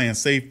Gardner were playing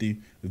safety.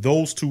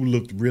 Those two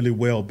looked really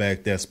well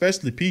back there,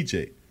 especially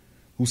PJ,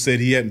 who said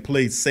he hadn't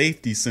played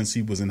safety since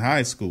he was in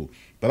high school.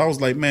 But I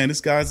was like, man,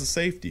 this guy's a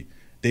safety.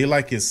 They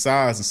like his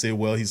size and say,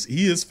 well,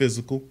 he is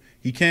physical.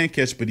 He can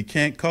catch, but he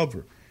can't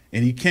cover.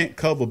 And he can't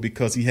cover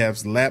because he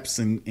has lapse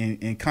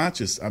in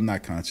conscious. I'm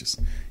not conscious.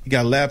 He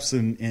got lapse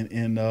in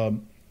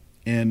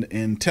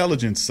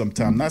intelligence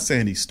sometimes. I'm not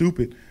saying he's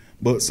stupid,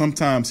 but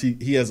sometimes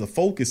he has a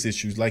focus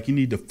issues. Like he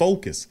need to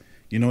focus.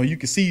 You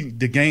can see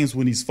the games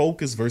when he's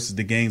focused versus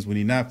the games when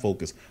he's not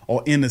focused.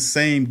 Or in the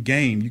same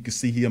game, you can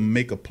see him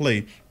make a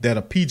play that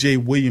a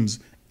PJ Williams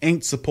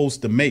ain't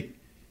supposed to make.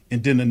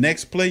 And then the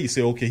next play, you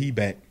say, okay, he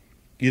back.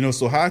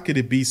 So how could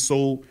it be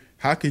so?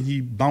 How can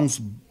he bounce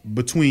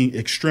between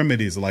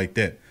extremities like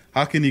that?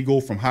 How can he go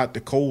from hot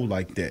to cold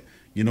like that?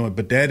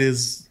 But that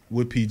is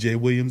what PJ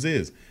Williams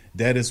is.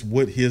 That is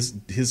what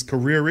his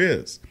career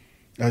is.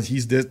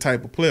 He's that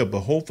type of player,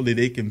 but hopefully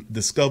they can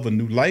discover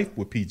new life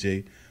with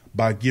PJ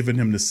by giving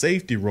him the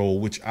safety role,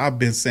 which I've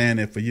been saying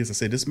that for years. I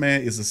say this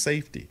man is a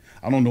safety.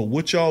 I don't know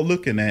what y'all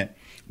looking at,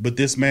 but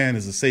this man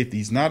is a safety.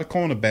 He's not a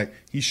cornerback.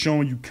 He's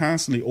showing you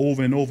constantly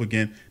over and over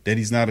again that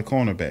he's not a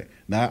cornerback.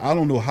 Now, I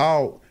don't know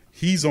how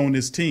he's on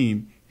this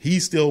team.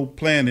 He's still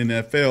playing in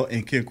the NFL,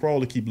 and Ken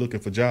Crawley keep looking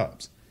for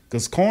jobs.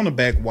 Because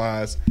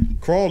cornerback-wise,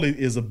 Crawley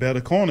is a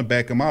better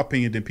cornerback, in my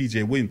opinion, than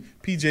P.J. Williams.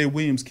 P.J.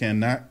 Williams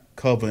cannot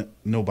cover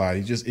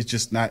nobody.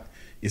 It's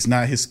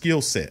not his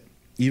skill set.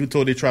 Even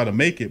though they try to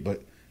make it,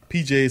 but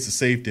P.J. is a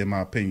safety, in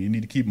my opinion. You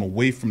need to keep him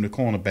away from the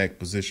cornerback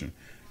position.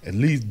 At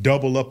least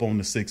double up on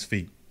the 6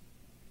 feet.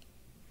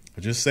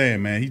 I'm just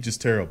saying, man, he's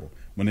just terrible.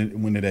 When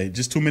it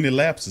just too many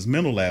lapses,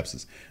 mental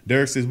lapses.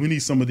 Derek says we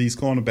need some of these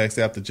cornerbacks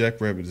after Jack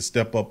Rabbit to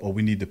step up, or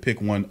we need to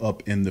pick one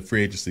up in the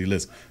free agency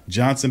list.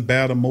 Johnson,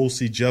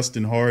 Bader-Mosey,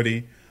 Justin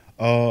Hardy.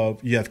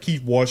 You have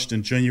Keith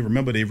Washington Jr.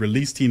 Remember, they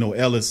released Tino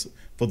Ellis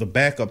for the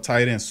backup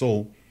tight end.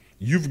 So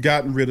you've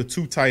gotten rid of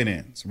 2 tight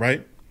ends,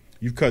 right?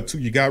 You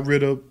got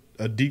rid of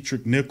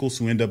Dietrich Nichols,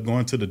 who ended up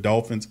going to the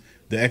Dolphins,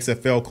 the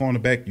XFL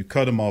cornerback. You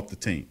cut him off the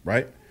team,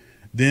 right?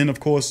 Then, of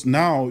course,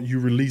 now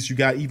you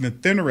got even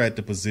thinner at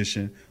the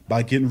position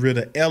by getting rid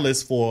of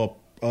Ellis for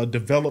a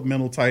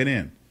developmental tight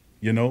end.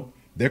 You know,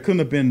 there couldn't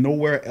have been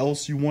nowhere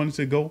else you wanted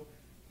to go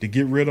to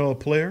get rid of a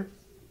player.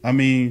 I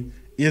mean,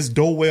 is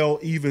Dowell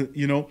even,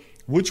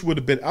 which would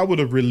have been, I would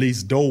have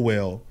released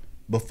Dowell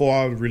before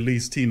I would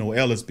release Tino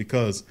Ellis,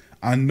 because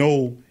I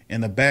know in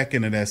the back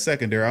end of that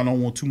secondary, I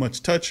don't want too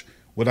much touch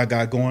what I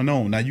got going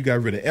on. Now you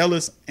got rid of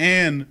Ellis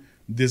and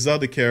this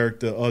other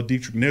character,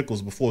 Dietrich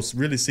Nichols, before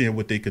really seeing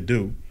what they could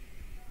do.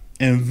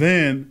 And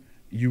then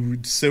you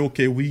say,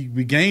 okay, we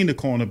gained a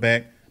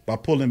cornerback by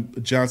pulling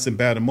Johnson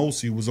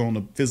Bader-Mosey, who was on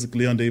the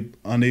physically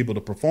unable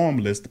to perform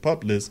list, the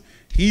PUP list.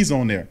 He's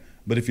on there.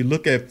 But if you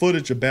look at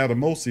footage of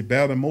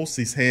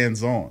Bader-Mosey's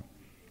hands-on.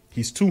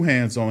 He's too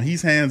hands-on.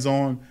 He's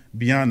hands-on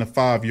beyond the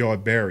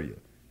 5-yard barrier.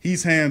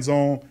 He's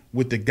hands-on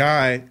with the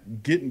guy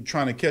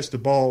trying to catch the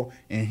ball,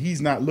 and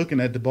he's not looking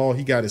at the ball.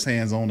 He got his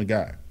hands on the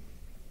guy.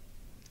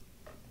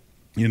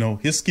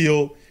 His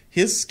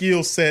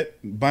skill set,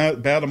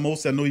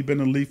 Bader-Mosey, I know he's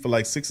been in the league for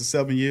like 6 or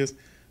 7 years,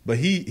 but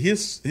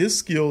his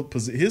skill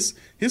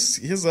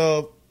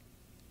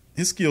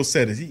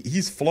set is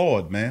he's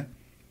flawed, man.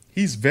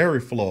 He's very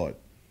flawed.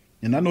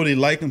 And I know they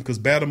like him because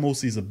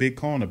Bader-Mosey's a big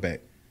cornerback.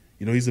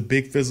 He's a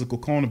big physical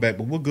cornerback,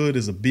 but what good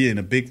is being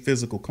a big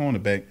physical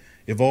cornerback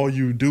if all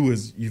you do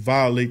is you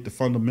violate the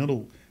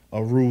fundamental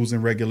rules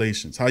and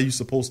regulations? How you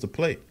supposed to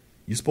play?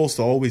 You're supposed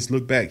to always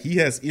look back. He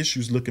has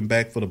issues looking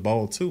back for the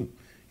ball too.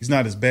 He's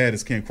not as bad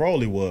as Ken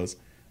Crawley was,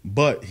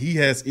 but he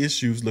has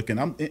issues looking.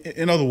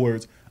 In other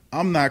words,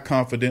 I'm not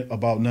confident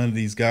about none of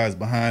these guys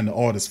behind the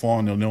artist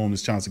formerly known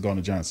as Chauncey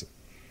Gardner-Johnson.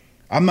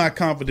 I'm not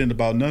confident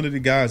about none of the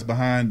guys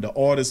behind the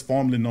artist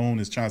formerly known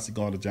as Chauncey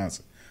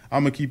Gardner-Johnson.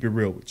 I'm going to keep it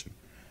real with you.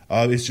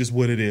 It's just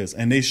what it is.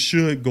 And they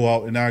should go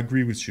out, and I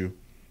agree with you.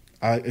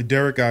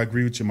 Derek, I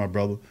agree with you, my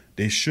brother.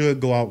 They should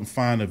go out and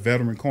find a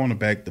veteran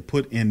cornerback to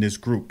put in this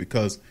group,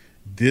 because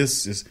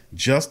this is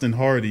Justin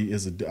Hardy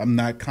I'm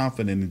not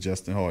confident in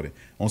Justin Hardy.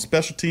 On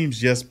special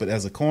teams, yes, but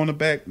as a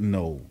cornerback,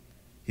 no.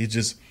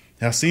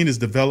 I've seen his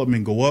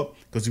development go up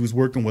because he was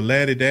working with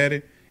Laddie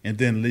Daddy, and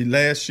then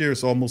last year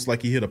it's almost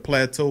like he hit a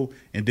plateau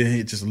and then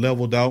it just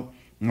leveled out.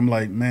 And I'm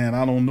like, man,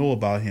 I don't know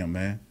about him,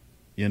 man.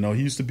 He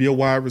used to be a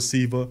wide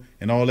receiver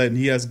and all that, and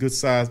he has good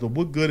size, but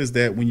what good is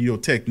that when your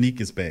technique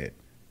is bad?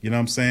 You know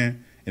what I'm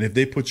saying? And if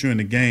they put you in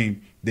the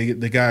game,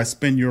 the guys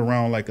spin you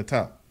around like a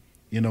top.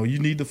 You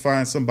need to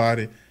find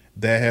somebody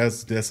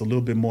that's a little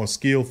bit more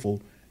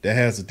skillful, that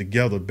has it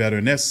together better.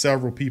 And there's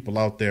several people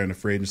out there in the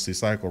free agency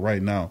cycle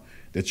right now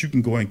that you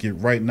can go and get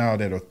right now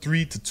that are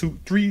 3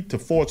 to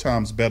 4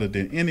 times better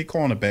than any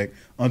cornerback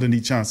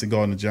underneath Chauncey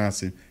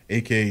Gardner-Johnson,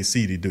 a.k.a.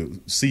 CD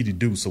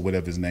Deuce or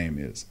whatever his name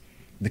is.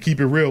 To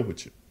keep it real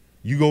with you,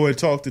 you go and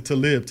talk to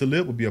Talib.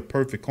 Talib would be a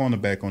perfect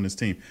cornerback on this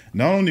team.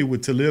 Not only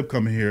would Talib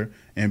come here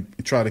and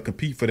try to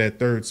compete for that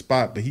 3rd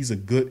spot, but he's a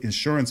good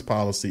insurance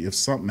policy if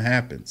something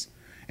happens.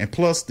 And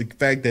plus the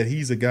fact that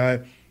he's a guy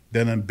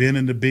that has been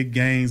in the big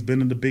games,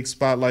 been in the big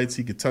spotlights,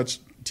 he could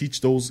teach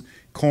those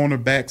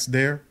cornerbacks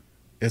there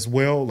as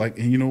well.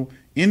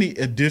 Any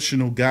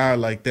additional guy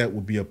like that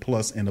would be a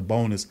plus and a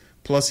bonus.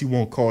 Plus, he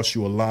won't cost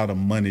you a lot of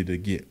money to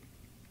get.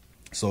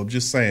 So I'm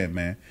just saying,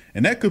 man.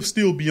 And that could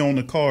still be on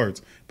the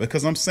cards,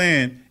 because I'm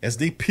saying as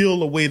they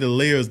peel away the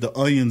layers, the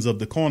onions of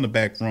the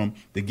cornerback room,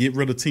 they get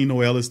rid of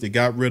Tino Ellis, they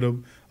got rid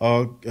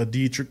of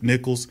Dietrich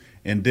Nichols,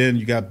 and then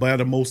you got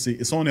Bader-Mosey.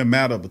 It's only a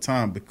matter of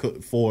time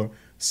for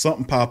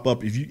something pop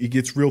up. If it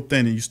gets real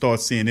thin and you start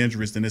seeing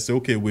injuries, then they say,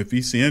 okay, well, if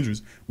you see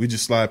injuries, we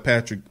just slide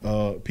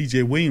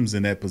P.J. Williams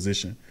in that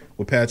position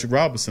with Patrick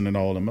Robinson and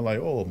all of them. I'm like,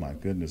 oh my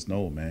goodness,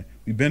 no, man.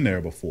 We've been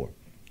there before.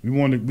 We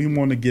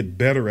want to get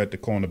better at the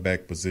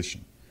cornerback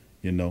position.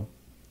 We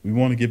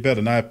want to get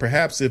better. Now,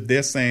 perhaps if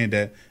they're saying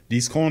that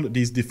these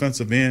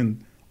defensive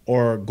end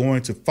are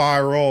going to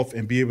fire off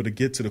and be able to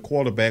get to the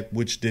quarterback,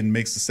 which then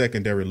makes the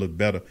secondary look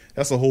better,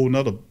 that's a whole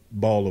nother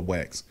ball of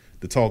wax.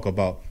 to talk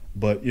about.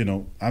 But,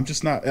 I'm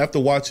just not – after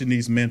watching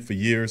these men for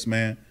years,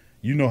 man,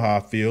 you know how I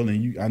feel,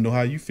 and I know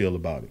how you feel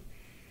about it.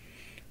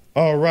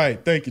 All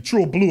right. Thank you.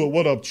 Tro blew it.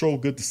 What up, Tro?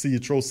 Good to see you.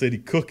 Tro said he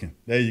cooking.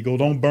 There you go.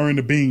 Don't burn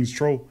the beans,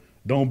 Tro.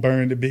 Don't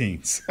burn the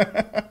beans.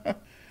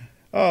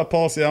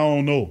 Paul said, I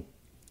don't know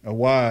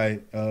why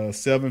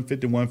 7,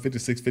 51,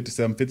 56,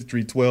 57,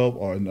 53,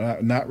 12 are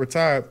not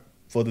retired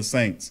for the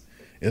Saints.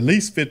 At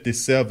least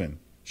 57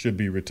 should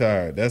be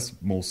retired. That's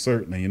most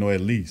certainly,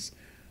 at least.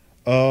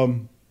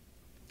 True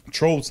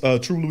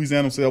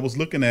Louisiana said, I was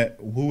looking at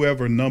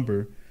whoever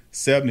number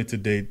 70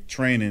 today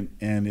training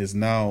and is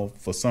now,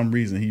 for some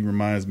reason, he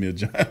reminds me of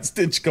John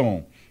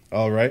Stinchcomb.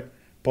 All right.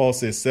 Paul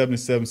says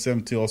 77,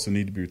 72 also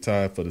need to be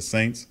retired for the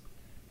Saints.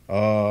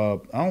 I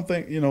don't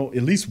think,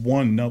 at least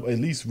one number, at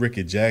least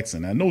Ricky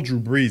Jackson. I know Drew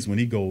Brees, when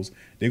he goes,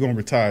 they're going to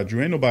retire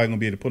Drew. Ain't nobody going to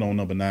be able to put on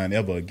number 9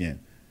 ever again.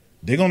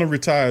 They're going to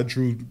retire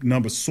Drew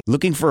number.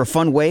 Looking for a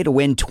fun way to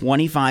win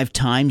 25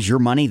 times your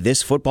money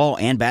this football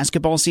and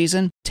basketball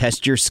season?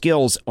 Test your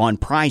skills on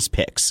Prize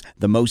Picks,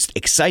 the most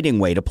exciting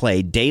way to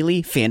play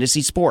daily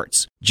fantasy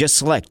sports. Just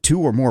select 2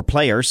 or more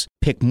players,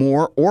 pick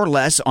more or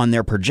less on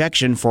their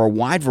projection for a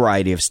wide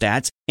variety of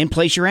stats, and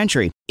place your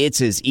entry.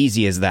 It's as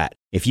easy as that.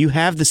 If you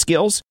have the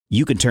skills,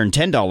 you can turn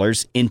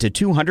 $10 into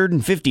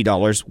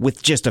 $250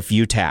 with just a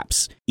few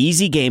taps.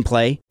 Easy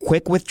gameplay,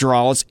 quick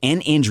withdrawals,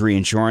 and injury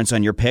insurance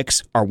on your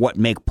picks are what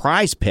make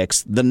Prize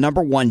Picks the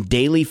 #1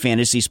 daily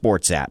fantasy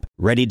sports app.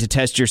 Ready to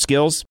test your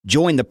skills?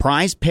 Join the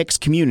Prize Picks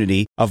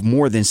community of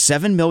more than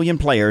 7 million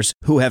players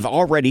who have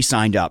already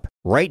signed up.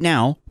 Right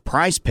now,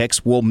 Prize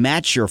Picks will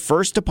match your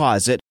first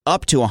deposit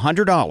up to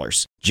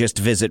 $100. Just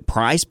visit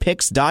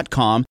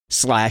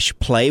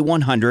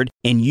prizepicks.com/play100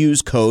 and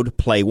use code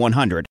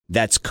play100.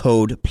 That's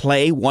code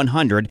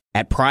play100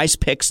 at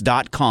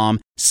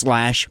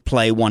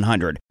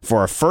prizepicks.com/play100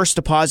 for a first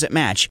deposit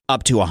match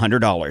up to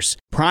 $100.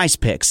 Prize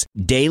Picks,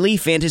 daily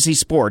fantasy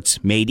sports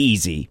made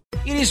easy.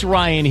 It is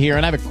Ryan here,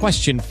 and I have a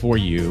question for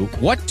you.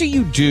 What do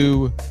you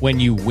do when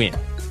you win?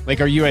 Like,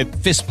 are you a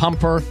fist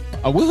pumper,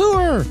 a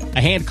woohooer,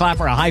 a hand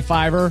clapper, a high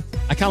fiver?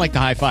 I kind of like the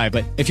high five,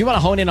 but if you want to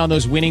hone in on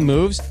those winning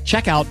moves,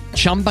 check out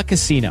Chumba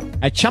Casino.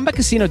 At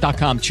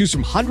ChumbaCasino.com, choose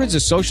from hundreds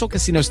of social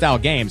casino style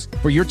games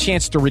for your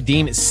chance to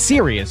redeem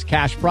serious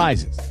cash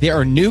prizes. There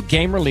are new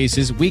game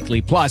releases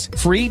weekly, plus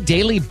free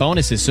daily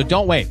bonuses. So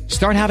don't wait.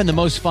 Start having the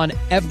most fun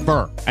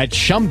ever at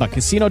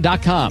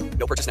ChumbaCasino.com.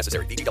 No purchase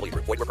necessary. VGW.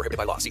 Void where prohibited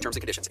by law. See terms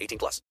and conditions.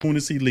 18+. As soon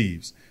as he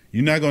leaves,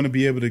 you're not going to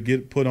be able to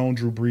put on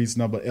Drew Brees'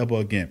 number ever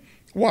again.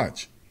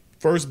 Watch.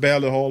 First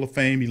ballot Hall of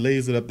Fame, he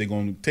lays it up. They're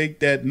going to take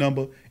that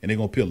number and they're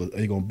going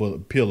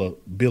to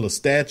build a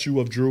statue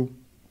of Drew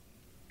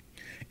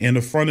in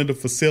the front of the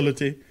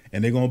facility,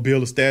 and they're going to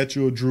build a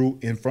statue of Drew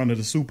in front of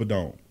the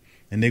Superdome.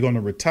 And they're going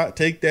to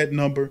take that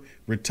number,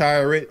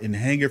 retire it, and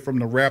hang it from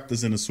the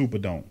Raptors in the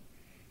Superdome.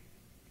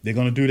 They're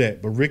going to do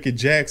that. But Ricky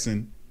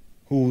Jackson,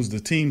 who's the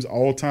team's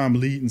all-time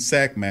leading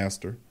sack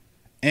master,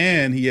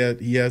 and he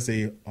was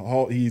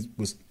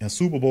a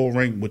Super Bowl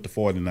ring with the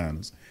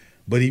 49ers.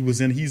 But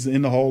he's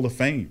in the Hall of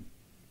Fame.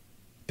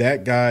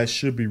 That guy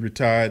should be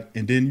retired,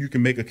 and then you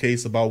can make a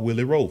case about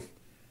Willie Roaf.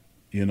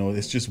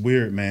 It's just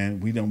weird, man.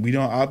 We don't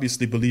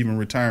obviously believe in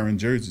retiring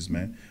jerseys,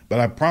 man.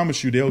 But I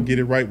promise you, they'll get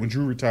it right when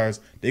Drew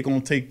retires. They're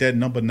gonna take that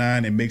number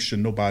 9 and make sure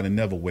nobody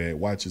never wear it.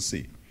 Watch and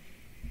see.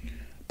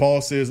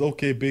 Paul says,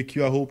 "Okay, Big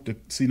Q. I hope the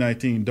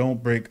C19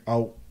 don't break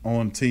out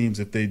on teams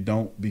if they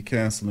don't be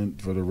canceling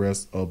for the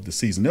rest of the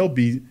season.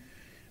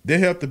 They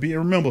have to be,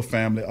 and remember,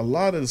 family, a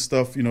lot of the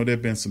stuff, there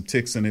have been some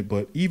ticks in it,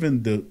 but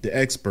even the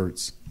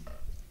experts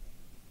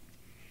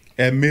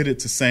admitted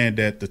to saying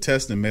that the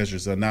testing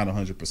measures are not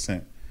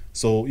 100%.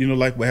 So,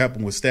 like what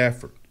happened with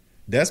Stafford.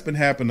 That's been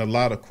happening a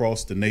lot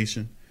across the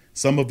nation.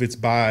 Some of it's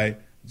by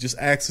just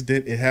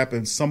accident. It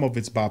happens. Some of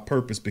it's by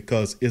purpose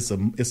because it's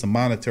a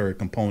monetary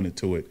component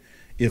to it.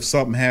 If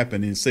something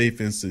happened, and say,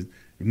 for instance,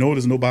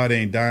 notice nobody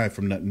ain't dying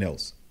from nothing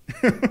else.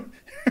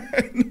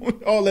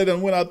 All that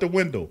done went out the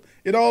window.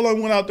 It all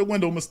done went out the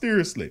window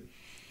mysteriously.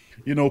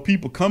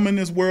 People come in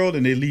this world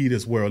and they leave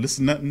this world. This is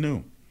nothing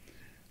new.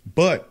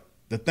 But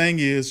the thing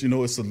is,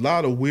 it's a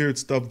lot of weird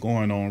stuff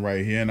going on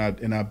right here.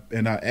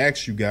 And I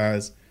ask you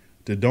guys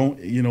to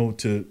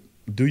to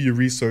do your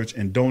research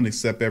and don't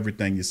accept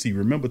everything you see.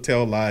 Remember,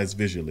 tell lies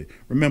visually.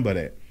 Remember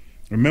that.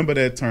 Remember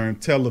that term,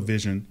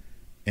 television,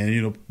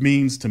 and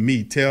means to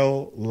me,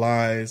 tell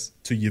lies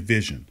to your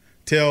vision.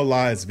 Tell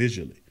lies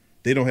visually.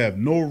 They don't have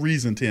no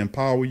reason to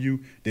empower you.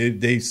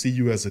 They see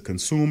you as a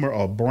consumer,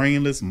 a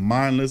brainless,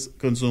 mindless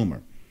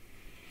consumer.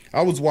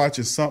 I was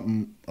watching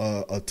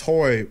a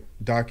toy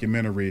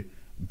documentary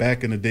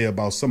back in the day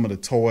about some of the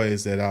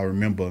toys that I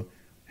remember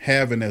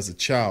having as a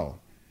child.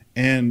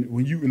 And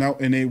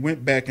and they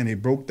went back and they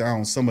broke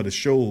down some of the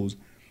shows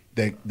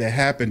that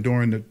happened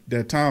during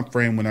that time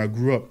frame when I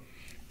grew up.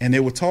 And they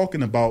were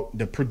talking about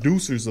the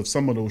producers of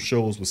some of those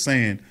shows were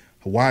saying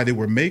why they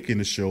were making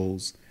the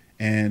shows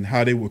and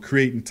how they were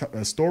creating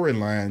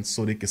storylines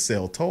so they could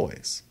sell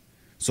toys.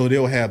 So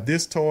they'll have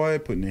this toy,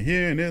 putting it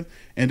here and this.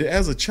 And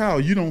as a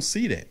child, you don't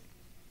see that.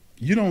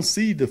 you don't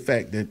see the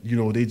fact that,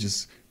 they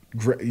just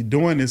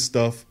doing this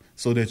stuff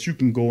so that you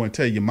can go and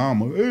tell your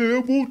mama, hey, I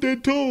want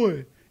that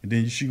toy. And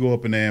then she go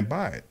up in there and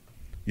buy it,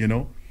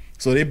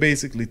 So they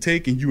basically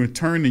taking you and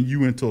turning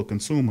you into a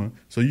consumer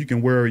so you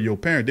can worry your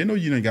parent. They know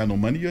you ain't got no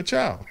money, you're a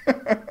child.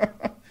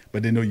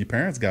 But they know your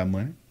parents got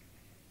money.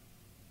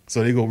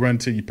 So they go run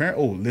to your parent.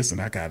 Oh, listen,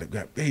 I got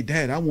it. Hey,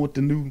 Dad, I want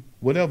the new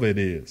whatever it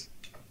is.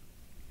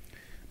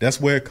 That's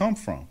where it come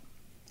from.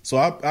 So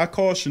I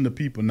caution the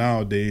people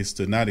nowadays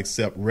to not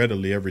accept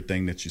readily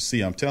everything that you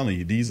see. I'm telling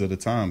you, these are the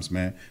times,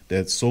 man,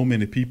 that so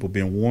many people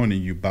been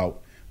warning you about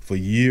for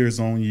years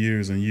on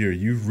years and years.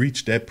 You've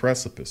reached that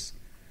precipice.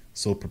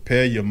 So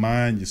prepare your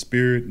mind, your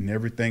spirit, and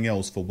everything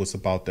else for what's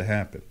about to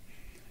happen.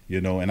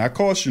 And I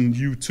caution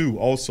you too,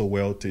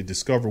 also, to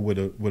discover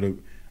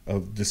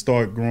to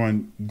start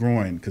growing,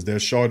 because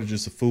there's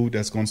shortages of food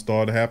that's going to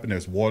start to happen.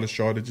 There's water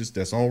shortages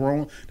that's all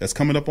wrong. That's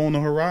coming up on the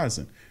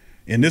horizon.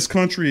 In this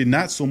country,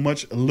 not so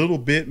much, a little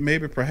bit,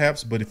 maybe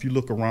perhaps, but if you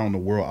look around the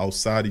world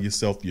outside of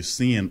yourself, you're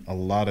seeing a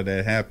lot of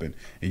that happen.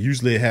 And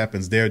usually it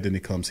happens there, then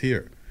it comes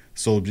here.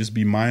 So just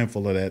be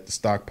mindful of that, to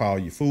stockpile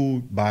your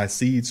food, buy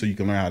seeds so you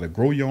can learn how to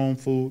grow your own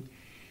food,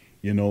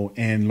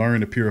 and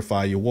learn to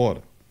purify your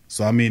water.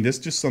 So, I mean, that's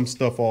just some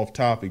stuff off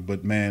topic,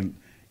 but man,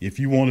 if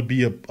you want to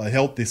be a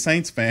healthy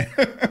Saints fan,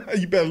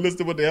 you better listen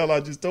to what the hell I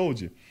just told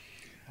you.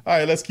 All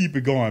right, let's keep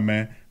it going,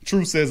 man.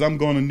 True says, I'm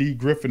going to need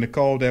Griffin to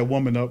call that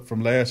woman up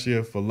from last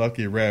year for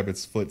Lucky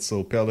Rabbit's foot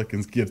so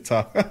Pelicans get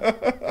top.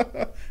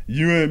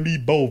 You and me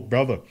both,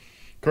 brother.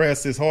 Crash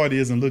says Hardy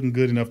isn't looking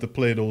good enough to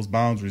play those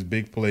boundaries.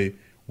 Big play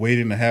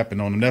waiting to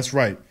happen on him. That's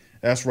right.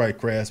 That's right,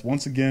 Crash.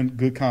 Once again,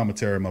 good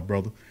commentary, my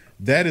brother.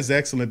 That is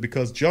excellent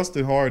because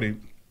Justin Hardy,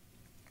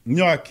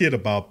 I kid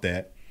about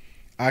that.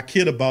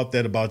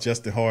 About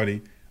Justin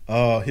Hardy.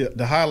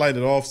 The highlight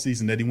of the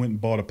offseason that he went and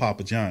bought a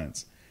Papa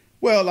John's.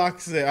 Well,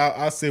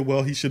 I said,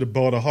 well, he should have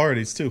bought a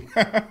Hardee's too.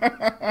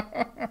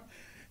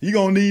 You're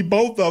going to need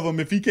both of them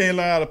if he can't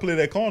learn how to play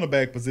that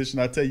cornerback position.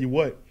 I tell you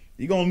what,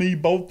 you're going to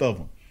need both of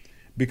them.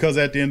 Because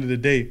at the end of the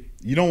day,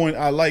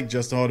 I like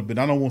Justin Hardy, but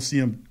I don't want to see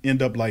him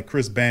end up like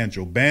Chris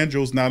Banjo.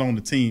 Banjo's not on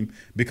the team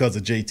because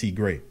of JT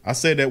Gray. I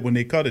said that when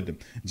they cutted him.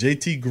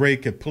 JT Gray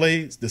could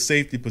play the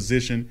safety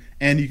position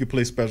and he could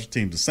play special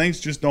teams. The Saints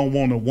just don't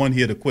want a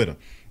one-hitter quitter.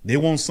 They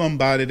want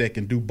somebody that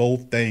can do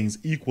both things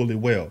equally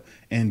well.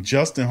 And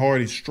Justin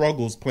Hardy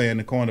struggles playing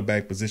the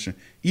cornerback position,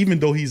 even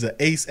though he's an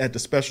ace at the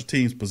special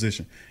teams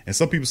position. And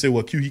some people say,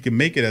 well, Q, he can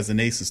make it as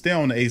an ace and stay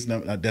on the ace. No,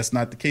 that's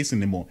not the case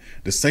anymore.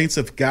 The Saints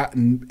have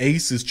gotten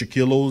aces.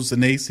 Shaquille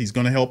an ace. He's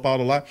going to help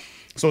out a lot.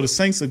 So the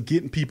Saints are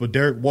getting people.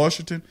 Derek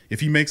Washington, if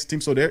he makes the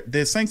team. So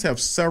the Saints have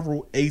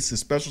several aces,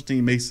 special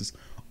team aces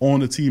on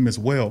the team as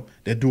well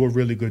that do a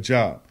really good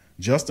job.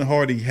 Justin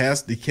Hardy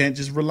he can't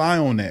just rely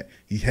on that.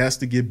 He has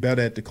to get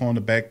better at the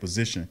cornerback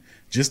position.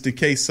 Just in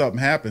case something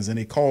happens and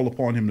they call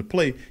upon him to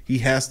play, he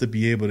has to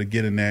be able to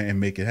get in there and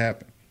make it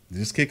happen.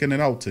 Just kicking it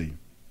out to you.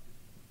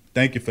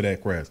 Thank you for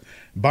that, Crash.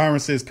 Byron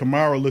says,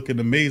 Kamara looking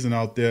amazing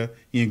out there.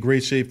 He in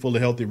great shape, fully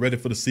healthy, ready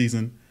for the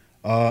season.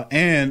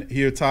 And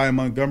here Ty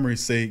Montgomery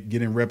say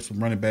getting reps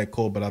from running back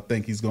court, but I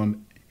think he's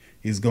going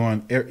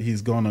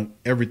to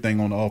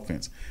everything on the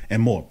offense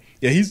and more.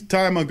 Yeah, he's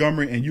Ty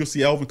Montgomery, and you'll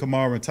see Alvin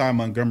Kamara and Ty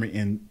Montgomery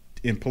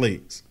in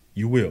plays.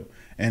 You will.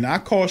 And I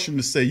caution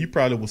to say you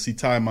probably will see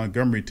Ty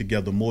Montgomery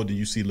together more than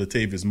you see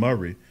Latavius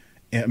Murray.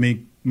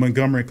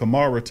 Montgomery and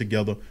Kamara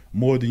together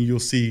more than you'll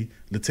see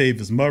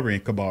Latavius Murray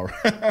and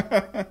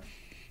Kamara.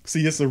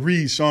 See, it's a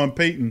read. Sean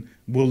Payton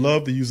will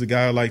love to use a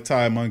guy like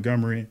Ty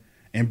Montgomery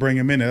and bring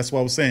him in there. That's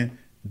why I was saying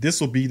this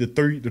will be the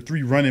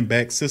three running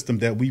back system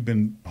that we've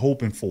been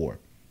hoping for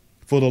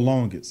the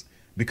longest.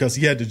 Because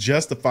he had to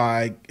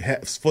justify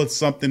for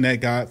something that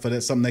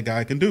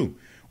guy can do.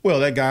 Well,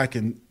 that guy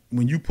can.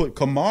 When you put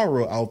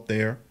Kamara out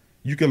there,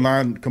 you can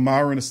line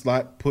Kamara in the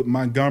slot, put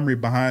Montgomery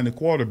behind the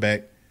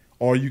quarterback,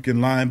 or you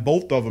can line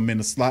both of them in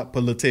the slot,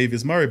 put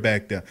Latavius Murray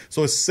back there.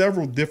 So it's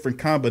several different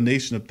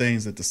combination of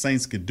things that the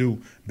Saints could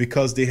do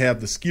because they have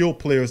the skilled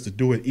players to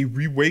do it. It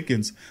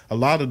reawakens a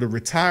lot of the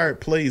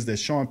retired plays that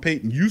Sean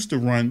Payton used to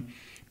run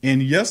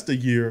in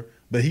yesteryear,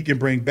 but he can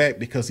bring back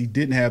because he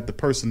didn't have the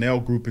personnel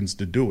groupings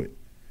to do it.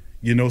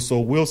 So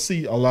we'll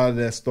see a lot of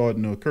that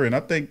starting to occur. And I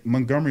think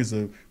Montgomery's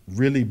a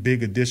really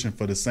big addition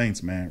for the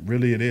Saints, man.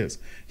 Really it is.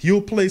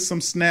 He'll play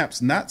some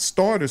snaps, not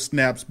starter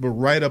snaps, but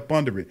right up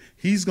under it.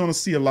 He's going to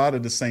see a lot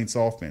of the Saints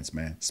offense,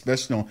 man,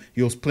 especially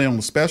he'll play on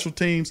the special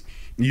teams.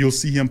 You'll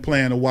see him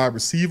play in the wide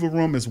receiver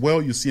room as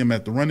well. You'll see him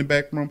at the running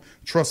back room.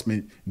 Trust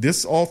me,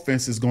 this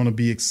offense is going to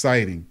be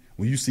exciting.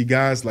 When you see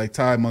guys like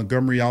Ty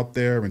Montgomery out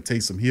there and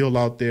Taysom Hill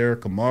out there,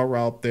 Kamara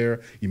out there,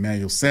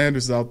 Emmanuel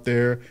Sanders out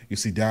there, you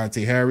see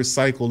Dante Harris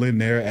cycle in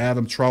there,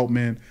 Adam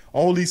Troutman,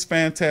 all these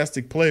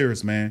fantastic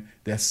players, man,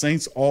 that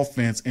Saints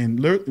offense. And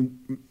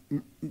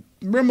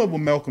remember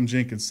what Malcolm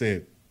Jenkins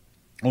said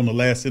on the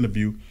last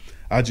interview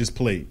I just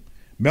played.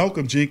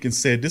 Malcolm Jenkins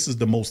said this is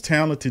the most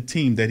talented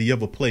team that he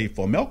ever played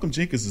for. Malcolm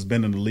Jenkins has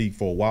been in the league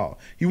for a while.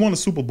 He won a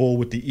Super Bowl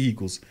with the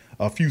Eagles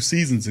a few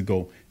seasons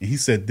ago, and he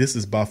said this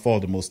is by far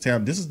the most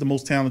talented. This is the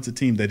most talented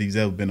team that he's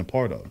ever been a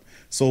part of.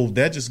 So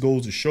that just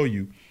goes to show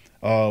you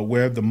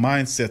where the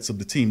mindsets of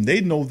the team.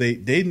 They know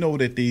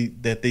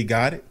that they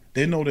got it.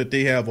 They know that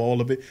they have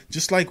all of it,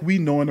 just like we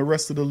know and the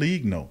rest of the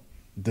league know.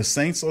 The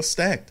Saints are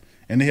stacked,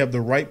 and they have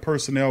the right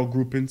personnel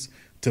groupings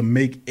to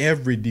make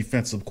every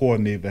defensive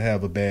coordinator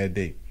have a bad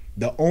day.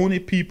 The only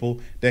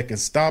people that can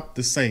stop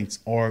the Saints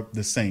are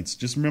the Saints.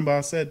 Just remember I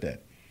said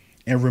that.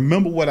 And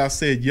remember what I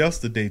said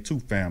yesterday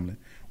too, family.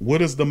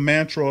 What is the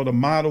mantra or the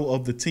motto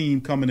of the team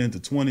coming into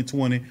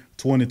 2020,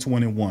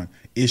 2021?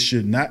 It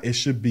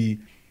should be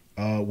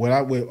what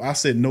I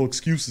said, no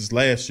excuses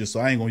last year,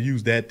 so I ain't going to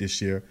use that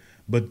this year.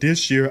 But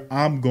this year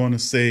I'm going to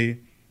say,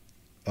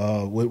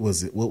 what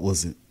was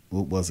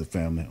it,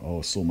 family?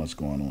 Oh, so much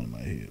going on in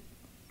my head.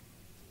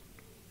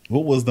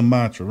 What was the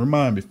mantra?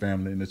 Remind me,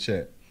 family, in the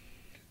chat.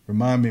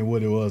 Remind me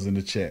what it was in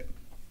the chat.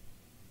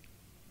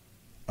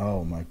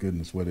 Oh, my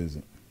goodness. What is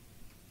it?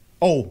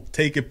 Oh,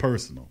 take it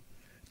personal.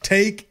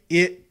 Take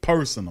it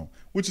personal,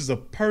 which is a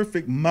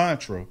perfect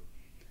mantra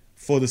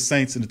for the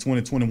Saints in the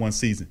 2021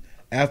 season.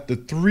 After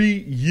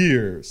 3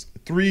 years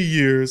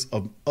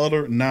of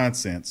utter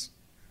nonsense,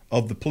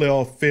 of the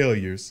playoff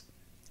failures,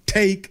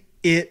 take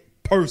it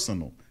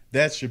personal.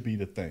 That should be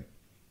the thing.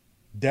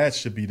 That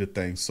should be the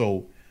thing.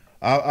 So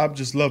I'm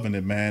just loving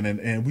it, man.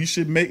 And we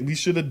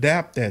should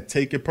adapt that.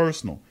 Take it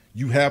personal.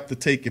 You have to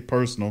take it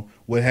personal.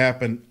 What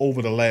happened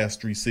over the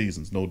last 3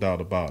 seasons, no doubt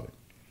about it.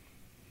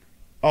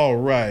 All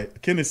right.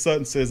 Kenneth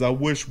Sutton says, I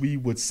wish we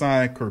would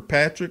sign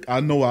Kirkpatrick. I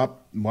know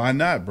why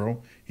not,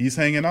 bro? He's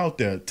hanging out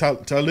there.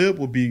 Talib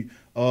would be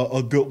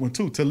a good one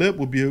too. Talib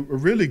would be a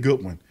really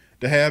good one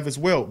to have as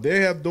well.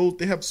 They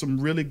have some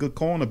really good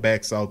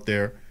cornerbacks out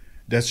there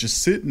that's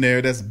just sitting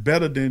there. That's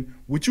better than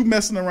what you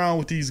messing around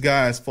with these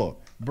guys for.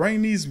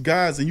 Bring these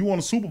guys and you want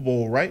a Super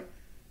Bowl, right?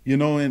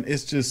 And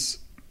it's just,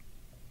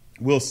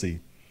 we'll see.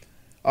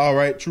 All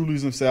right, True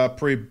Losing said, I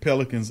pray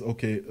Pelicans,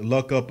 okay,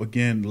 luck up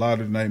again,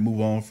 lottery tonight,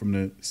 move on from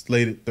the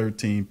slated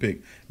 13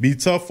 pick. Be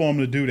tough for them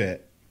to do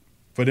that,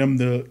 for them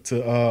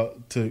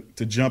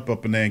to jump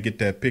up in there and get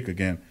that pick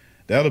again.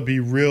 That'll be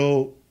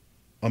real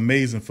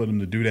amazing for them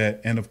to do that.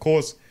 And of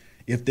course,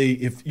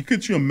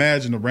 if you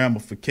imagine the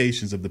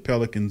ramifications of the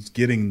Pelicans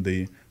getting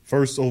the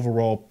first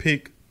overall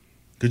pick,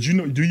 do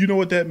you know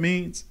what that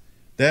means?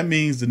 That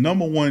means the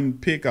number 1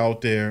 pick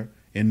out there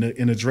in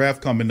the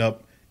draft coming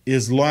up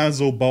is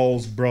Lonzo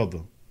Ball's brother,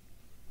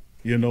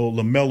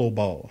 LaMelo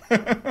Ball.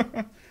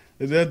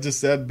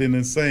 That'd been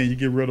insane. You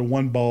get rid of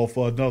one ball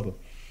for another.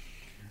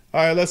 All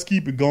right, let's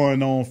keep it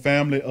going on,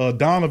 family.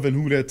 Donovan,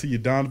 who that to you?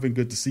 Donovan,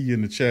 good to see you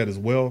in the chat as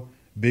well.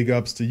 Big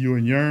ups to you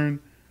and Yearn.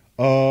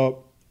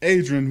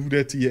 Adrian, who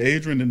that to you?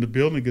 Adrian in the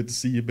building. Good to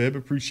see you, baby.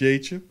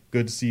 Appreciate you.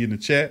 Good to see you in the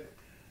chat.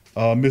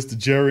 Mr.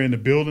 Jerry in the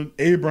building.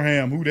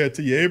 Abraham, who that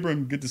to you?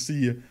 Abraham, good to see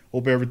you.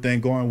 Hope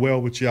everything going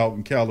well with you out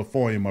in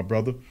California, my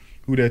brother.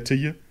 Who that to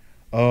you?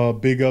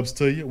 Big ups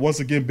to you. Once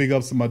again, big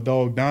ups to my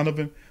dog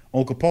Donovan.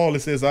 Uncle Paul,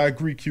 it says, I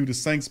agree, Q. The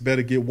Saints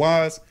better get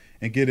wise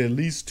and get at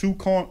least 2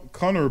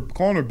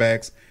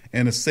 cornerbacks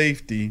and a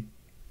safety.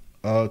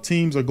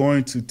 Teams are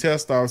going to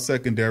test our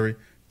secondary.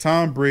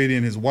 Tom Brady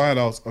and his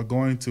wideouts are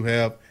going to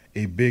have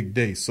a big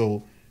day.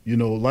 So,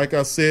 like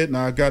I said, and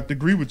I got to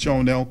agree with you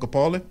on that, Uncle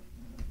Paulie,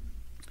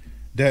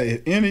 that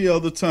at any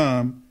other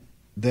time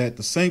that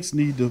the Saints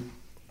need to,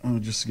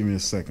 just give me a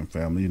second,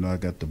 family. I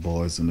got the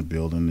boys in the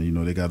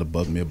building. They got to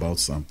bug me about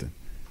something.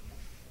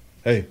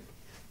 Hey,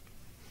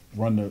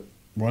 run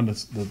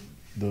the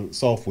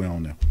software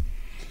on there.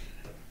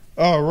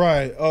 All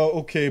right.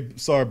 Okay.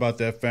 Sorry about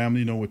that,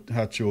 family.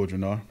 How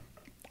children are.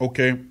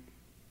 Okay.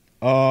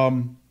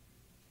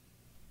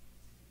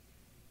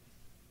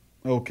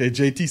 Okay.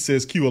 JT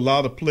says, Q, a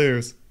lot of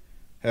players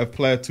have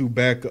plateau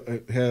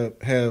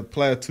backups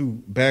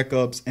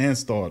and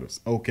starters.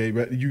 Okay,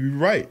 you're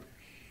right.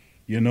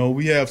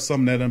 We have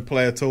some that done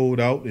plateaued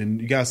out,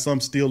 and you got some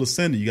still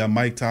ascending. You got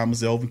Mike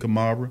Thomas, Elvin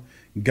Kamara,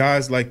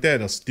 guys like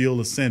that are still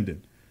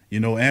ascending.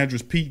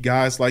 Andrews Pete,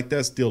 guys like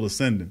that still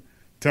ascending.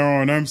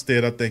 Teron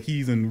Armstead, I think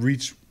he's in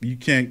reach.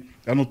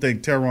 I don't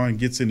think Teron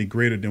gets any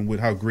greater than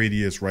how great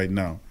he is right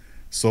now.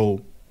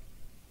 So,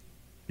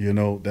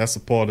 that's a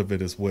part of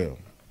it as well.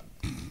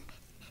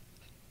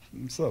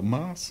 What's up,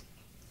 Moss?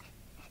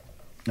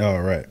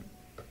 All right.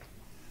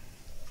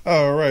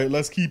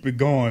 Let's keep it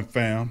going,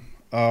 fam.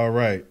 All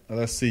right.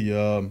 Let's see.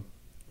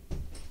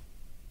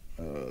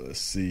 Let's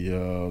see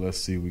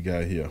what we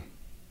got here.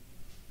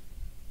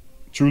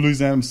 True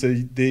Louisiana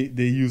said they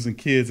using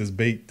kids as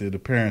bait to the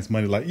parents'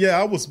 money.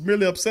 I was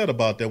really upset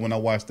about that when I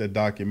watched that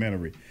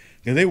documentary.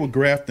 Because they were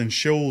grafting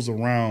shows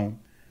around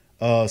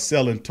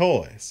selling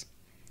toys.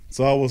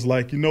 So I was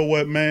like, you know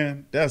what,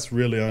 man? That's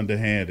really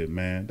underhanded,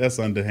 man. That's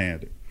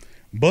underhanded.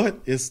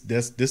 But this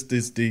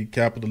is the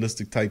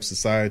capitalistic type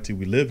society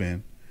we live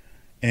in.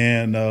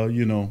 And,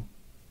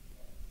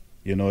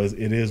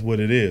 it is what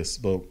it is.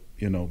 But,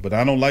 you know. But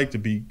I don't like to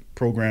be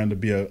programmed to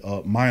be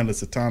a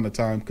mindless, a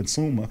time-to-time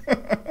consumer.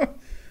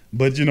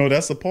 But, you know,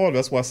 that's a part of it.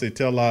 That's why I say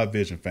tell live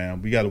vision,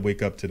 fam. We got to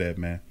wake up to that,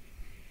 man.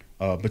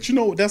 But, you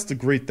know, that's the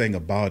great thing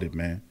about it,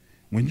 man.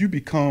 When you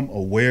become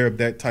aware of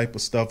that type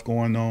of stuff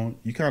going on,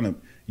 you kind of,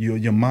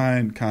 your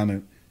mind kind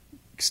of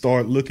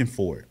start looking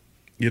for it.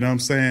 You know what I'm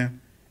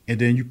saying? And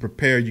then you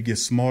prepare, you get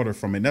smarter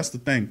from it. And that's the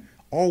thing.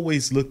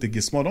 Always look to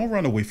get smart. Don't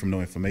run away from no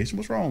information.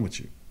 What's wrong with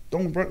you?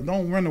 Don't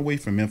run away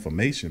from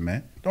information,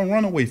 man. Don't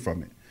run away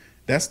from it.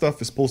 That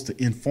stuff is supposed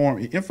to inform.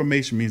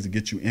 Information means to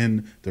get you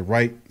in the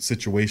right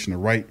situation, the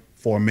right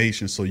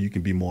formation, so you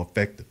can be more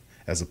effective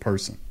as a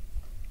person.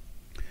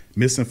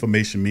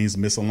 Misinformation means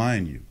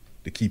misalign you,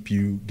 to keep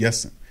you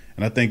guessing.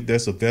 And I think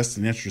there's a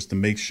vested interest to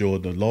make sure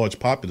the large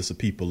populace of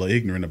people are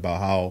ignorant about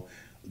how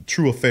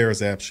true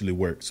affairs actually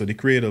work. So they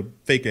create a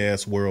fake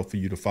ass world for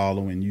you to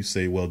follow, and you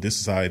say, well, this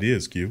is how it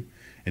is, Q.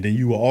 And then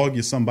you will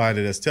argue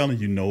somebody that's telling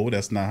you, no,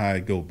 that's not how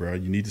it go, bro.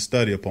 You need to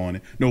study upon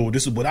it. No,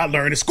 this is what I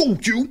learned in school,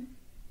 Q.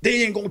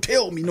 They ain't gonna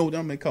tell me no.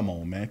 I mean, come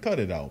on, man. Cut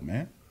it out,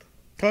 man.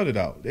 Cut it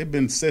out. There have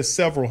been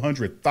several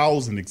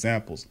 100,000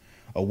 examples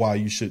of why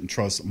you shouldn't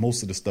trust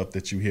most of the stuff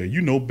that you hear.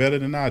 You know better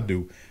than I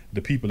do.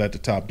 The people at the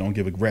top don't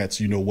give a rat's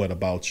you know what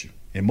about you.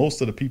 And most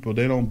of the people,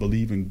 they don't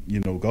believe in, you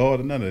know, God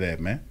or none of that,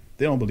 man.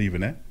 They don't believe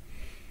in that.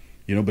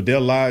 You know, but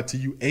they'll lie to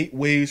you 8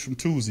 ways from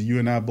Tuesday. You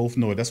and I both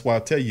know it. That's why I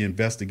tell you,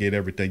 investigate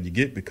everything you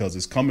get, because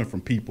it's coming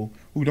from people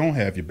who don't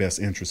have your best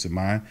interests in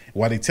mind.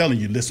 While they telling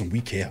you, listen, we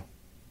care.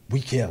 We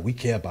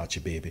care about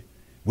you, baby.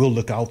 We'll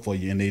look out for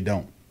you, and they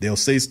don't. They'll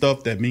say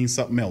stuff that means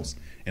something else.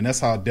 And that's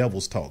how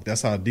devils talk.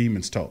 That's how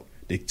demons talk.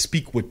 They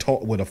speak with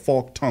a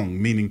forked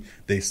tongue, meaning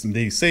they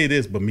say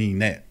this but mean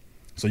that.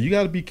 So you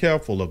got to be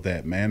careful of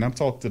that, man. I'm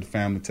talking to the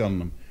family, telling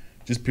them,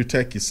 just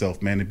protect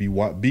yourself, man, and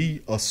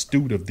be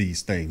astute of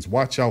these things.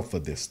 Watch out for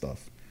this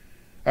stuff.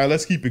 All right,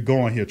 let's keep it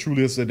going here.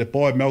 Truly, said that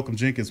boy Malcolm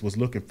Jenkins was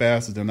looking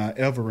faster than I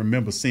ever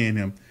remember seeing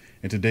him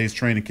in today's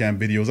training camp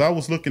videos.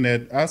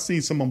 I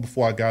seen some of them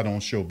before I got on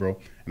show, bro,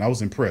 and I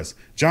was impressed.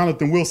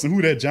 Jonathan Wilson,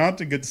 who that,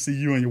 Jonathan? Good to see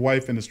you and your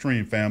wife in the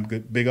stream, fam.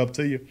 Good, big up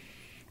to you.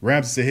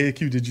 Ramsey said, hey,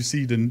 Q, did you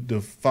see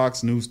the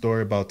Fox News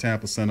story about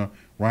Tampa center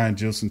Ryan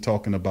Gilson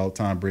talking about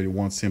Tom Brady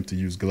wants him to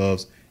use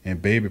gloves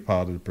and baby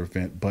powder to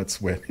prevent butt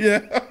sweat?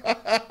 Yeah.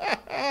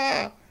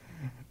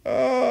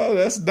 Oh,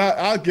 that's not,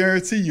 I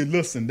guarantee you,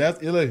 listen,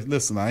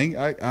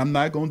 I'm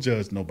not going to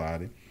judge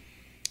nobody.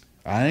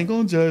 I ain't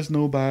going to judge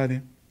nobody.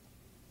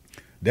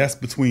 That's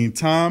between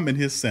Tom and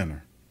his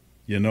center,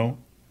 you know.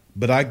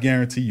 But I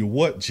guarantee you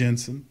what,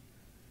 Jensen,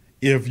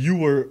 if you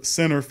were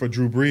center for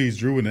Drew Brees,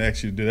 Drew wouldn't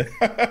actually do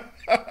that.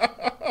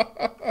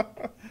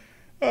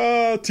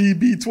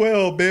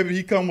 TB12, baby,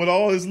 he come with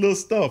all his little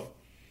stuff.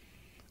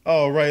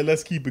 All right,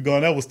 let's keep it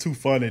going. That was too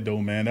funny, though,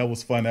 man. That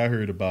was funny. I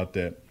heard about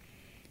that.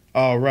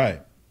 All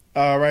right,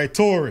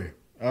 Tori.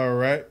 All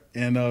right,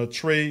 and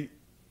Trey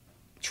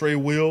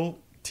Will,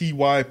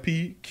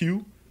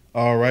 TYPQ.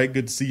 All right,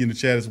 good to see you in the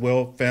chat as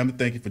well. Family,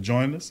 thank you for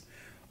joining us.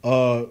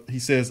 He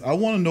says, I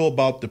want to know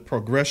about the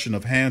progression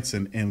of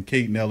Hansen and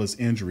Caden Ellis'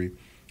 injury.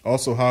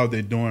 Also, how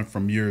they're doing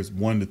from years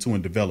 1 to 2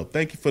 and develop.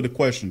 Thank you for the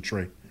question,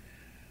 Trey.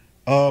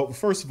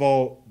 First of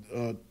all,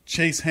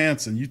 Chase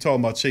Hansen, you talking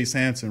about Chase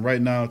Hansen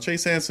right now.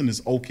 Chase Hansen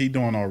is okay,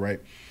 doing all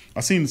right.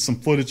 I've seen some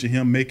footage of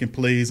him making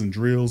plays and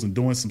drills and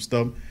doing some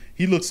stuff.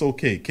 He looks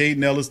okay.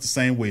 Caden Ellis the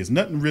same way. It's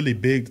nothing really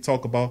big to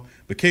talk about,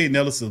 but Caden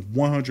Ellis is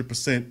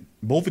 100%.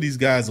 Both of these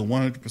guys are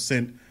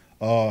 100%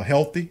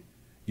 healthy.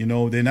 You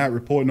know, they're not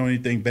reporting on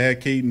anything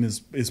bad. Caden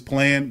is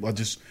playing. I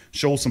just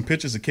showed some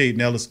pictures of Caden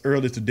Ellis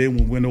earlier today when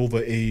we went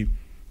over a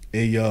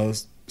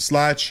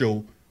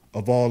slideshow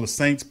of all the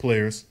Saints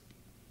players,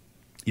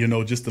 you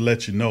know, just to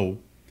let you know.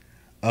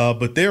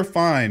 But they're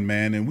fine,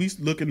 man. And we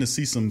looking to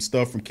see some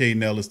stuff from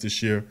Caden Ellis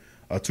this year.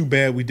 Too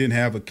bad we didn't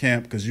have a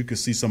camp, because you could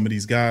see some of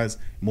these guys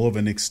more of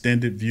an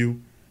extended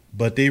view.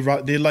 But they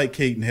like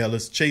Caden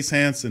Ellis. Chase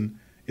Hansen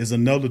is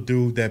another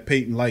dude that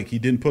Peyton liked. He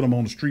didn't put him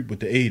on the street with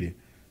the 80.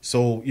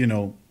 So, you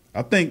know,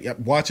 I think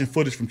watching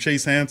footage from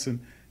Chase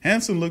Hansen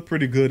looked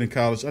pretty good in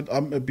college.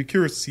 I'd be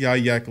curious to see how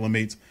he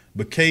acclimates.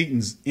 But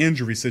Caden's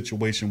injury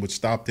situation would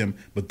stop him.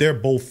 But they're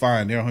both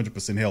fine. They're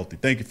 100% healthy.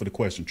 Thank you for the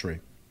question,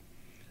 Trey.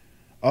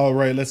 All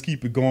right, let's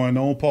keep it going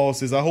on. Paul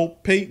says, I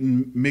hope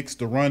Peyton mixed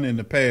the run in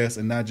the pass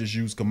and not just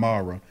use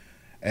Kamara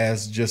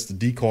as just a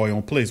decoy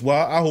on plays.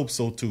 Well, I hope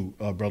so too,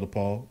 Brother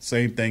Paul.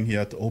 Same thing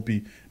here. I hope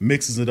he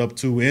mixes it up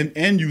too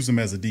and use him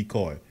as a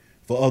decoy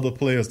for other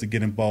players to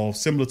get involved,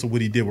 similar to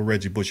what he did with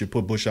Reggie Bush. He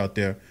put Bush out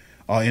there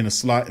in a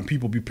slot, and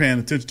people be paying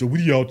attention to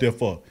what are you out there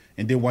for?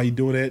 And then while you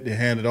do that, they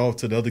hand it off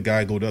to the other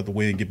guy, go the other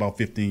way and get about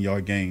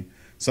 15-yard gain,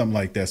 something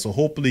like that. So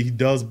hopefully he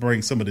does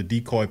bring some of the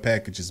decoy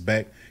packages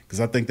back, because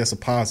I think that's a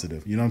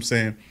positive. You know what I'm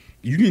saying?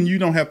 You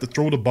don't have to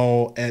throw the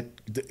ball at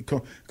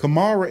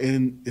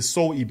Kamara, is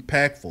so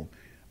impactful.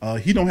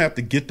 He don't have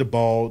to get the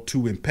ball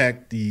to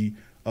impact the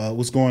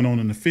what's going on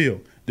in the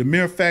field. The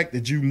mere fact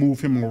that you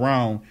move him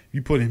around,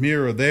 you put him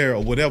here or there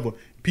or whatever,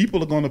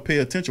 people are going to pay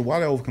attention.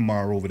 Why is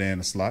Kamara over there in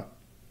the slot?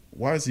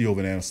 Why is he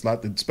over there in the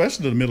slot?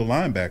 Especially the middle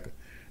linebacker.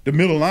 the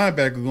middle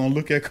linebacker gonna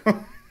look at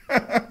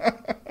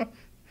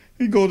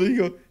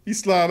he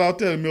slide out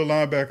there, the middle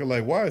linebacker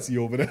like, why is he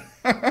over there?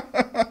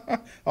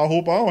 I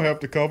hope I don't have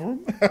to cover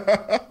him.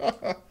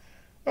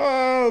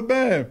 Oh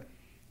man.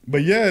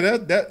 But yeah,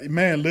 that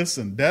man,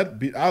 listen,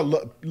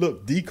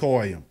 look,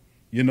 decoy him.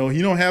 You know,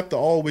 he don't have to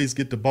always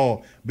get the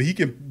ball, but he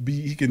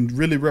can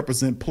really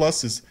represent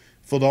pluses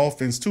for the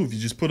offense too. If you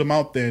just put him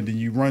out there and then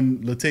you run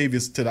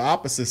Latavius to the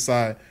opposite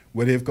side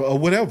where they've or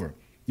whatever,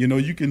 you know,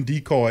 you can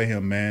decoy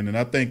him, man. And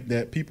I think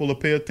that people will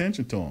pay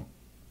attention to him.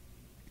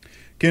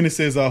 Kenny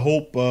says, I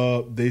hope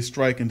they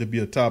striking to be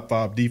a top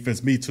 5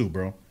 defense. Me too,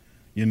 bro.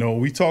 You know,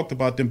 we talked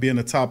about them being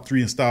a top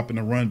 3 and stopping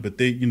the run, but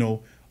they, you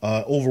know,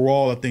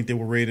 overall, I think they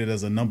were rated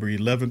as a number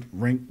 11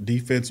 ranked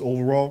defense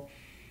overall.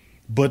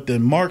 But the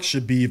mark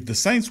should be, if the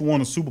Saints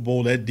won a Super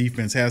Bowl, that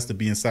defense has to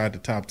be inside the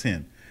top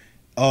 10.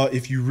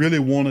 If you really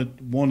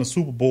want a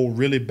Super Bowl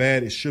really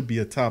bad, it should be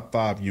a top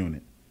 5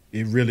 unit.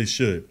 It really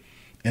should.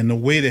 And the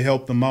way to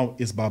help them out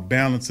is by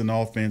balancing the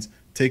offense,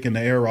 taking the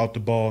air out the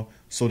ball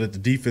so that the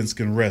defense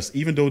can rest.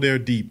 Even though they're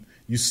deep,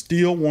 you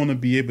still want to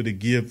be able to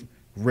give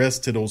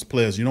rest to those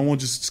players. You don't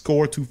want to just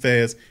score too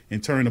fast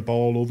and turn the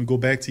ball over and go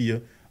back to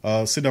your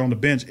sit down on the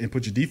bench and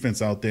put your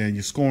defense out there and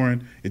you're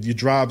scoring. If your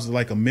drives are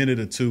like a minute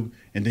or two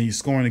and then you're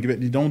scoring and get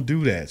back. You don't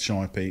do that,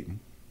 Sean Payton.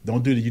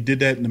 Don't do that. You did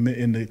that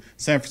in the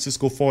San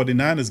Francisco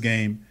 49ers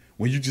game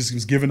when you just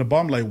was giving the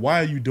ball. I'm like,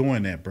 why are you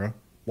doing that, bro?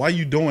 Why are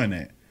you doing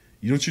that?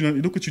 You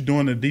look what you're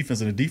doing in the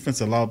defense, and the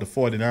defense allowed the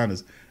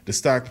 49ers to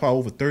stockpile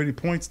over 30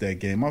 points that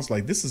game. I was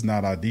like, this is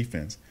not our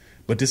defense.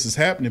 But this is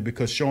happening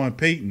because Sean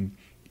Payton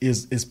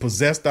is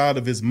possessed out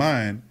of his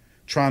mind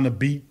trying to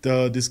beat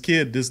this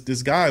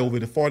guy over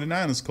the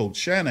 49ers coach,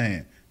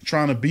 Shanahan,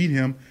 trying to beat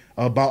him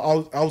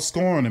about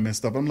outscoring him and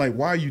stuff. I'm like,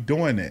 why are you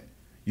doing that?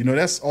 You know,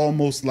 that's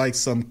almost like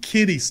some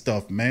kiddie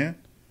stuff, man.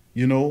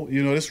 You know,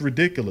 that's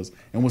ridiculous.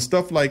 And when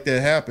stuff like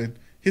that happen,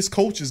 his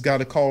coaches got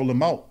to call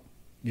him out,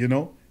 you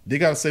know. They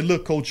got to say,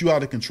 look, coach, you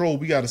out of control.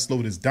 We got to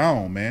slow this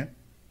down, man.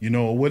 You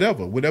know, or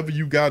whatever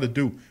you got to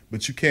do.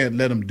 But you can't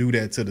let them do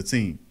that to the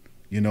team.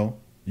 You know,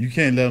 you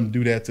can't let them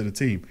do that to the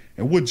team.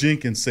 And what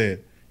Jenkins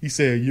said, he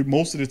said,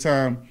 most of the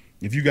time,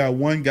 if you got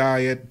one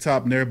guy at the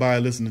top and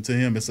everybody listening to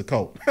him, it's a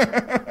cult.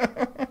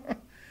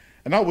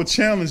 And I would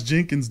challenge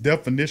Jenkins'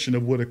 definition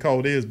of what a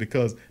cult is,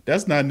 because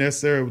that's not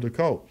necessarily what a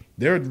cult.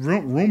 There are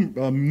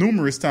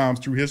numerous times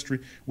through history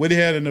where they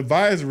had an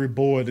advisory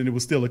board and it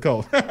was still a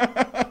cult.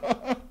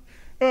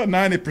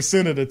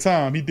 90% of the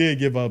time, he did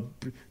give up.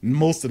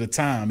 Most of the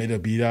time, it'll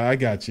be, I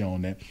got you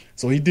on that.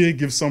 So he did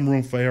give some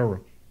room for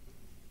error.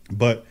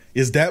 But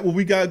is that what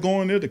we got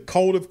going there? The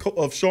cult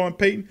of Sean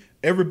Payton?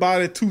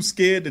 Everybody too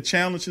scared to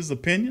challenge his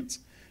opinions?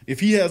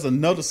 If he has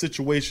another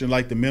situation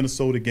like the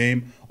Minnesota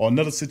game or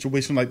another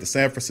situation like the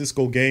San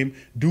Francisco game,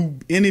 do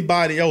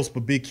anybody else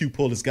but Big Q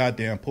pull his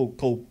goddamn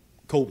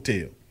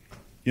coattail?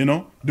 You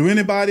know, do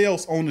anybody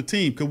else on the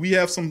team? Could we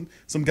have some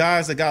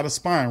guys that got a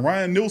spine?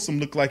 Ryan Nielsen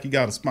looked like he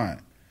got a spine.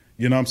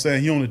 You know what I'm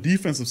saying? He on the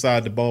defensive side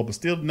of the ball, but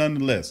still,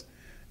 nonetheless,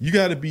 you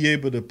got to be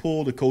able to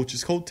pull the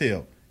coach's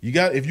coattail.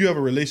 If you have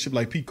a relationship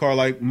like Pete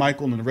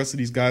Carmichael and the rest of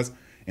these guys,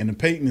 and the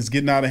Peyton is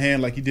getting out of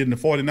hand like he did in the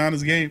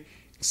 49ers game,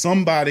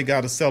 somebody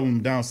got to settle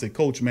him down and say,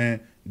 Coach, man,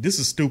 this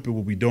is stupid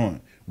what we're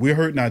doing. We're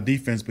hurting our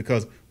defense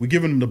because we're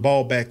giving them the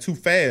ball back too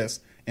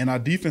fast, and our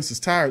defense is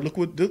tired. Look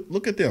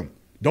at them.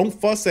 Don't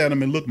fuss at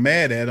them and look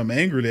mad at them,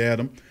 angrily at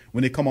them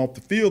when they come off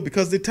the field,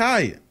 because they're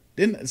tired.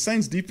 Then the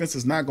Saints defense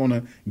is not going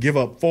to give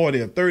up 40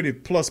 or 30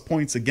 plus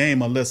points a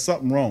game unless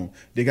something wrong.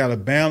 They got to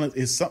balance.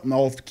 It's something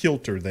off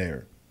kilter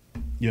there,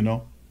 you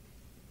know.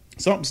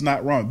 Something's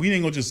not wrong. We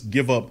ain't going to just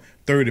give up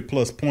 30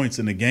 plus points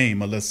in the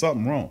game unless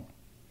something wrong,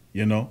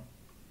 you know.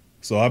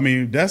 So, I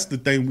mean, that's the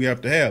thing we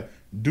have to have.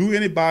 Do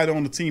anybody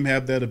on the team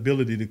have that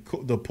ability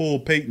to pull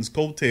Peyton's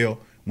coattail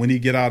when he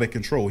get out of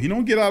control? He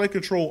don't get out of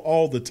control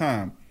all the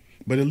time,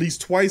 but at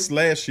least twice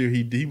last year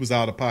he was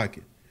out of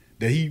pocket.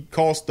 That he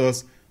cost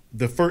us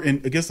the first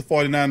against the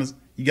 49ers.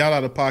 He got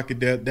out of pocket.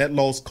 That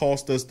loss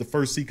cost us the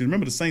first seed.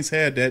 Remember, the Saints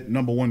had that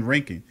number 1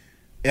 ranking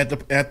at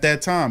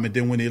that time, and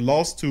then when they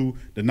lost to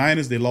the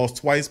Niners, they lost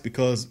twice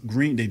because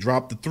they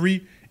dropped the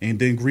 3, and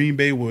then Green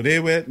Bay where they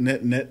were at,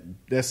 and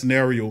that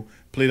scenario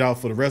played out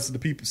for the rest of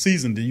the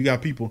season. Then you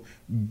got people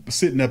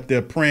sitting up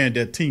there praying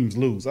that teams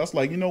lose. I was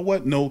like, you know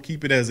what? No,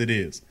 keep it as it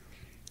is,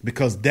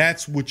 because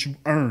that's what you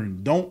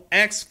earn. Don't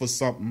ask for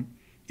something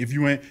if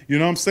you ain't. You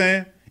know what I'm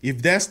saying?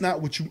 If that's not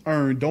what you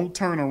earned, don't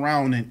turn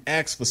around and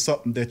ask for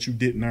something that you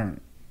didn't earn.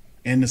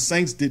 And the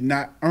Saints did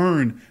not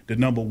earn the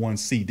number 1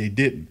 seed. They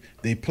didn't.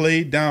 They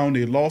played down.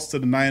 They lost to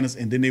the Niners,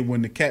 and then they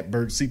won the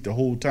catbird seat the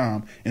whole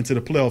time into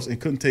the playoffs and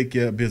couldn't take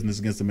care of business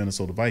against the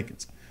Minnesota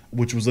Vikings,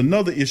 which was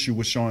another issue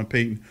with Sean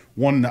Payton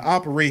wanting to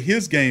operate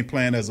his game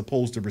plan as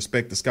opposed to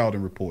respect the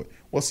scouting report.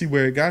 Well, see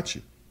where it got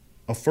you.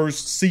 A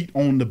first seat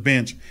on the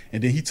bench,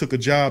 and then he took a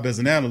job as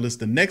an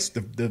analyst the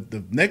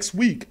next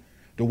week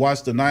to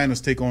watch the Niners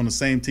take on the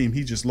same team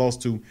he just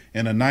lost to,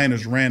 and the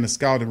Niners ran the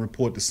scouting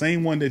report, the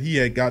same one that he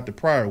had got the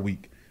prior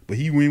week. But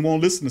he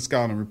won't listen to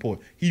scouting report.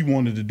 He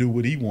wanted to do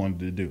what he wanted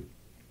to do.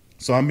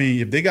 So, I mean,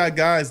 if they got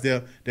guys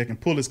there that can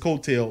pull his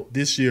coattail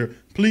this year,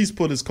 please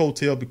pull his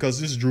coattail, because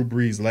this is Drew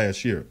Brees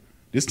last year.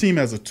 This team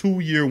has a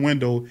 2-year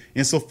window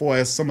insofar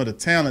as some of the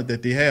talent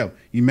that they have.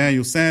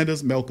 Emmanuel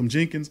Sanders, Malcolm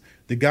Jenkins,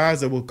 the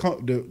guys that will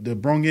come,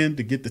 that brought in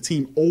to get the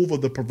team over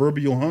the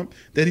proverbial hump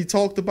that he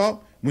talked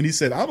about when he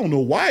said, I don't know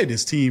why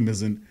this team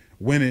isn't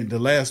winning. The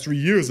last 3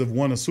 years have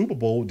won a Super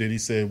Bowl. Then he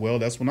said, well,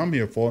 that's what I'm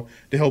here for,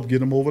 to help get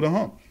them over the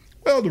hump.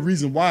 Well, the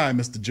reason why,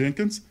 Mr.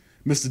 Jenkins,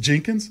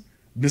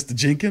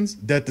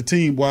 that the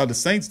team, while the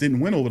Saints didn't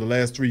win over the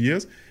last 3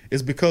 years,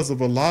 is because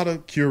of a lot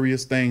of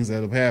curious things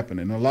that have happened,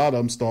 and a lot of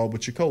them start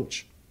with your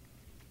coach.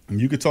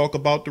 And you could talk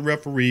about the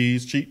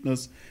referees,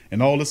 cheatness,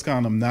 and all this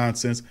kind of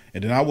nonsense,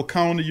 and then I will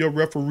counter your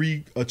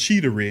referee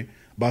cheatery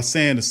by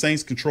saying the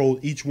Saints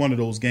controlled each one of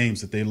those games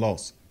that they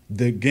lost.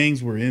 The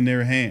games were in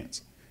their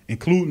hands,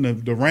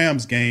 including the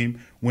Rams game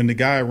when the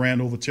guy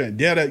ran over.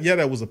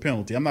 That was a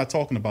penalty. I'm not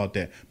talking about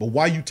that. But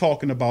why you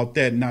talking about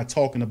that and not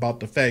talking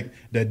about the fact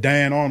that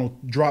Dan Arnold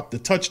dropped the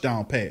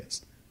touchdown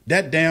pass?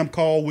 That damn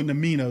call wouldn't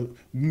have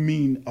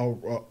mean a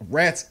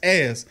rat's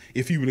ass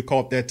if he would have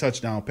caught that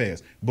touchdown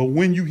pass. But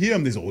when you hear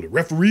him, they say, oh, the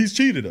referees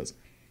cheated us.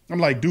 I'm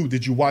like, dude,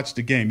 did you watch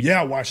the game?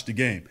 Yeah, I watched the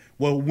game.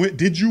 Well,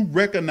 did you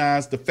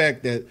recognize the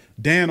fact that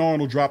Dan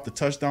Arnold dropped the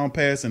touchdown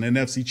pass in the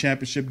NFC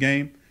Championship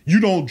game? You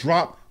don't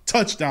drop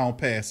touchdown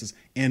passes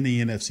in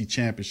the NFC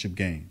Championship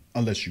game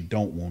unless you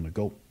don't want to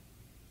go.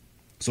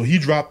 So he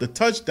dropped the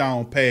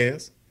touchdown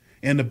pass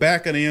in the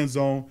back of the end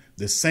zone.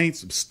 The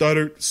Saints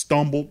stuttered,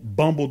 stumbled,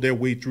 bumbled their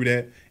way through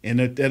that, and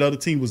that other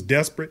team was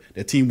desperate.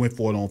 That team went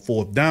for it on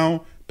 4th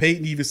down.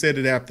 Peyton even said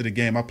it after the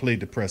game. I played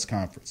the press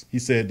conference. He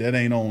said, that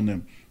ain't on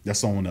them.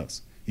 That's on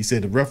us. He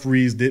said the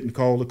referees didn't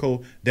call the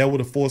call. That would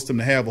have forced them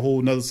to have a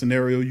whole nother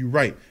scenario. You're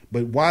right.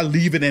 But why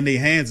leave it in their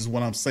hands is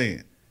what I'm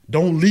saying.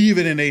 Don't leave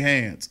it in their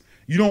hands.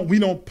 We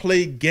don't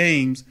play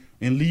games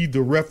and leave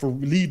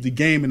the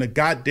game in the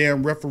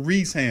goddamn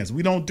referee's hands.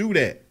 We don't do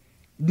that.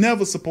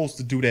 Never supposed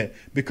to do that,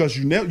 because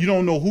you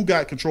don't know who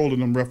got control of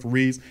them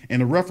referees,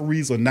 and the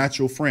referees are not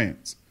your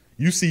friends.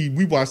 You see,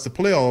 we watched the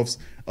playoffs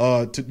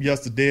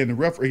yesterday,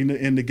 and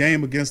in the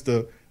game against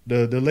the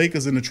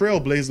Lakers and the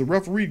Trailblazers, the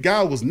referee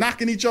guy was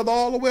knocking each other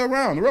all the way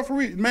around. The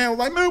referee man was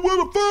like, man,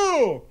 what a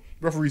foul!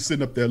 Referee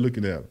sitting up there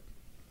looking at him.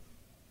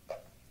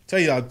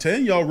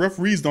 Telling y'all,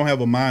 referees don't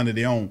have a mind of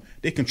their own.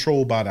 They're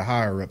controlled by the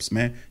higher-ups,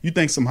 man. You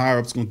think some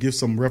higher-ups going to give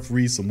some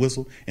referees some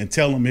whistle and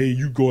tell them, hey,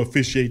 you go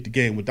officiate the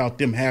game without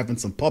them having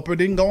some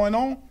puppeting going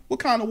on?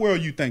 What kind of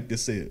world you think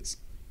this is?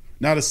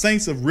 Now, the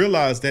Saints have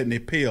realized that, and they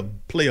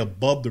play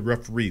above the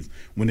referees.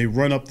 When they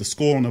run up the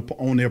score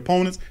on their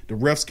opponents, the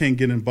refs can't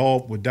get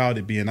involved without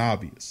it being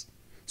obvious.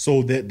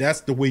 So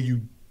that's the way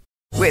you...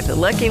 With the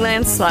Lucky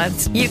Land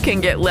Slots, you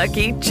can get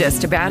lucky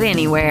just about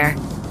anywhere.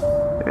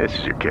 This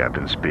is your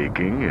captain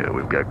speaking.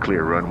 We've got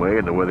clear runway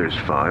and the weather's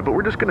fine, but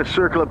we're just going to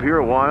circle up here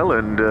a while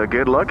and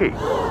get lucky.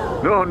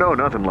 No,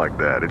 nothing like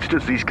that. It's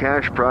just these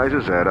cash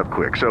prizes add up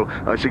quick. So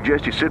I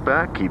suggest you sit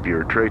back, keep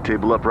your tray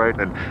table upright,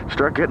 and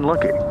start getting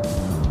lucky.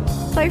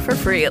 Play for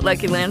free at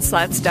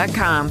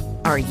LuckyLandSlots.com.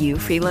 Are you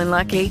feeling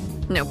lucky?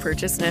 No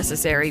purchase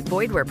necessary.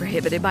 Void where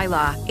prohibited by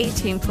law.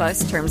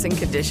 18+ terms and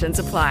conditions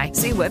apply.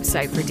 See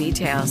website for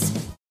details.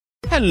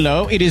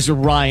 Hello, it is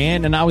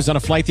Ryan, and I was on a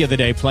flight the other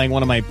day playing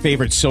one of my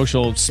favorite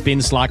social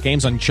spin slot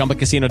games on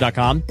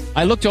ChumbaCasino.com.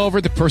 I looked over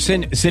at the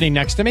person sitting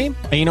next to me,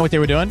 and you know what they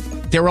were doing?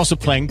 They were also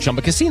playing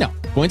Chumba Casino.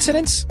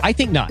 Coincidence? I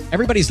think not.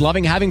 Everybody's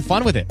loving having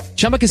fun with it.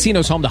 Chumba Casino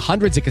is home to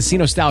hundreds of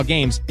casino-style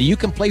games that you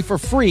can play for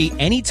free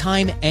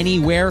anytime,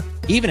 anywhere,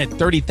 even at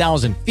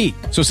 30,000 feet.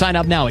 So sign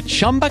up now at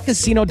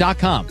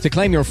ChumbaCasino.com to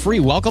claim your free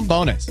welcome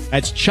bonus.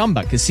 That's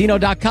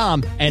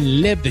ChumbaCasino.com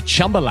and live the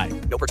Chumba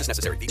life. No purchase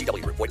necessary.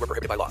 VGW. Void where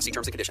prohibited by law. See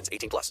terms and conditions.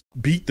 18+.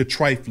 Beat the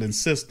trifling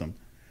system.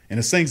 And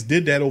the Saints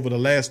did that over the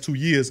last 2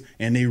 years,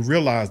 and they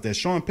realized that.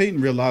 Sean Payton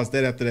realized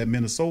that after that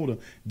Minnesota,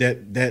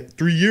 that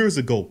 3 years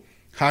ago,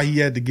 how he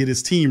had to get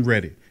his team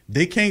ready.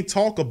 They can't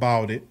talk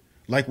about it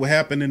like what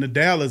happened in the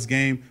Dallas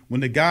game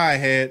when the guy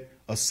had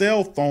a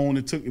cell phone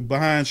and took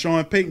behind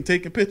Sean Payton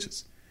taking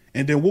pictures.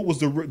 And then what was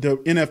the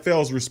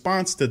NFL's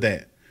response to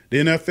that? The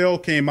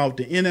NFL came out.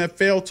 The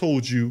NFL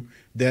told you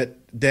that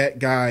that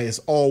guy is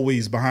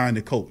always behind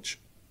the coach.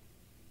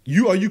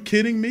 Are you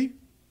kidding me?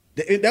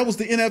 That was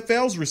the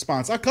NFL's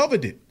response. I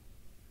covered it.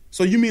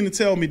 So you mean to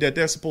tell me that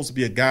there's supposed to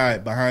be a guy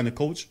behind the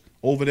coach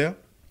over there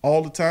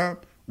all the time?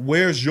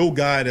 Where's your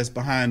guy that's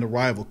behind the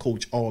rival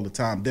coach all the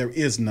time? There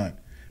is none.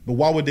 But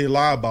why would they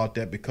lie about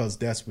that? Because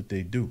that's what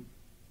they do.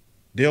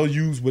 They'll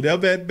use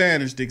whatever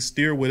advantage to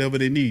steer whatever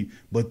they need.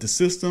 But the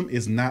system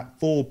is not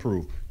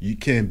foolproof. You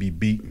can be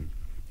beaten.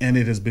 And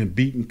it has been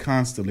beaten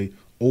constantly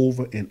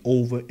over and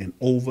over and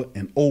over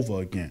and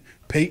over again.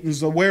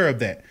 Peyton's aware of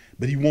that.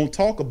 But he won't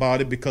talk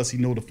about it because he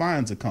know the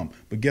fines will come.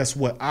 But guess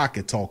what? I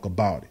could talk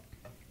about it.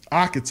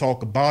 I could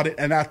talk about it,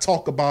 and I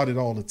talk about it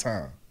all the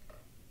time.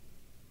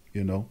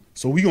 You know?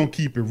 So we're going to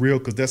keep it real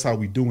because that's how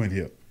we do it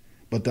here.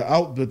 But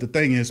the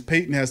thing is,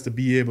 Peyton has to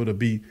be able to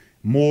be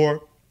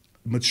more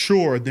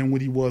mature than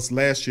what he was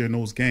last year in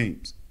those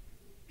games.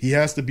 He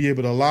has to be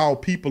able to allow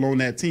people on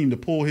that team to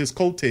pull his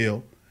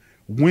coattail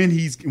when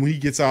he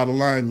gets out of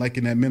line, like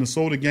in that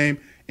Minnesota game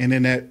and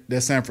in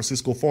that San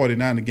Francisco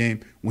 49er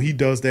game, when he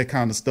does that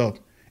kind of stuff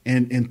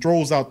and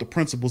throws out the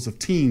principles of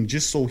team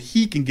just so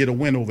he can get a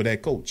win over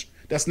that coach.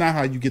 That's not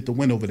how you get the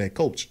win over that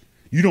coach.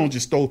 You don't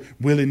just throw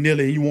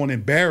willy-nilly and you want to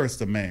embarrass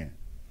the man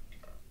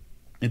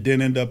and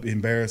then end up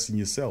embarrassing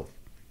yourself,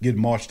 get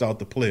marched out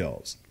the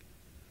playoffs.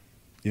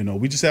 You know,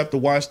 we just have to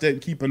watch that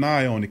and keep an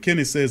eye on it.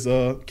 Kenny says,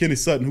 Kenny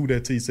Sutton, who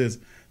that he says,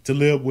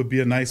 Talib would be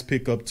a nice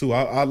pickup too.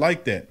 I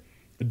like that.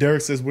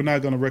 Derek says, we're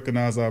not going to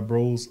recognize our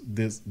bros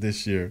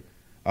this year,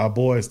 our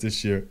boys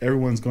this year.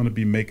 Everyone's going to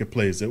be making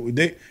plays.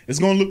 It's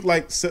going to look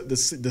like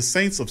the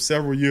Saints of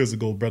several years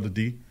ago, Brother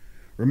D.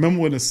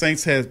 Remember when the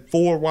Saints had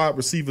 4 wide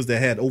receivers that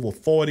had over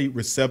 40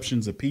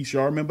 receptions apiece?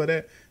 Y'all remember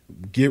that?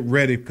 Get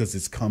ready because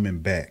it's coming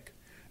back.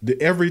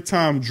 Every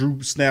time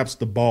Drew snaps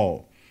the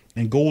ball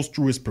and goes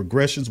through his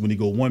progressions, when he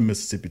go 1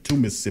 Mississippi, 2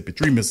 Mississippi,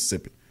 3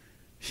 Mississippi,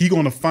 he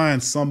going to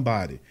find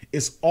somebody.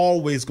 It's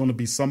always going to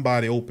be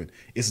somebody open.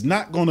 It's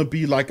not going to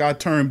be like I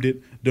termed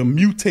it, the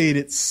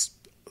mutated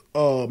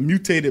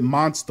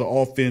monster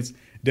offense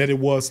that it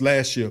was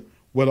last year,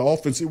 where the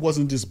offense, it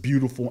wasn't just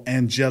beautiful,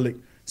 angelic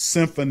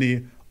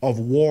symphony of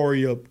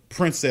warrior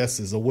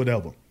princesses or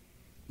whatever.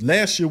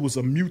 Last year was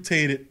a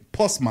mutated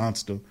pus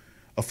monster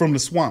from the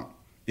swamp.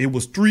 It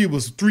was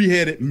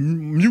three-headed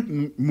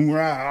mutant moving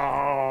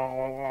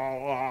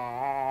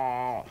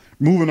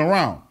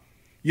around.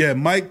 Yeah,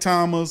 Mike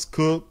Thomas,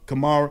 Cook,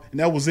 Kamara, and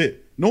that was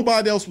it.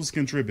 Nobody else was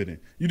contributing.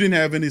 You didn't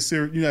have any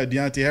serious. You know,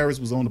 Deontay Harris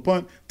was on the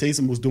punt.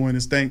 Taysom was doing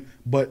his thing.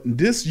 But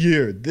this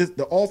year,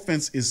 the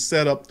offense is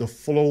set up to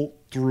flow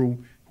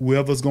through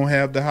whoever's going to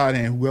have the hot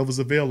hand, whoever's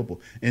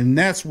available. And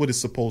that's what it's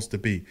supposed to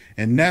be.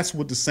 And that's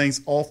what the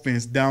Saints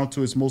offense, down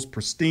to its most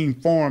pristine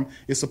form,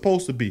 is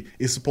supposed to be.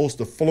 It's supposed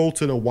to flow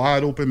to the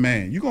wide open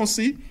man. You're going to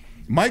see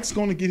Mike's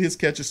going to get his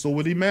catches, so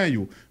will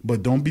Emmanuel.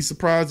 But don't be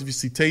surprised if you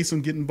see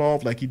Taysom get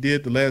involved like he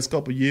did the last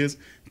couple of years,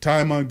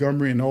 Ty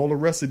Montgomery and all the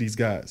rest of these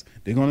guys.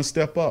 They're going to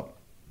step up.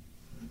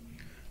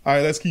 All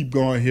right, let's keep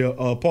going here.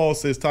 Paul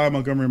says Ty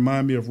Montgomery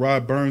remind me of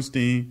Rod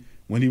Bernstein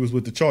when he was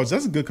with the Chargers.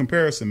 That's a good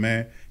comparison,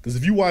 man. Because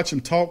if you watch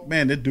him talk,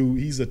 man, that dude,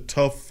 he's a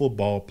tough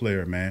football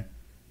player, man.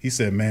 He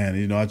said, man,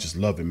 you know, I just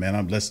love it,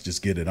 man. Let's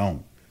just get it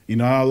on. You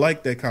know, I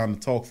like that kind of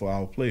talk for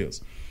our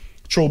players.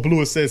 Troll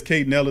Blue says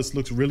Caden Ellis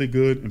looks really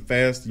good and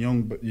fast. The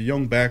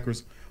young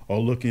backers are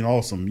looking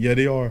awesome. Yeah,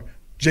 they are.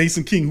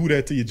 Jason King, who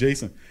that to you,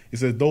 Jason? He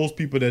says those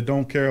people that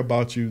don't care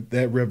about you,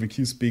 that Reverend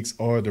Q speaks,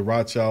 are the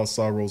Rothschilds,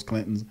 Soros,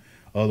 Clintons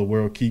of the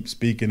world. Keep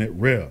speaking it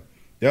real.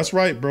 That's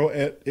right, bro.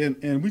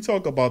 And we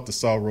talk about the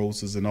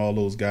Soroses and all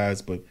those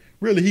guys, but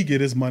really he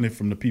get his money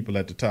from the people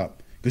at the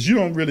top. Because you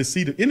don't really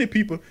see any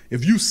people.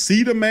 If you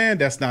see the man,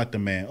 that's not the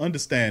man.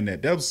 Understand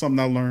that. That was something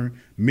I learned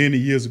many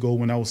years ago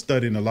when I was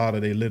studying a lot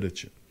of their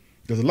literature.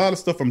 There's a lot of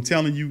stuff I'm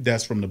telling you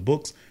that's from the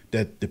books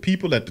that the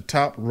people at the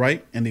top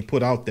write and they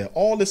put out there.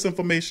 All this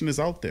information is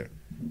out there.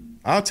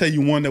 I'll tell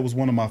you one that was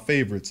one of my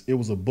favorites. It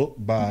was a book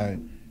by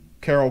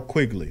Carol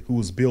Quigley, who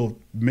was Bill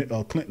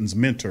Clinton's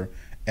mentor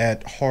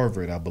at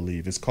Harvard, I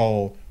believe. It's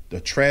called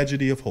The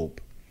Tragedy of Hope.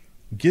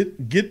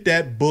 Get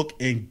that book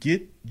and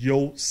get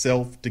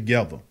yourself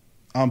together.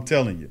 I'm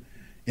telling you.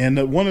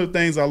 And one of the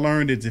things I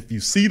learned is if you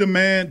see the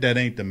man, that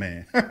ain't the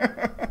man.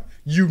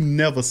 You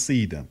never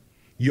see them.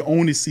 You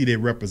only see their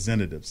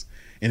representatives.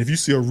 And if you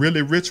see a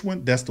really rich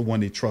one, that's the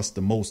one they trust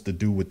the most to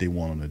do what they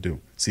want them to do.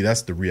 See,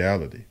 that's the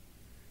reality.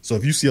 So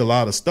if you see a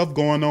lot of stuff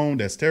going on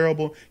that's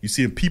terrible, you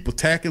see people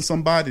attacking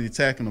somebody, they're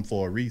attacking them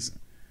for a reason.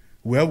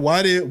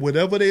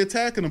 Whatever they're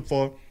attacking them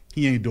for,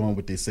 he ain't doing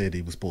what they said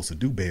he was supposed to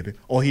do, baby.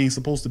 Or he ain't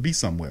supposed to be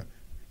somewhere,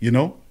 you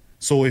know?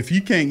 So if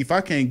I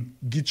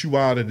can't get you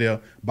out of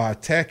there by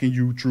attacking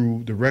you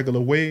through the regular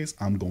ways,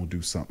 I'm going to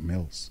do something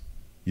else.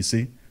 You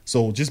see?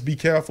 So just be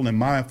careful and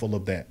mindful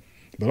of that.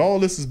 But all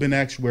this has been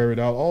actuaried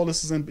out. All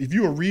this is if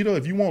you're a reader,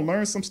 if you want to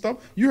learn some stuff,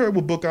 you heard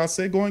what book I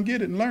said, go and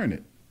get it and learn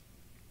it.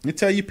 And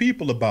tell your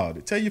people about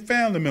it. Tell your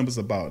family members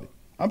about it.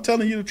 I'm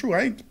telling you the truth.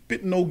 I ain't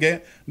spitting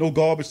no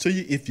garbage to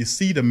you. If you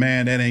see the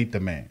man, that ain't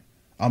the man.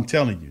 I'm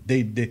telling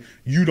you.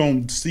 You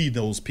don't see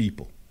those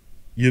people.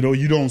 You know,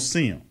 you don't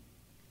see them.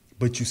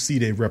 But you see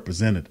their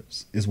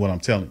representatives is what I'm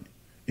telling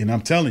you. And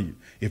I'm telling you,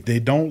 if they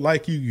don't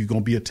like you, you're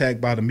going to be attacked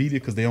by the media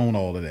because they own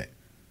all of that.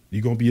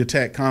 You're going to be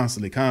attacked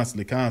constantly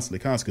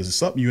because it's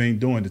something you ain't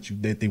doing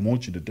that they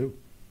want you to do.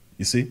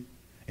 You see?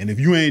 And if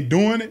you ain't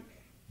doing it,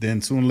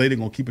 then sooner or later they're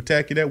going to keep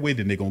attacking you that way.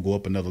 Then they're going to go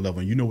up another level.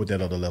 And you know what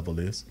that other level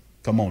is.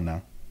 Come on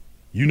now.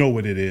 You know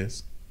what it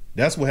is.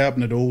 That's what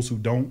happened to those who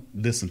don't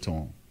listen to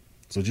them.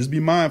 So just be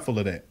mindful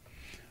of that.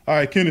 All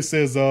right, Kenneth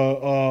says,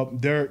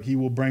 Derek, he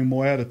will bring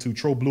more attitude.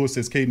 Tro Blue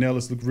says, Caden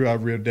Ellis, look real. I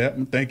read that.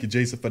 Thank you,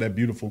 Jason, for that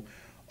beautiful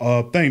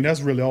thing. That's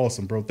really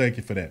awesome, bro. Thank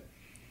you for that.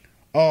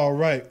 All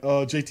right.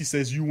 JT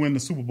says, you win the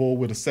Super Bowl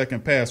with a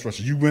second pass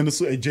rusher. You win the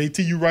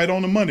JT, you right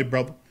on the money,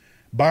 brother.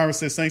 Byron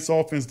says, Saints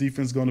offense,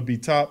 defense going to be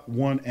top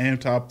 1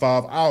 and top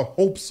 5. I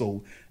hope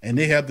so. And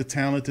they have the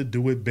talent to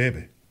do it,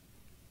 baby.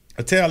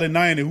 A tale at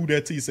 90, who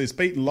that T says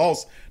Peyton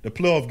lost the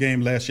playoff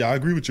game last year. I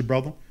agree with you,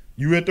 brother.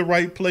 You at the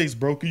right place,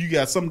 bro. You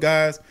got some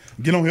guys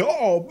get on here.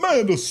 Oh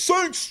man, the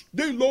Saints,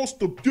 they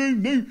lost the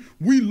game.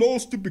 We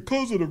lost it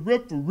because of the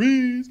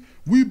referees.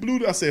 We blew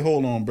it. I say,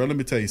 hold on, bro. Let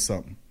me tell you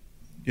something.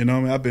 You know what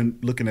I mean? I've been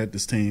looking at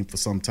this team for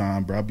some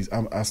time, bro.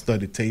 I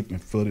studied tape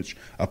and footage.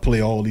 I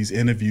play all these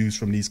interviews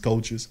from these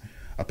coaches.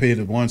 I pay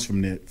the ones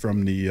from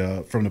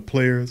the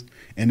players,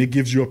 and it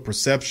gives you a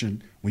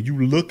perception when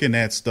you looking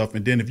at stuff.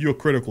 And then if you're a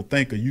critical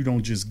thinker, you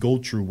don't just go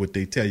through what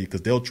they tell you,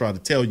 because they'll try to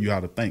tell you how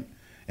to think.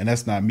 And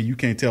that's not me. You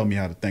can't tell me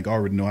how to think. I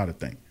already know how to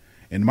think.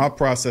 And my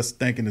process of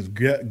thinking has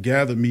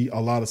gathered me a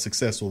lot of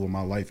success over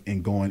my life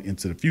and going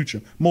into the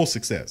future, more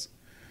success.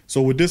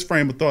 So with this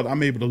frame of thought,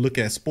 I'm able to look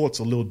at sports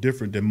a little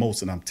different than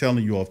most. And I'm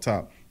telling you off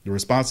top, the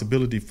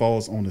responsibility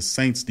falls on the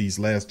Saints these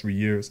last 3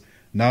 years,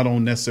 not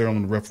on necessarily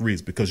on the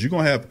referees, because you're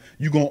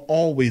gonna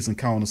always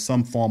encounter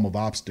some form of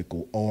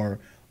obstacle or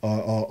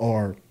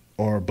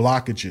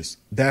blockages.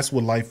 That's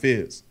what life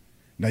is.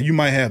 Now, you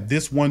might have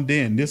this one day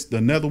and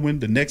another one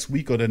the next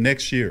week or the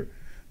next year,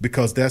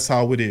 because that's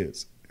how it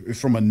is.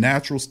 From a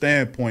natural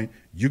standpoint,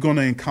 you're going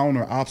to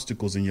encounter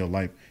obstacles in your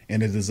life,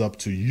 and it is up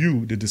to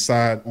you to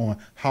decide on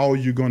how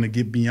you're going to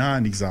get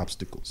beyond these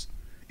obstacles.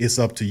 It's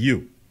up to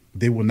you.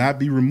 They will not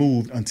be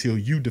removed until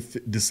you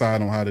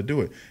decide on how to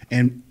do it.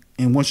 And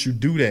once you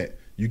do that,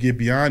 you get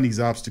beyond these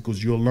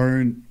obstacles, you'll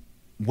learn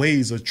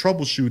ways of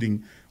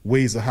troubleshooting,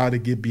 ways of how to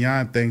get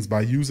beyond things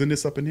by using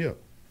this up in here.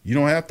 You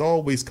don't have to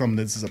always come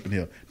to this up in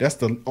here. That's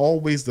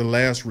always the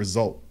last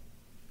result.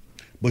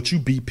 But you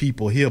beat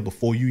people here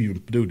before you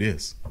even do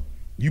this.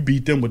 You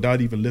beat them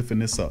without even lifting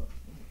this up.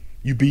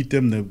 You beat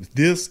them to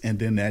this and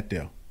then that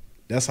there.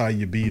 That's how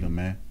you beat them,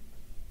 man.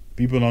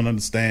 People don't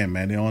understand,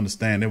 man. They don't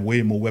understand. They're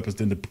way more weapons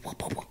than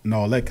and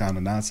all that kind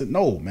of nonsense.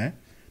 No, man.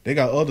 They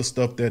got other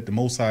stuff that the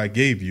Most High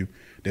gave you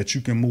that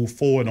you can move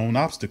forward on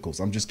obstacles.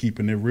 I'm just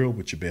keeping it real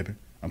with you, baby.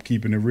 I'm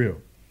keeping it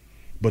real.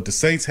 But the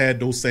Saints had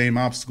those same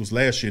obstacles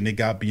last year, and they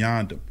got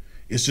beyond them.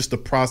 It's just a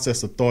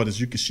process of thought.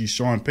 As you can see,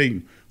 Sean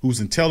Payton,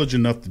 who's intelligent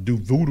enough to do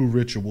voodoo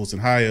rituals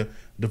and hire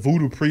the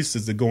voodoo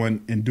priests to go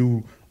in and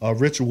do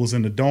rituals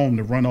in the dome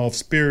to run off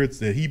spirits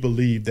that he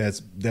believed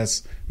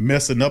that's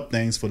messing up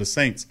things for the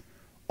Saints,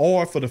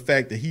 or for the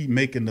fact that he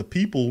making the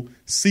people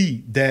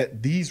see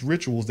that these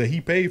rituals that he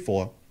paid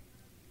for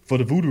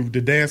the voodoo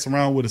to dance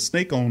around with a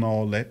snake on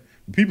all that.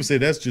 People say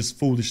that's just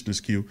foolishness,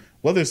 Q.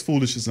 Whether it's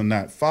foolishness or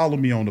not, follow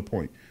me on the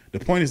point. The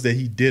point is that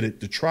he did it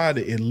to try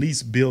to at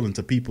least build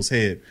into people's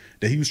head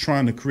that he was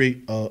trying to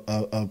create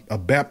a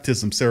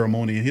baptism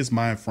ceremony in his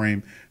mind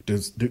frame,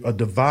 a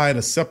divide,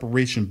 a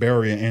separation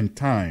barrier in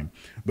time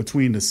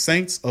between the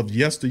saints of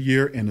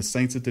yesteryear and the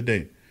saints of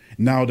today.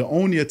 Now, the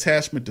only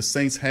attachment the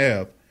saints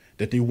have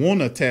that they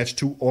want to attach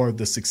to are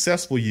the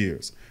successful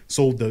years.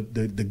 So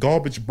the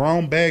garbage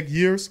brown bag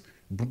years,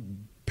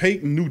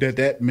 Peyton knew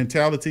that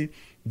mentality,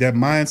 that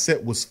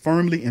mindset was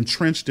firmly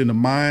entrenched in the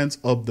minds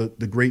of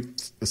the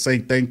great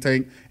Saint think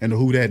tank and the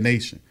Who Dat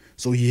Nation.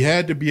 So he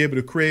had to be able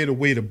to create a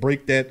way to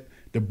break that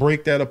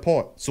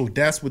apart. So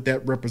that's what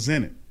that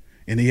represented.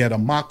 And he had a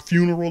mock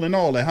funeral and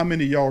all that. How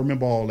many of y'all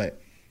remember all that?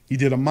 He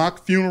did a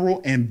mock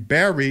funeral and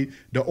buried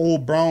the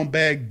old brown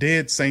bag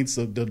dead saints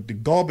of the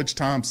garbage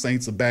time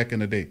saints of back in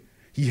the day.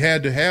 He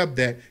had to have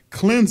that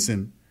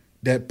cleansing,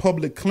 that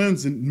public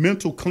cleansing,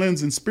 mental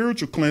cleansing,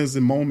 spiritual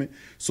cleansing moment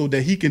so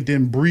that he can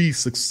then breathe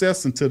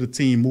success into the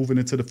team moving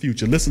into the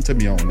future. Listen to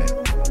me on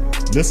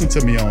that. Listen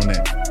to me on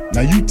that.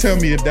 Now you tell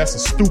me if that's a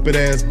stupid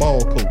ass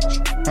ball coach,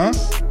 huh?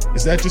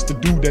 Is that just a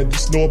dude that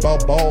just know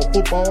about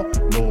football?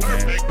 No,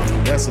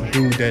 man. That's a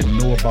dude that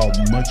know about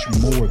much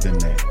more than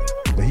that.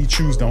 But he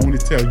choose to only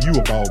tell you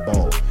about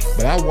ball.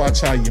 But I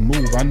watch how you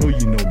move. I know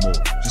you know more.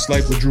 Just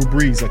like with Drew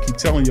Brees, I keep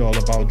telling y'all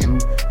about Drew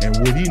and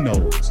what he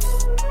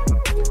knows.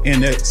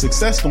 And that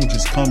success don't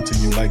just come to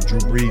you like Drew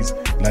Brees.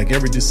 Like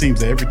just seems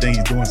that everything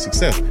he's doing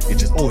success.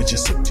 It's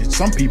just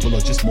some people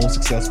are just more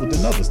successful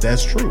than others.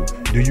 That's true.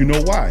 Do you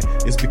know why?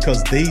 It's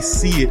because they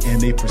see it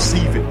and they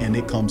perceive it and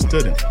it comes to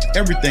them.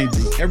 Everything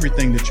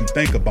that you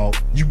think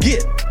about, you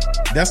get.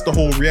 That's the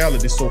whole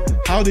reality. So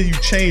how do you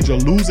change a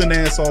losing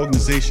ass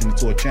organization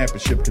into a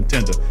championship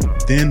contender?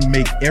 Then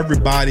make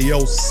everybody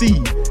else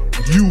see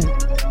you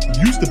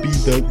used to be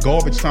the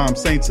garbage time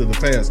saints of the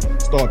past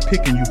start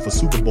picking you for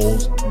Super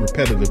Bowls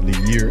repetitively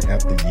year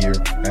after year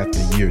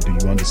after year. Do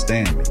you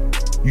understand me?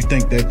 You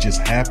think that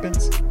just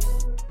happens?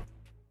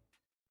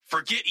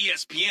 Forget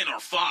ESPN or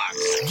Fox.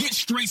 Get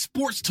straight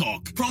sports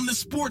talk from the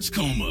Sports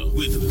Coma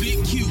with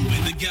Big Q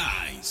and the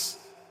guys.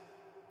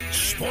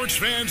 Sports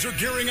fans are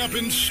gearing up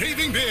and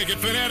saving big at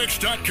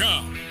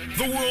Fanatics.com,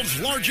 the world's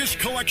largest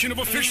collection of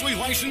officially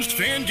licensed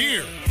fan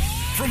gear.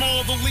 From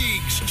all the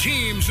leagues,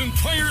 teams, and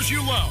players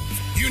you love,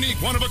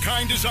 unique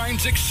one-of-a-kind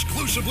designs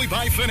exclusively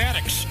by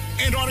Fanatics,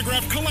 and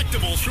autographed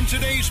collectibles from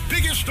today's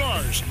biggest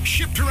stars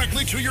shipped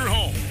directly to your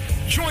home.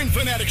 Join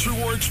Fanatics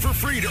Rewards for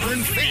free to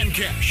earn fan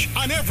cash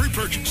on every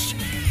purchase.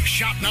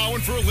 Shop now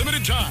and for a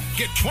limited time,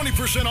 get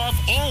 20% off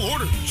all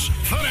orders.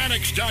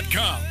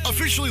 Fanatics.com,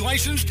 officially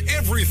licensed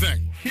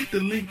everything. Hit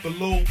the link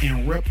below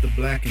and rep the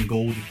black and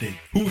gold today.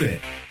 Who that?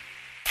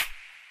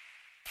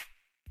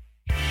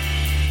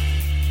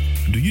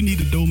 Do you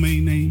need a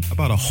domain name? How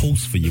about a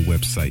host for your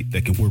website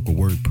that can work with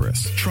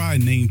WordPress? Try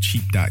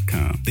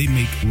Namecheap.com. They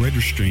make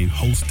registering,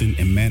 hosting,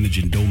 and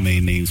managing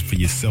domain names for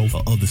yourself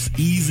or others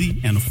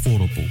easy and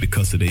affordable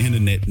because the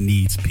internet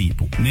needs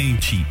people.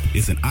 Namecheap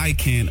is an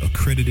ICANN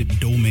accredited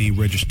domain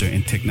register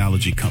and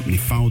technology company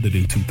founded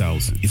in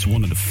 2000. It's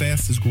one of the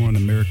fastest growing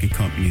American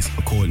companies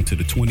according to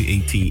the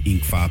 2018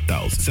 Inc.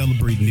 5000,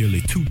 celebrating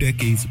nearly 2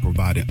 decades of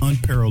providing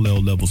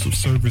unparalleled levels of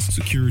service,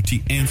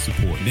 security, and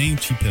support.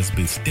 Namecheap has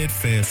been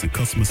steadfast in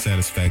customer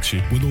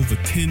satisfaction with over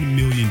 10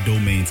 million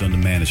domains under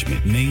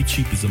management.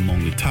 Namecheap is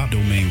among the top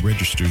domain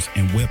registers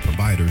and web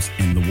providers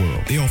in the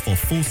world. They offer a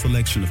full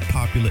selection of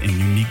popular and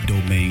unique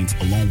domains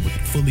along with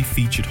fully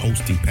featured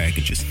hosting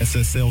packages,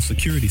 SSL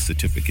security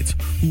certificates,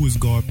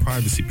 WhoisGuard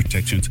privacy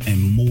protections, and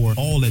more,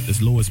 all at the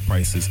lowest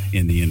prices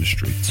in the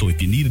industry. So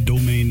if you need a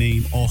domain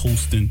name or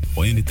hosting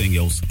or anything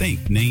else, think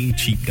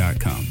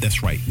Namecheap.com.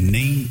 That's right,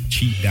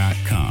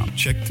 Namecheap.com.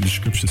 Check the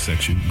description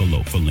section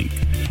below for link.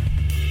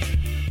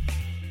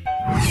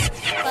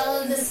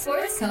 Follow the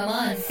Sports Coma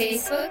on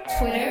Facebook,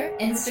 Twitter,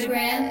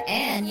 Instagram,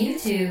 and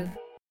YouTube.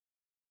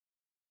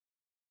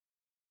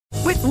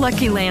 With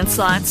Lucky Land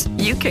Slots,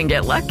 you can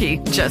get lucky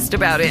just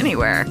about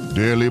anywhere.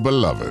 Dearly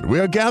beloved, we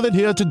are gathered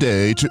here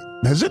today to...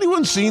 Has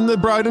anyone seen the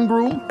bride and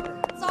groom?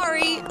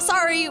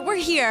 Sorry, we're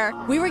here.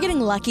 We were getting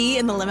lucky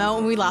in the limo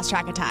and we lost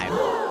track of time.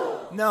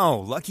 No,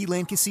 Lucky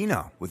Land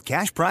Casino, with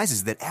cash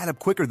prizes that add up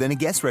quicker than a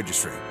guest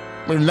registry.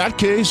 In that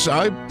case,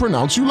 I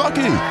pronounce you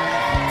lucky.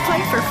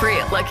 Play for free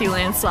at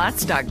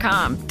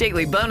LuckyLandSlots.com.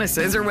 Daily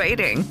bonuses are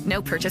waiting.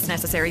 No purchase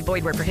necessary.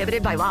 Void where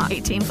prohibited by law.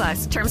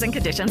 18+. Terms and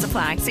conditions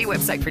apply. See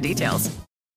website for details.